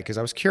the day because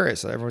I was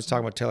curious. Everyone was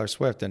talking about Taylor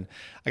Swift, and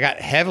I got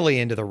heavily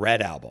into the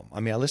Red album. I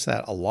mean, I listened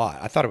to that a lot.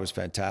 I thought it was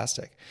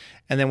fantastic.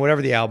 And then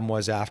whatever the album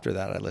was after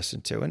that, I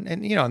listened to.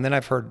 And you know, and then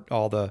I've heard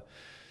all the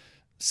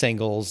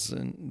singles.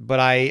 But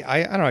I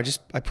don't know.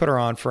 I put her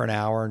on for an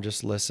hour and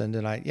just listened.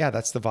 And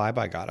that's the vibe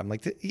I got. I'm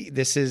like,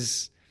 they're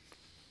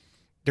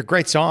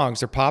great songs.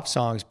 They're pop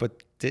songs,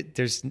 but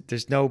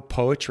there's no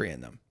poetry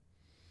in them.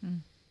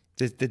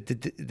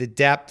 The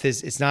depth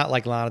is, it's not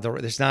like Lana Del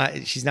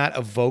Rey. She's not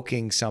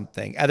evoking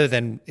something other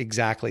than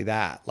exactly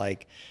that,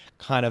 like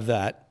kind of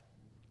that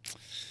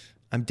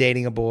I'm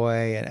dating a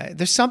boy, and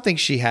there's something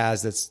she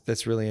has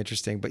that's really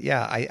interesting. But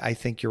yeah, I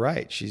think you're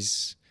right.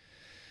 She's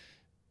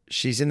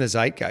in the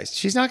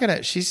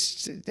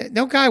zeitgeist.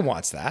 No guy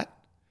wants that.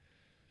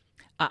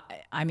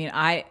 I mean,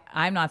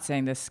 I'm not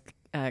saying this.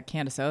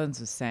 Candace Owens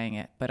was saying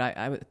it, but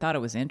I thought it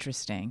was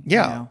interesting.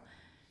 Yeah. You know?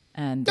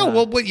 And no,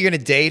 well, what, you're going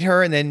to date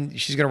her and then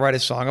she's going to write a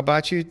song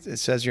about you that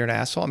says you're an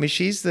asshole? I mean,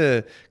 she's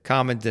the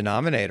common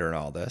denominator in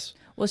all this.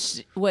 Well,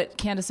 what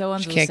Candace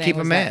Owens was can't saying keep a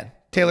was man.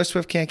 that, Taylor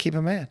Swift can't keep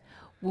a man.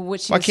 well,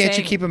 what she Why was can't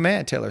saying, you keep a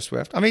man, Taylor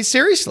Swift? I mean,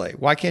 seriously,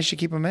 why can't she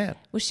keep a man?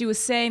 Well, she was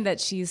saying that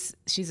she's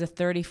a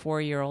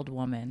 34-year-old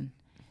woman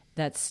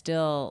that's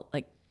still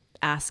like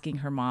asking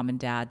her mom and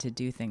dad to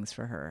do things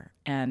for her,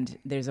 and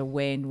there's a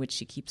way in which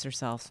she keeps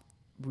herself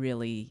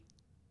really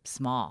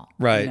small,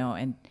 right? You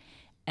know,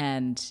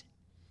 and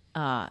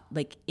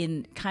like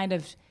in kind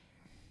of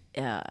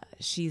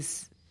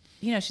she's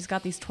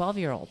got these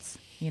 12-year-olds,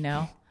 you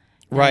know,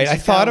 right? I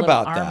thought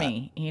about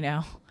army, that. You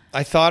know,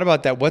 I thought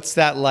about that. What's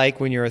that like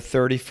when you're a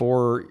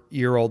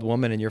 34-year-old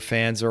woman and your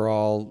fans are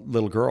all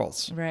little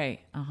girls? Right.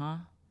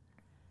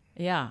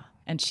 Yeah.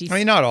 And she's, I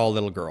mean, not all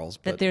little girls,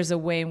 but that there's a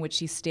way in which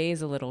she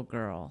stays a little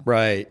girl,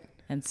 right?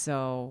 And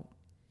so,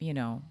 you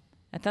know,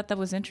 I thought that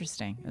was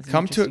interesting.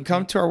 Come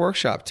to our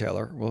workshop,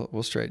 Taylor.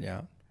 We'll straighten you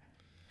out.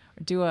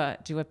 Do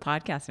a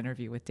podcast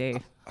interview with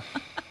Dave.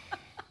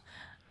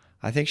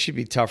 I think she'd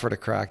be tougher to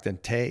crack than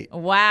Tate.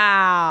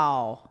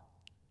 Wow.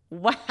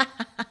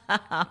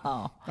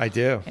 I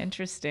do.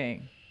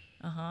 Interesting.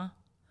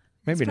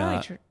 Maybe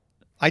not.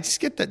 I just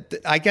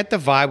get I get the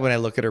vibe when I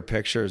look at her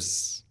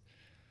pictures.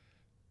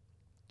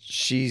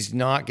 She's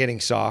not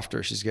getting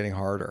softer. She's getting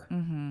harder.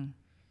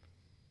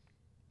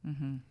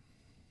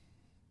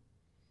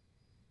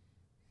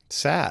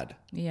 Sad.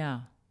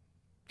 Yeah.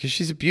 Because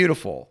she's a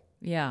beautiful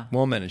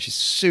woman and she's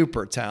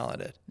super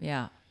talented.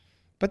 Yeah.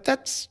 But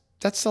that's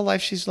the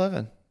life she's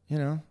living, you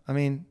know? I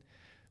mean,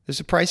 there's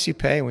a price you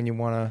pay when you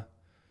want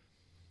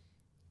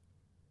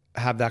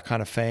to have that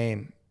kind of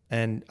fame.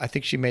 And I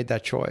think she made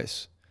that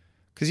choice.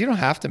 Because you don't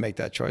have to make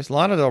that choice.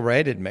 Lana Del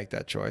Rey didn't make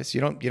that choice.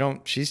 You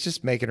don't, she's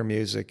just making her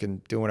music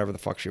and doing whatever the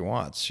fuck she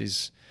wants. She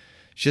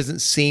doesn't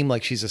seem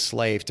like she's a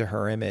slave to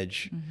her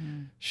image.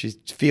 She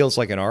feels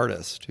like an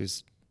artist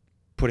who's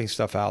putting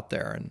stuff out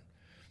there and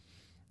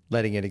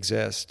letting it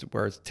exist.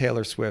 Whereas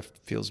Taylor Swift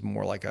feels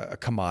more like a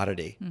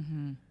commodity,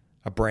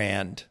 a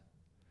brand.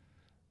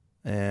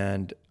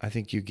 And I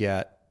think you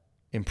get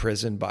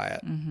imprisoned by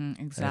it.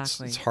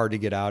 Exactly. It's hard to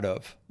get out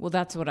of. Well,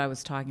 that's what I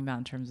was talking about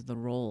in terms of the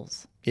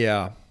roles.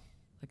 Yeah.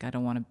 Like I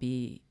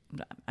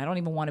don't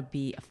even want to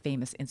be a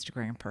famous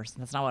Instagram person.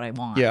 That's not what I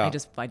want. Yeah. I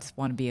just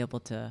want to be able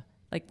to,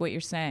 like what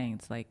you're saying.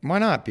 It's like, why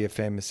not be a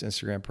famous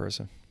Instagram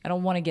person? I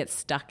don't want to get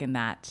stuck in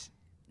that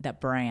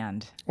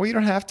brand. Well, you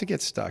don't have to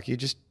get stuck. You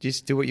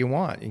just do what you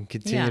want and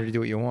continue to do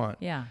what you want.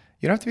 Yeah.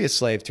 You don't have to be a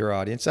slave to your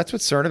audience. That's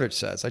what Cernovich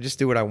says. I just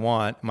do what I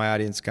want. My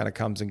audience kind of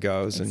comes and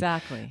goes.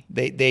 Exactly.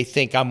 And they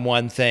think I'm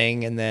one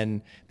thing, and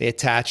then they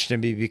attach to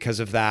me because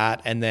of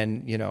that. And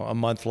then, you know, a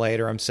month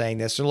later, I'm saying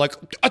this. And they're like,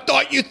 I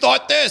thought you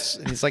thought this.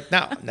 And he's like,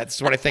 no,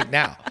 that's what I think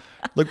now.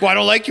 Like, well, I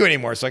don't like you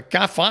anymore. It's like,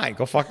 God, fine.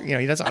 Go fuck. You know,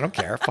 he doesn't. I don't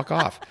care. Fuck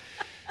off.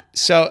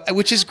 So,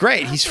 which is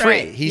great. He's free.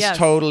 Right. He's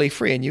totally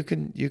free. And you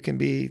can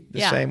be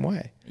the same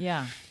way.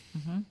 Yeah.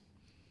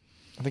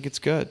 I think it's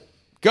good.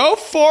 Go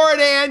for it,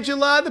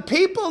 Angela. The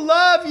people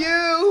love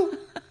you.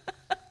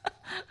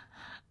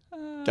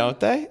 Don't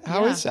they?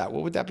 How is that?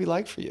 What would that be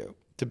like for you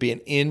to be an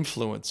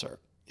influencer?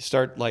 You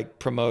start like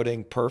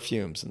promoting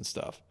perfumes and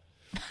stuff.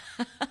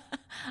 I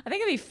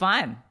think it'd be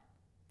fun.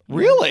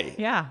 Really?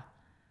 Yeah.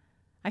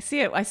 I see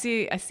it. I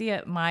see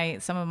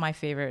it. Some of my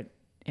favorite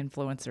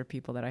influencer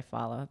people that I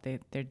follow,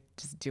 they're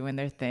just doing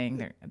their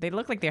thing. They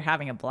look like they're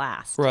having a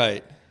blast.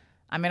 Right.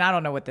 I mean, I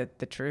don't know what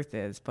the truth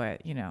is,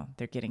 but you know,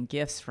 they're getting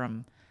gifts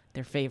from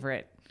their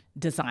favorite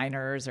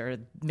designers or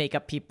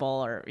makeup people,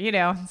 or you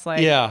know, it's like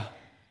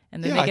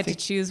and then they get to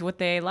choose what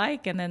they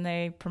like, and then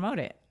they promote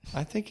it.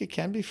 I think it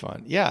can be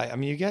fun. Yeah, I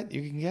mean, you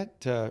can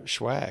get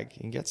swag, you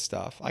can get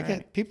stuff. I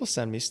get people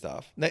send me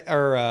stuff,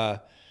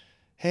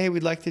 hey,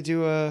 we'd like to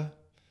do a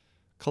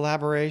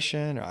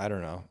collaboration, or I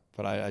don't know,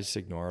 but I just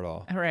ignore it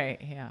all. Right.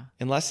 Yeah.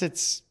 Unless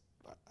it's,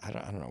 I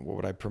don't know, what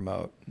would I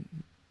promote?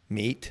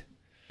 Meat.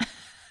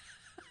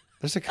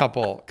 There's a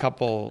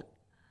couple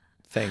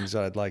things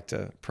that I'd like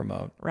to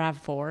promote.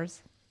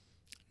 RAV4s.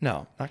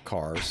 No, not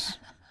cars.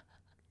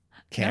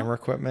 Camera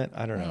equipment.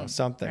 I don't know.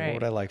 Something. Right. What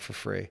would I like for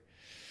free?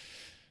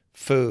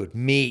 Food,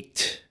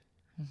 meat.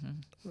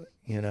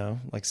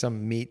 Like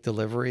some meat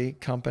delivery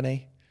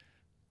company.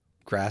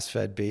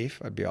 Grass-fed beef.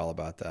 I'd be all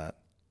about that.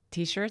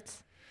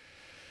 T-shirts.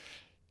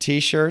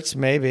 T-shirts,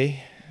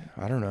 maybe.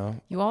 I don't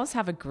know. You always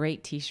have a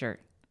great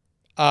T-shirt.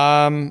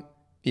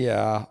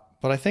 Yeah,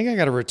 but I think I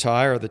got to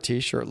retire the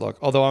T-shirt look.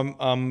 Although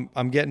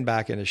I'm getting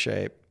back into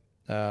shape.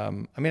 I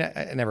mean,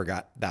 I never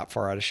got that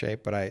far out of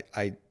shape, but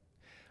I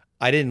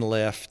didn't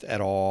lift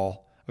at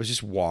all. I was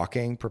just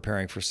walking,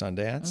 preparing for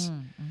Sundance.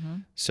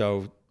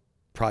 So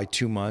probably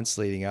 2 months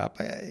leading up,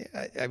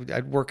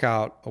 I'd work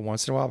out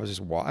once in a while. I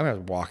was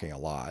walking a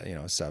lot,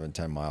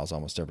 7-10 miles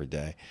almost every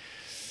day.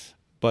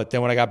 But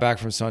then when I got back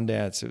from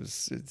Sundance,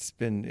 it's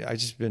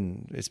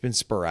been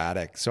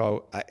sporadic.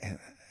 So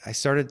I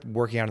started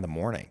working out in the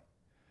morning.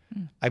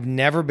 I've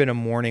never been a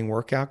morning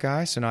workout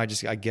guy. So now I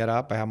get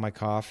up, I have my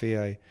coffee,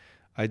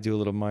 I do a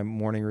little of my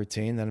morning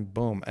routine, then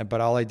boom. But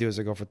all I do is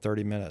I go for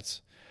 30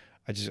 minutes.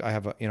 I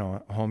have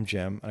a home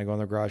gym, and I go in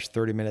the garage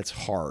 30 minutes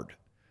hard.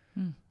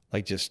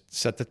 Like just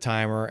set the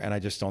timer, and I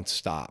just don't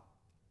stop.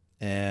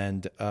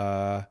 And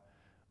I'm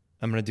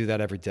going to do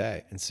that every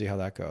day and see how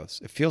that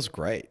goes. It feels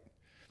great.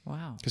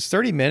 Wow. Because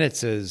 30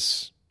 minutes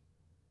is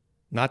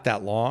not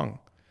that long.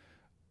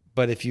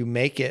 But if you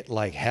make it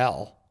like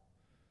hell,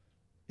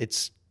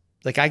 it's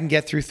like I can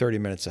get through 30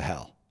 minutes of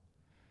hell.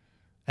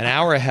 An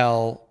hour of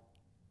hell,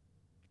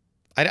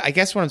 I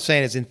guess what I'm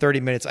saying is in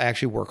 30 minutes, I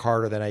actually work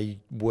harder than I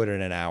would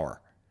in an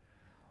hour.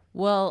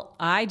 Well,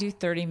 I do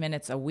 30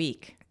 minutes a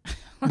week.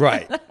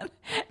 Right.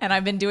 And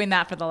I've been doing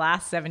that for the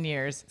last 7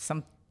 years,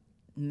 some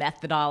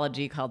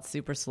methodology called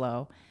Super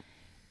Slow.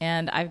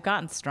 And I've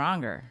gotten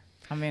stronger.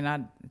 I mean,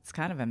 it's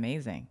kind of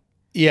amazing.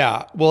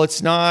 Yeah. Well,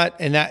 it's not,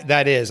 and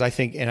that is, I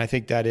think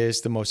that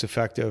is the most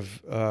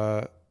effective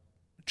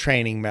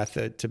training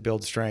method to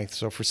build strength.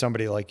 So for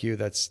somebody like you,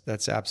 that's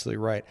absolutely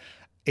right.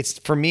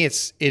 For me,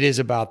 it is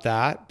about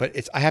that, but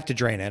I have to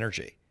drain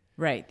energy.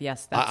 Right.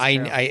 Yes. That's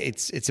true.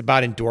 It's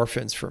about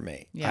endorphins for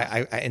me.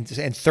 Yeah. And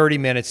 30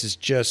 minutes is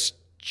just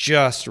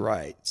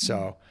right.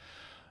 So,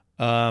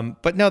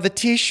 but no, the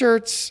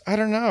T-shirts, I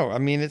don't know. I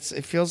mean, it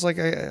feels like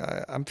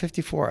I'm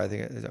 54. I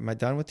think, am I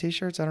done with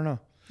T-shirts? I don't know.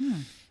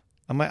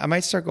 I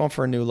might start going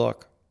for a new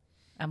look.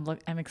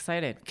 I'm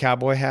excited.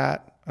 Cowboy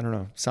hat. I don't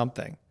know.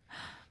 Something,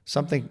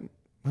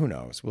 who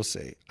knows? We'll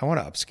see. I want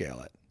to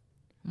upscale it.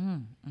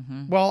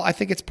 Well, I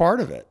think it's part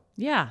of it.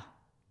 Yeah.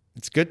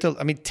 It's good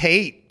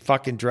Tate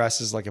fucking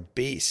dresses like a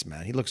beast,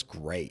 man. He looks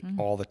great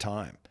all the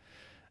time.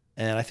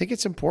 And I think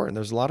it's important.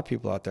 There's a lot of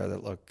people out there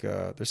that look,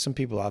 there's some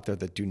people out there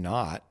that do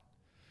not.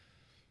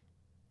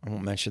 I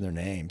won't mention their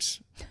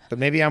names, but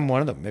maybe I'm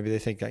one of them. Maybe they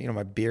think that,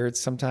 my beard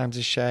sometimes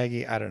is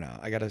shaggy. I don't know.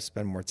 I got to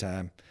spend more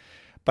time.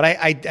 But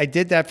I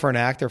did that for an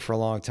actor for a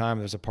long time.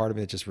 There's a part of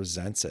me that just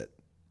resents it.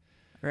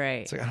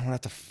 Right. It's like, I don't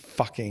have to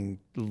fucking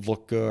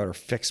look good or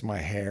fix my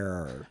hair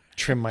or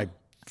trim my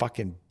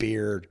fucking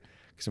beard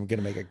because I'm going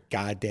to make a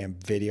goddamn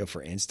video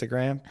for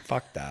Instagram.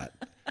 Fuck that.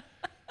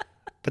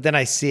 But then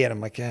I see it.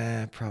 I'm like,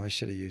 I probably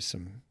should have used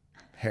some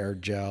hair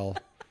gel.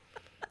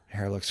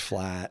 Hair looks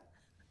flat.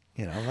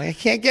 I'm like, I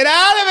can't get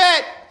out of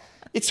it.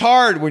 It's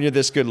hard when you're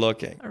this good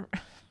looking.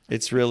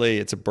 It's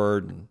a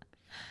burden.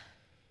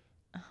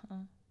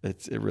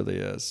 It really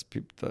is.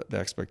 The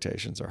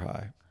expectations are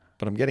high.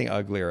 But I'm getting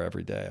uglier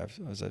every day,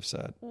 as I've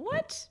said.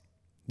 What?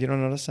 You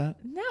don't notice that?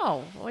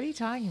 No. What are you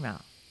talking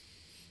about?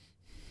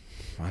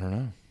 I don't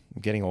know.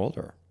 I'm getting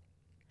older.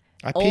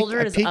 I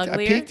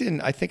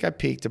think I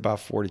peaked about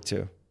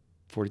 42,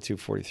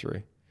 43.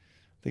 I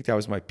think that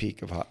was my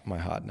peak of my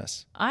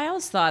hotness. I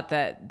always thought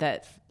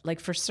that like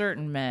for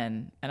certain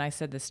men, and I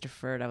said this to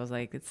Ferd, I was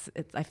like, it's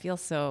I feel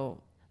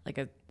so like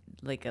a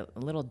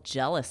little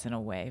jealous in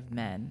a way of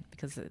men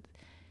because I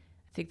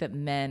think that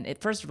men,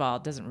 first of all,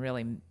 it doesn't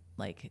really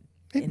like.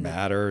 It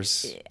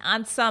matters.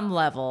 On some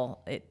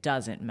level, it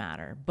doesn't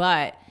matter.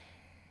 But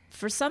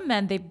for some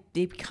men,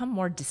 they become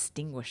more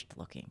distinguished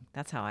looking.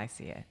 That's how I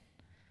see it.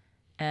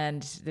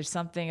 And there's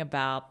something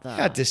about the...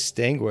 Not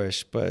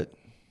distinguished, but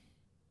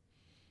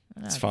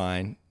it's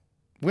fine.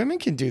 Women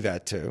can do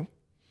that too.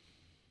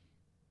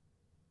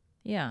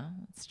 Yeah,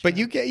 that's true. But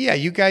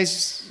you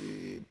guys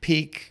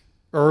peak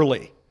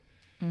early.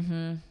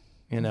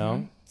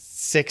 Mm-hmm.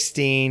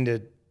 16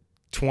 to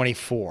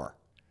 24.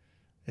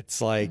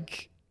 It's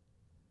like...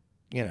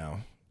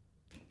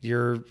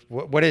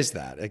 what is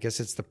that? I guess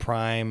it's the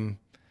prime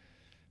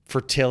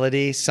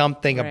fertility.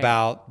 Something right.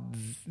 about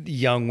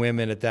young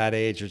women at that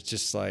age is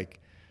just like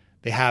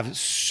they have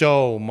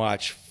so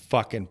much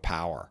fucking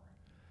power,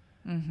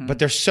 but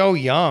they're so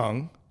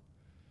young.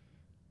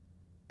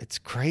 It's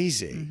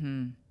crazy.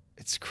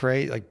 It's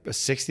crazy. Like a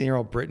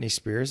 16-year-old Britney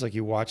Spears. Like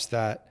you watch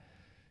that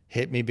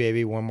hit me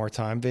baby one more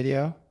time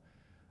video.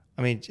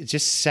 I mean, it's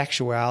just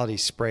sexuality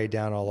sprayed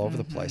down all over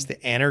the place.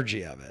 The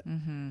energy of it.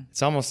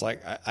 It's almost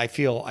like I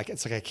feel like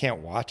it's like I can't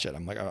watch it.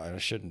 I'm like, oh, I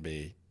shouldn't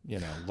be,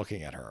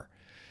 looking at her.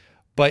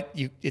 But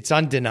it's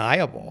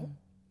undeniable,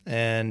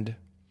 and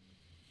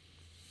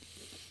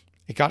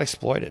it got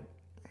exploited.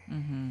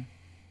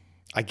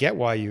 I get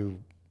why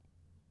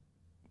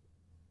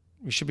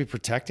we should be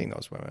protecting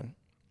those women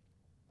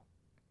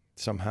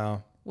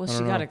somehow. Well,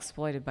 she got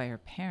exploited by her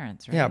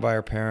parents, right? Yeah, by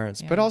her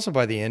parents, but also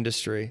by the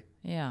industry.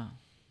 Yeah.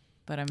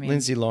 But I mean,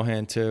 Lindsay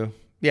Lohan too.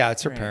 Yeah,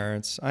 it's her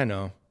parents. I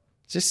know.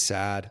 It's just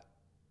sad.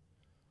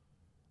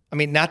 I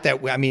mean, not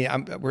that. I mean,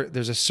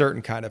 there's a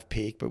certain kind of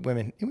peak, but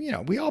women,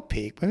 we all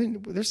peak.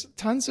 Women, there's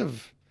tons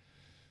of.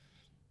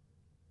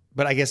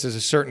 But I guess there's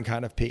a certain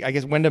kind of peak. I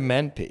guess when do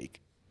men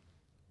peak?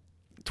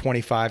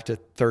 25 to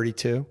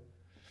 32.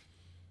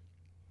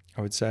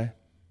 I would say.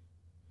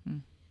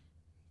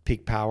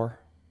 Peak power,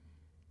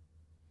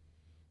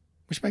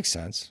 which makes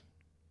sense.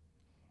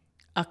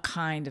 A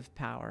kind of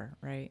power,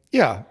 right?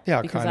 Yeah,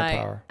 because kind of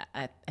power.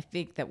 I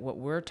think that what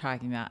we're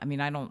talking about, I mean,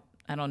 I don't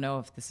know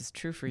if this is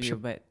true for you,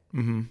 but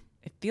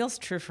it feels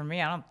true for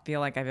me. I don't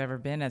feel like I've ever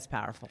been as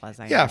powerful as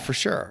I am. Yeah, for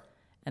sure.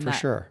 And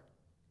sure.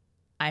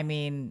 I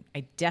mean,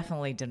 I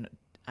definitely didn't.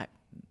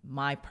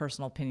 My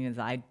personal opinion is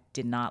I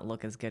did not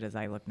look as good as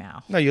I look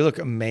now. No, you look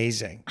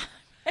amazing.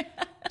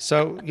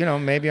 So,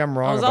 maybe I'm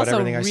wrong about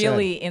everything I said. I was also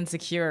really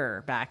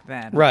insecure back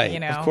then.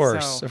 Right. Of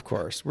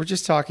course. We're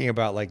just talking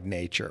about like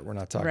nature. We're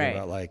not talking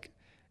about like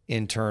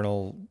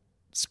internal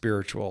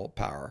spiritual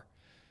power.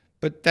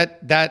 But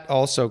that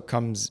also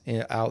comes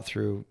out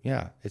through,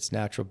 it's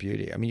natural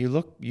beauty. I mean,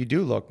 you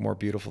do look more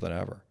beautiful than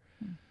ever.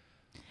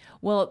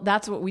 Well,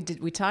 that's what we did.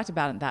 We talked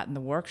about that in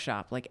the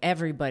workshop. Like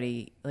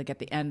everybody, like at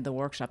the end of the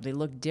workshop, they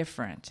look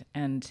different.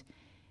 And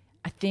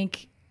I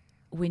think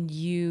when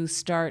you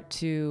start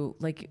to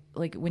like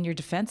when your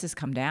defenses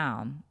come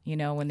down,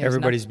 when there's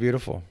everybody's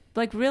beautiful.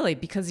 Like really,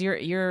 because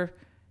you're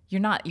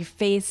not your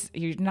face,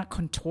 you're not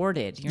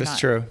contorted. That's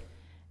true.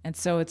 And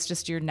so it's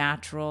just your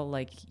natural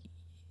like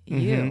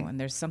you. And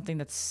there's something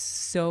that's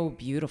so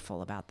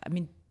beautiful about that. I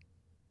mean,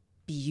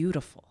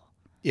 beautiful.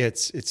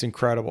 It's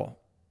incredible.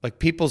 Like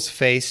people's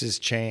faces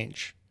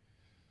change.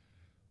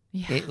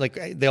 Yeah. Like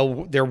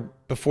they're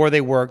before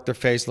they work, their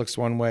face looks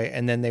one way,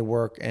 and then they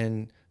work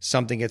and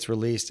something gets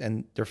released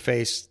and their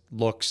face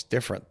looks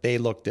different. They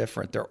look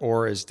different. Their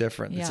aura is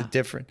different. Yeah. It's a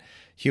different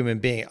human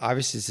being.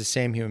 Obviously, it's the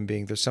same human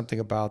being. There's something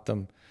about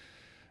them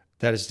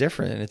that is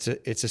different, and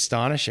it's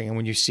astonishing. And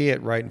when you see it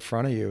right in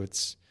front of you,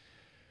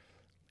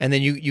 and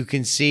then you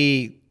can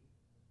see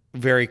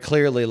very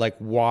clearly like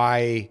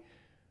why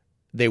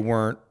they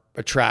weren't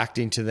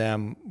attracting to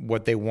them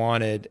what they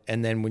wanted.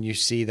 And then when you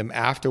see them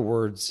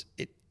afterwards,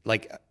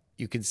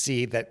 you can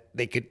see that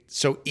they could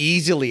so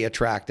easily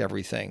attract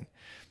everything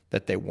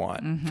that they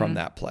want from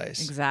that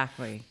place.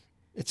 Exactly.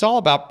 It's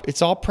all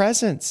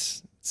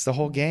presence. It's the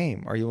whole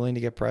game. Are you willing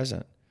to get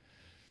present?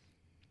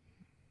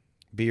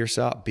 Be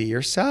yourself. Be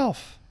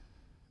yourself.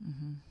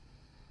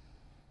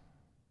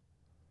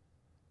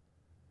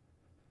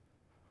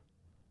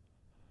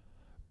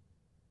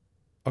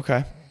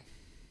 Okay.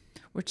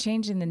 We're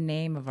changing the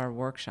name of our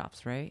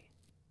workshops, right?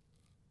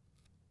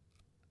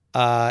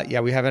 Yeah,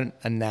 we haven't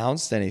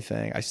announced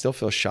anything. I still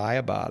feel shy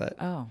about it.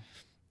 Oh.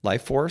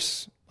 Life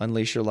Force.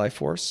 Unleash your life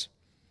force.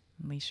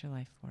 Unleash your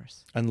life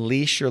force.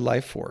 Unleash your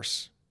life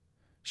force.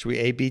 Should we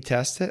A/B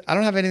test it? I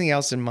don't have anything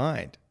else in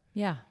mind.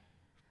 Yeah.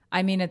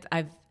 I mean,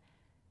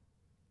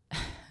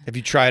 Have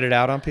you tried it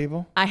out on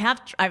people? I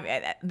have.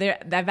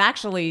 I've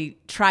actually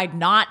tried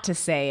not to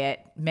say it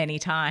many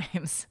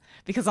times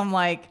because I'm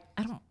like,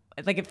 I don't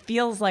like. It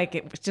feels like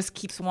it just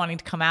keeps wanting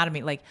to come out of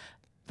me. Like,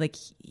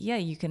 yeah,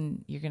 you're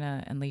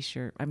gonna unleash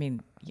your. I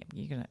mean,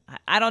 you're gonna.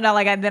 I don't know.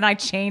 Then I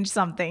change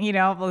something.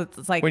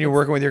 It's like when you're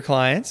working with your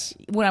clients.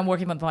 When I'm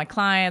working with my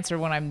clients, or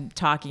when I'm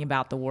talking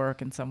about the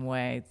work in some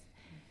way,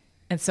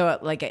 and so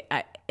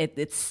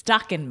it's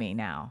stuck in me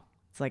now.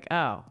 It's like, oh,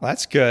 well,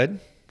 that's good.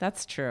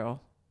 That's true.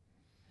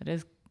 That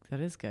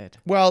is good.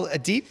 Well, a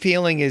deep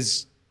feeling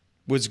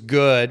was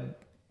good,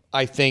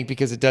 I think,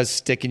 because it does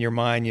stick in your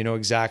mind. You know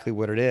exactly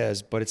what it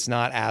is, but it's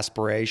not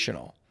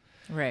aspirational.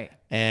 Right.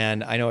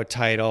 And I know a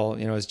title,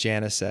 as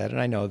Janice said,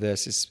 and I know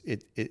this,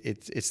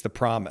 it's the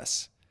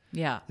promise.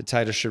 Yeah. The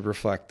title should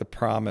reflect the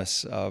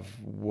promise of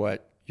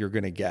what you're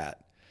going to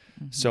get.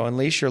 So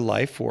unleash your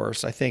life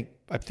force. I think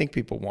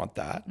people want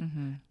that.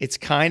 It's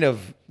kind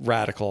of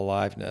radical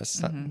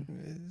aliveness,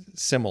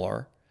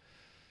 similar.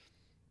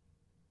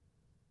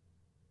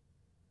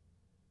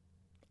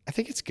 I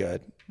think it's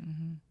good.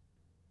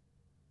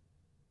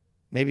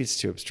 Maybe it's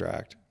too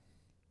abstract.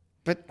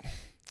 But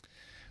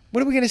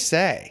what are we going to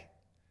say?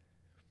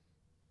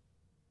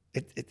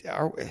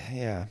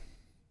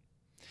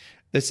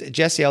 This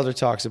Jesse Elder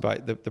talks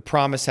about the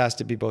promise has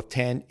to be both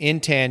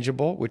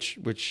intangible,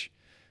 which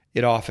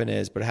it often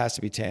is, but it has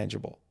to be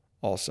tangible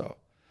also.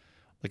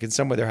 Like in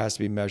some way, there has to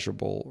be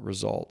measurable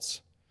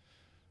results.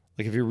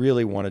 Like if you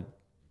really want to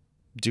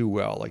do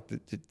well. Like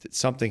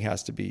something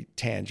has to be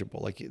tangible.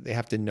 Like they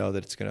have to know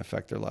that it's going to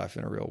affect their life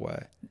in a real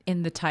way.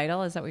 In the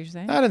title, is that what you're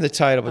saying? Not in the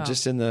title, but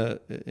just in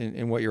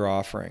what you're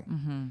offering.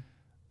 Mm-hmm.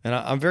 And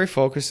I'm very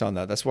focused on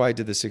that. That's why I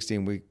did the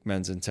 16-week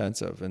men's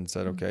intensive and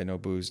said, okay, no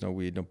booze, no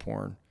weed, no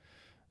porn.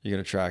 You're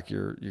going to track,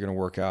 you're going to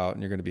work out,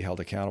 and you're going to be held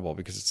accountable,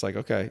 because it's like,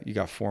 okay, you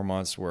got 4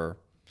 months where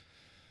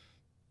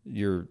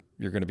you're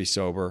going to be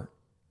sober.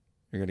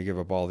 You're going to give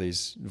up all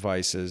these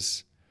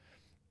vices,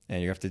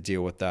 and you have to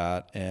deal with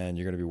that, and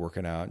you're going to be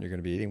working out, and you're going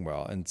to be eating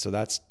well. And so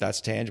that's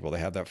tangible. They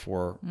have that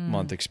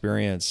 4-month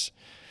experience,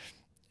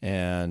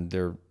 and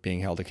they're being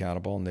held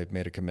accountable, and they've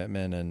made a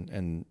commitment.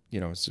 And you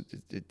know,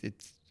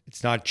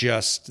 it's not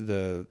just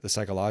the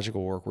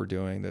psychological work we're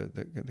doing,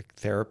 the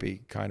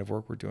therapy kind of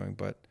work we're doing,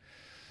 but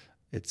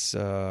it's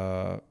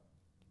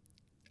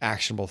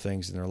actionable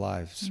things in their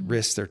lives,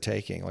 risks they're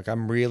taking. Like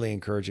I'm really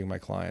encouraging my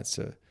clients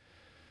to,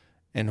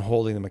 and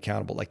holding them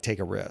accountable, like take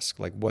a risk.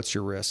 Like what's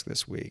your risk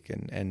this week?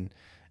 And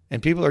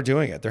people are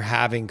doing it. They're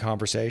having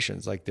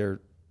conversations. Like they're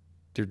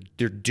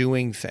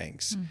doing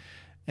things.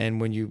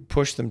 And when you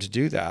push them to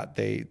do that,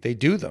 they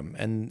do them,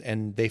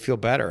 and they feel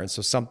better. And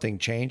so something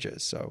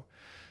changes. So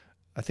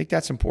I think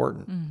that's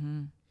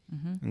important.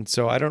 And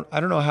so I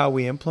don't know how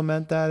we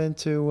implement that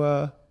into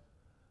our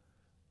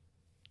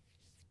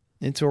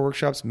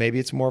workshops. Maybe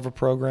it's more of a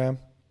program.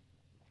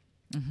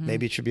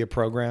 Maybe it should be a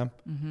program.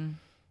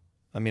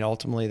 I mean,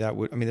 ultimately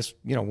this,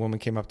 woman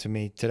came up to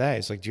me today.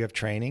 It's like, do you have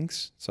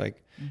trainings? It's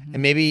like,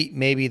 and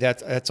maybe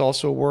that's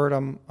also a word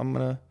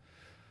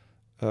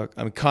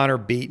Connor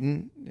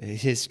Beaton,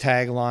 his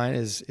tagline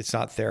is, it's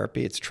not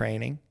therapy, it's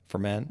training for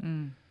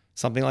men.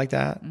 Something like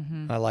that.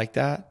 I like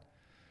that.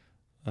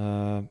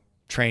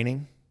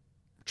 Training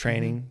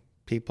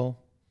people.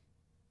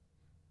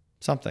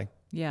 Something.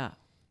 Yeah.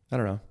 I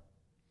don't know.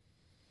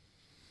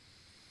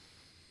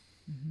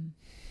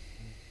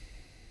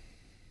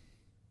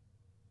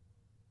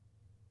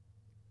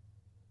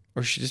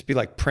 Or should just be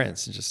like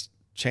Prince and just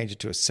change it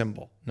to a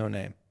symbol, no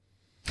name.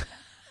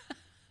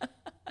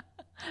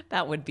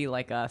 That would be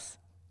like us.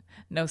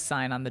 No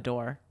sign on the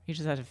door. You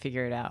just have to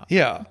figure it out.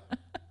 Yeah.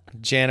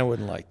 Jana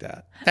wouldn't like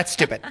that. That's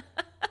stupid.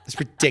 That's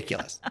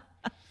ridiculous.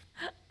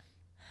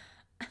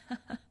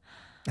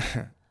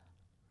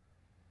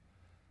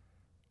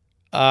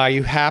 Are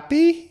you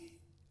happy?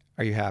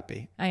 Are you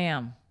happy? I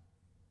am.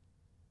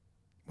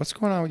 What's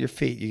going on with your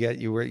feet? You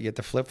get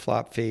the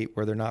flip-flop feet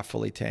where they're not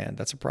fully tanned.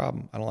 That's a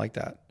problem. I don't like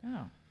that.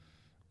 Oh.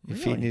 Your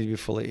feet need to be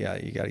fully,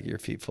 you got to get your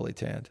feet fully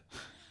tanned.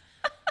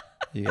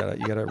 You got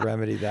to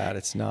remedy that.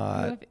 It's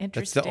not.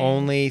 That's the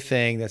only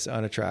thing that's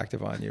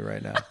unattractive on you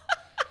right now.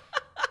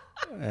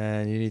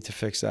 And you need to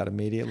fix that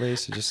immediately.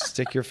 So just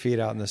stick your feet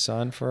out in the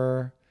sun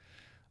for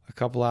a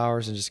couple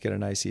hours and just get a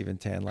nice even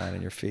tan line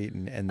on your feet,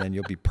 and then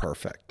you'll be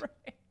perfect.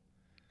 Right.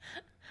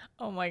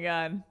 Oh my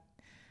God.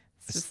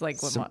 It's just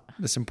like what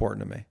it's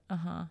important to me.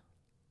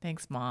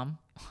 Thanks, Mom.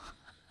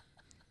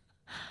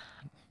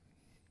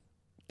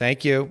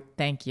 Thank you.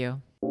 Thank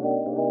you.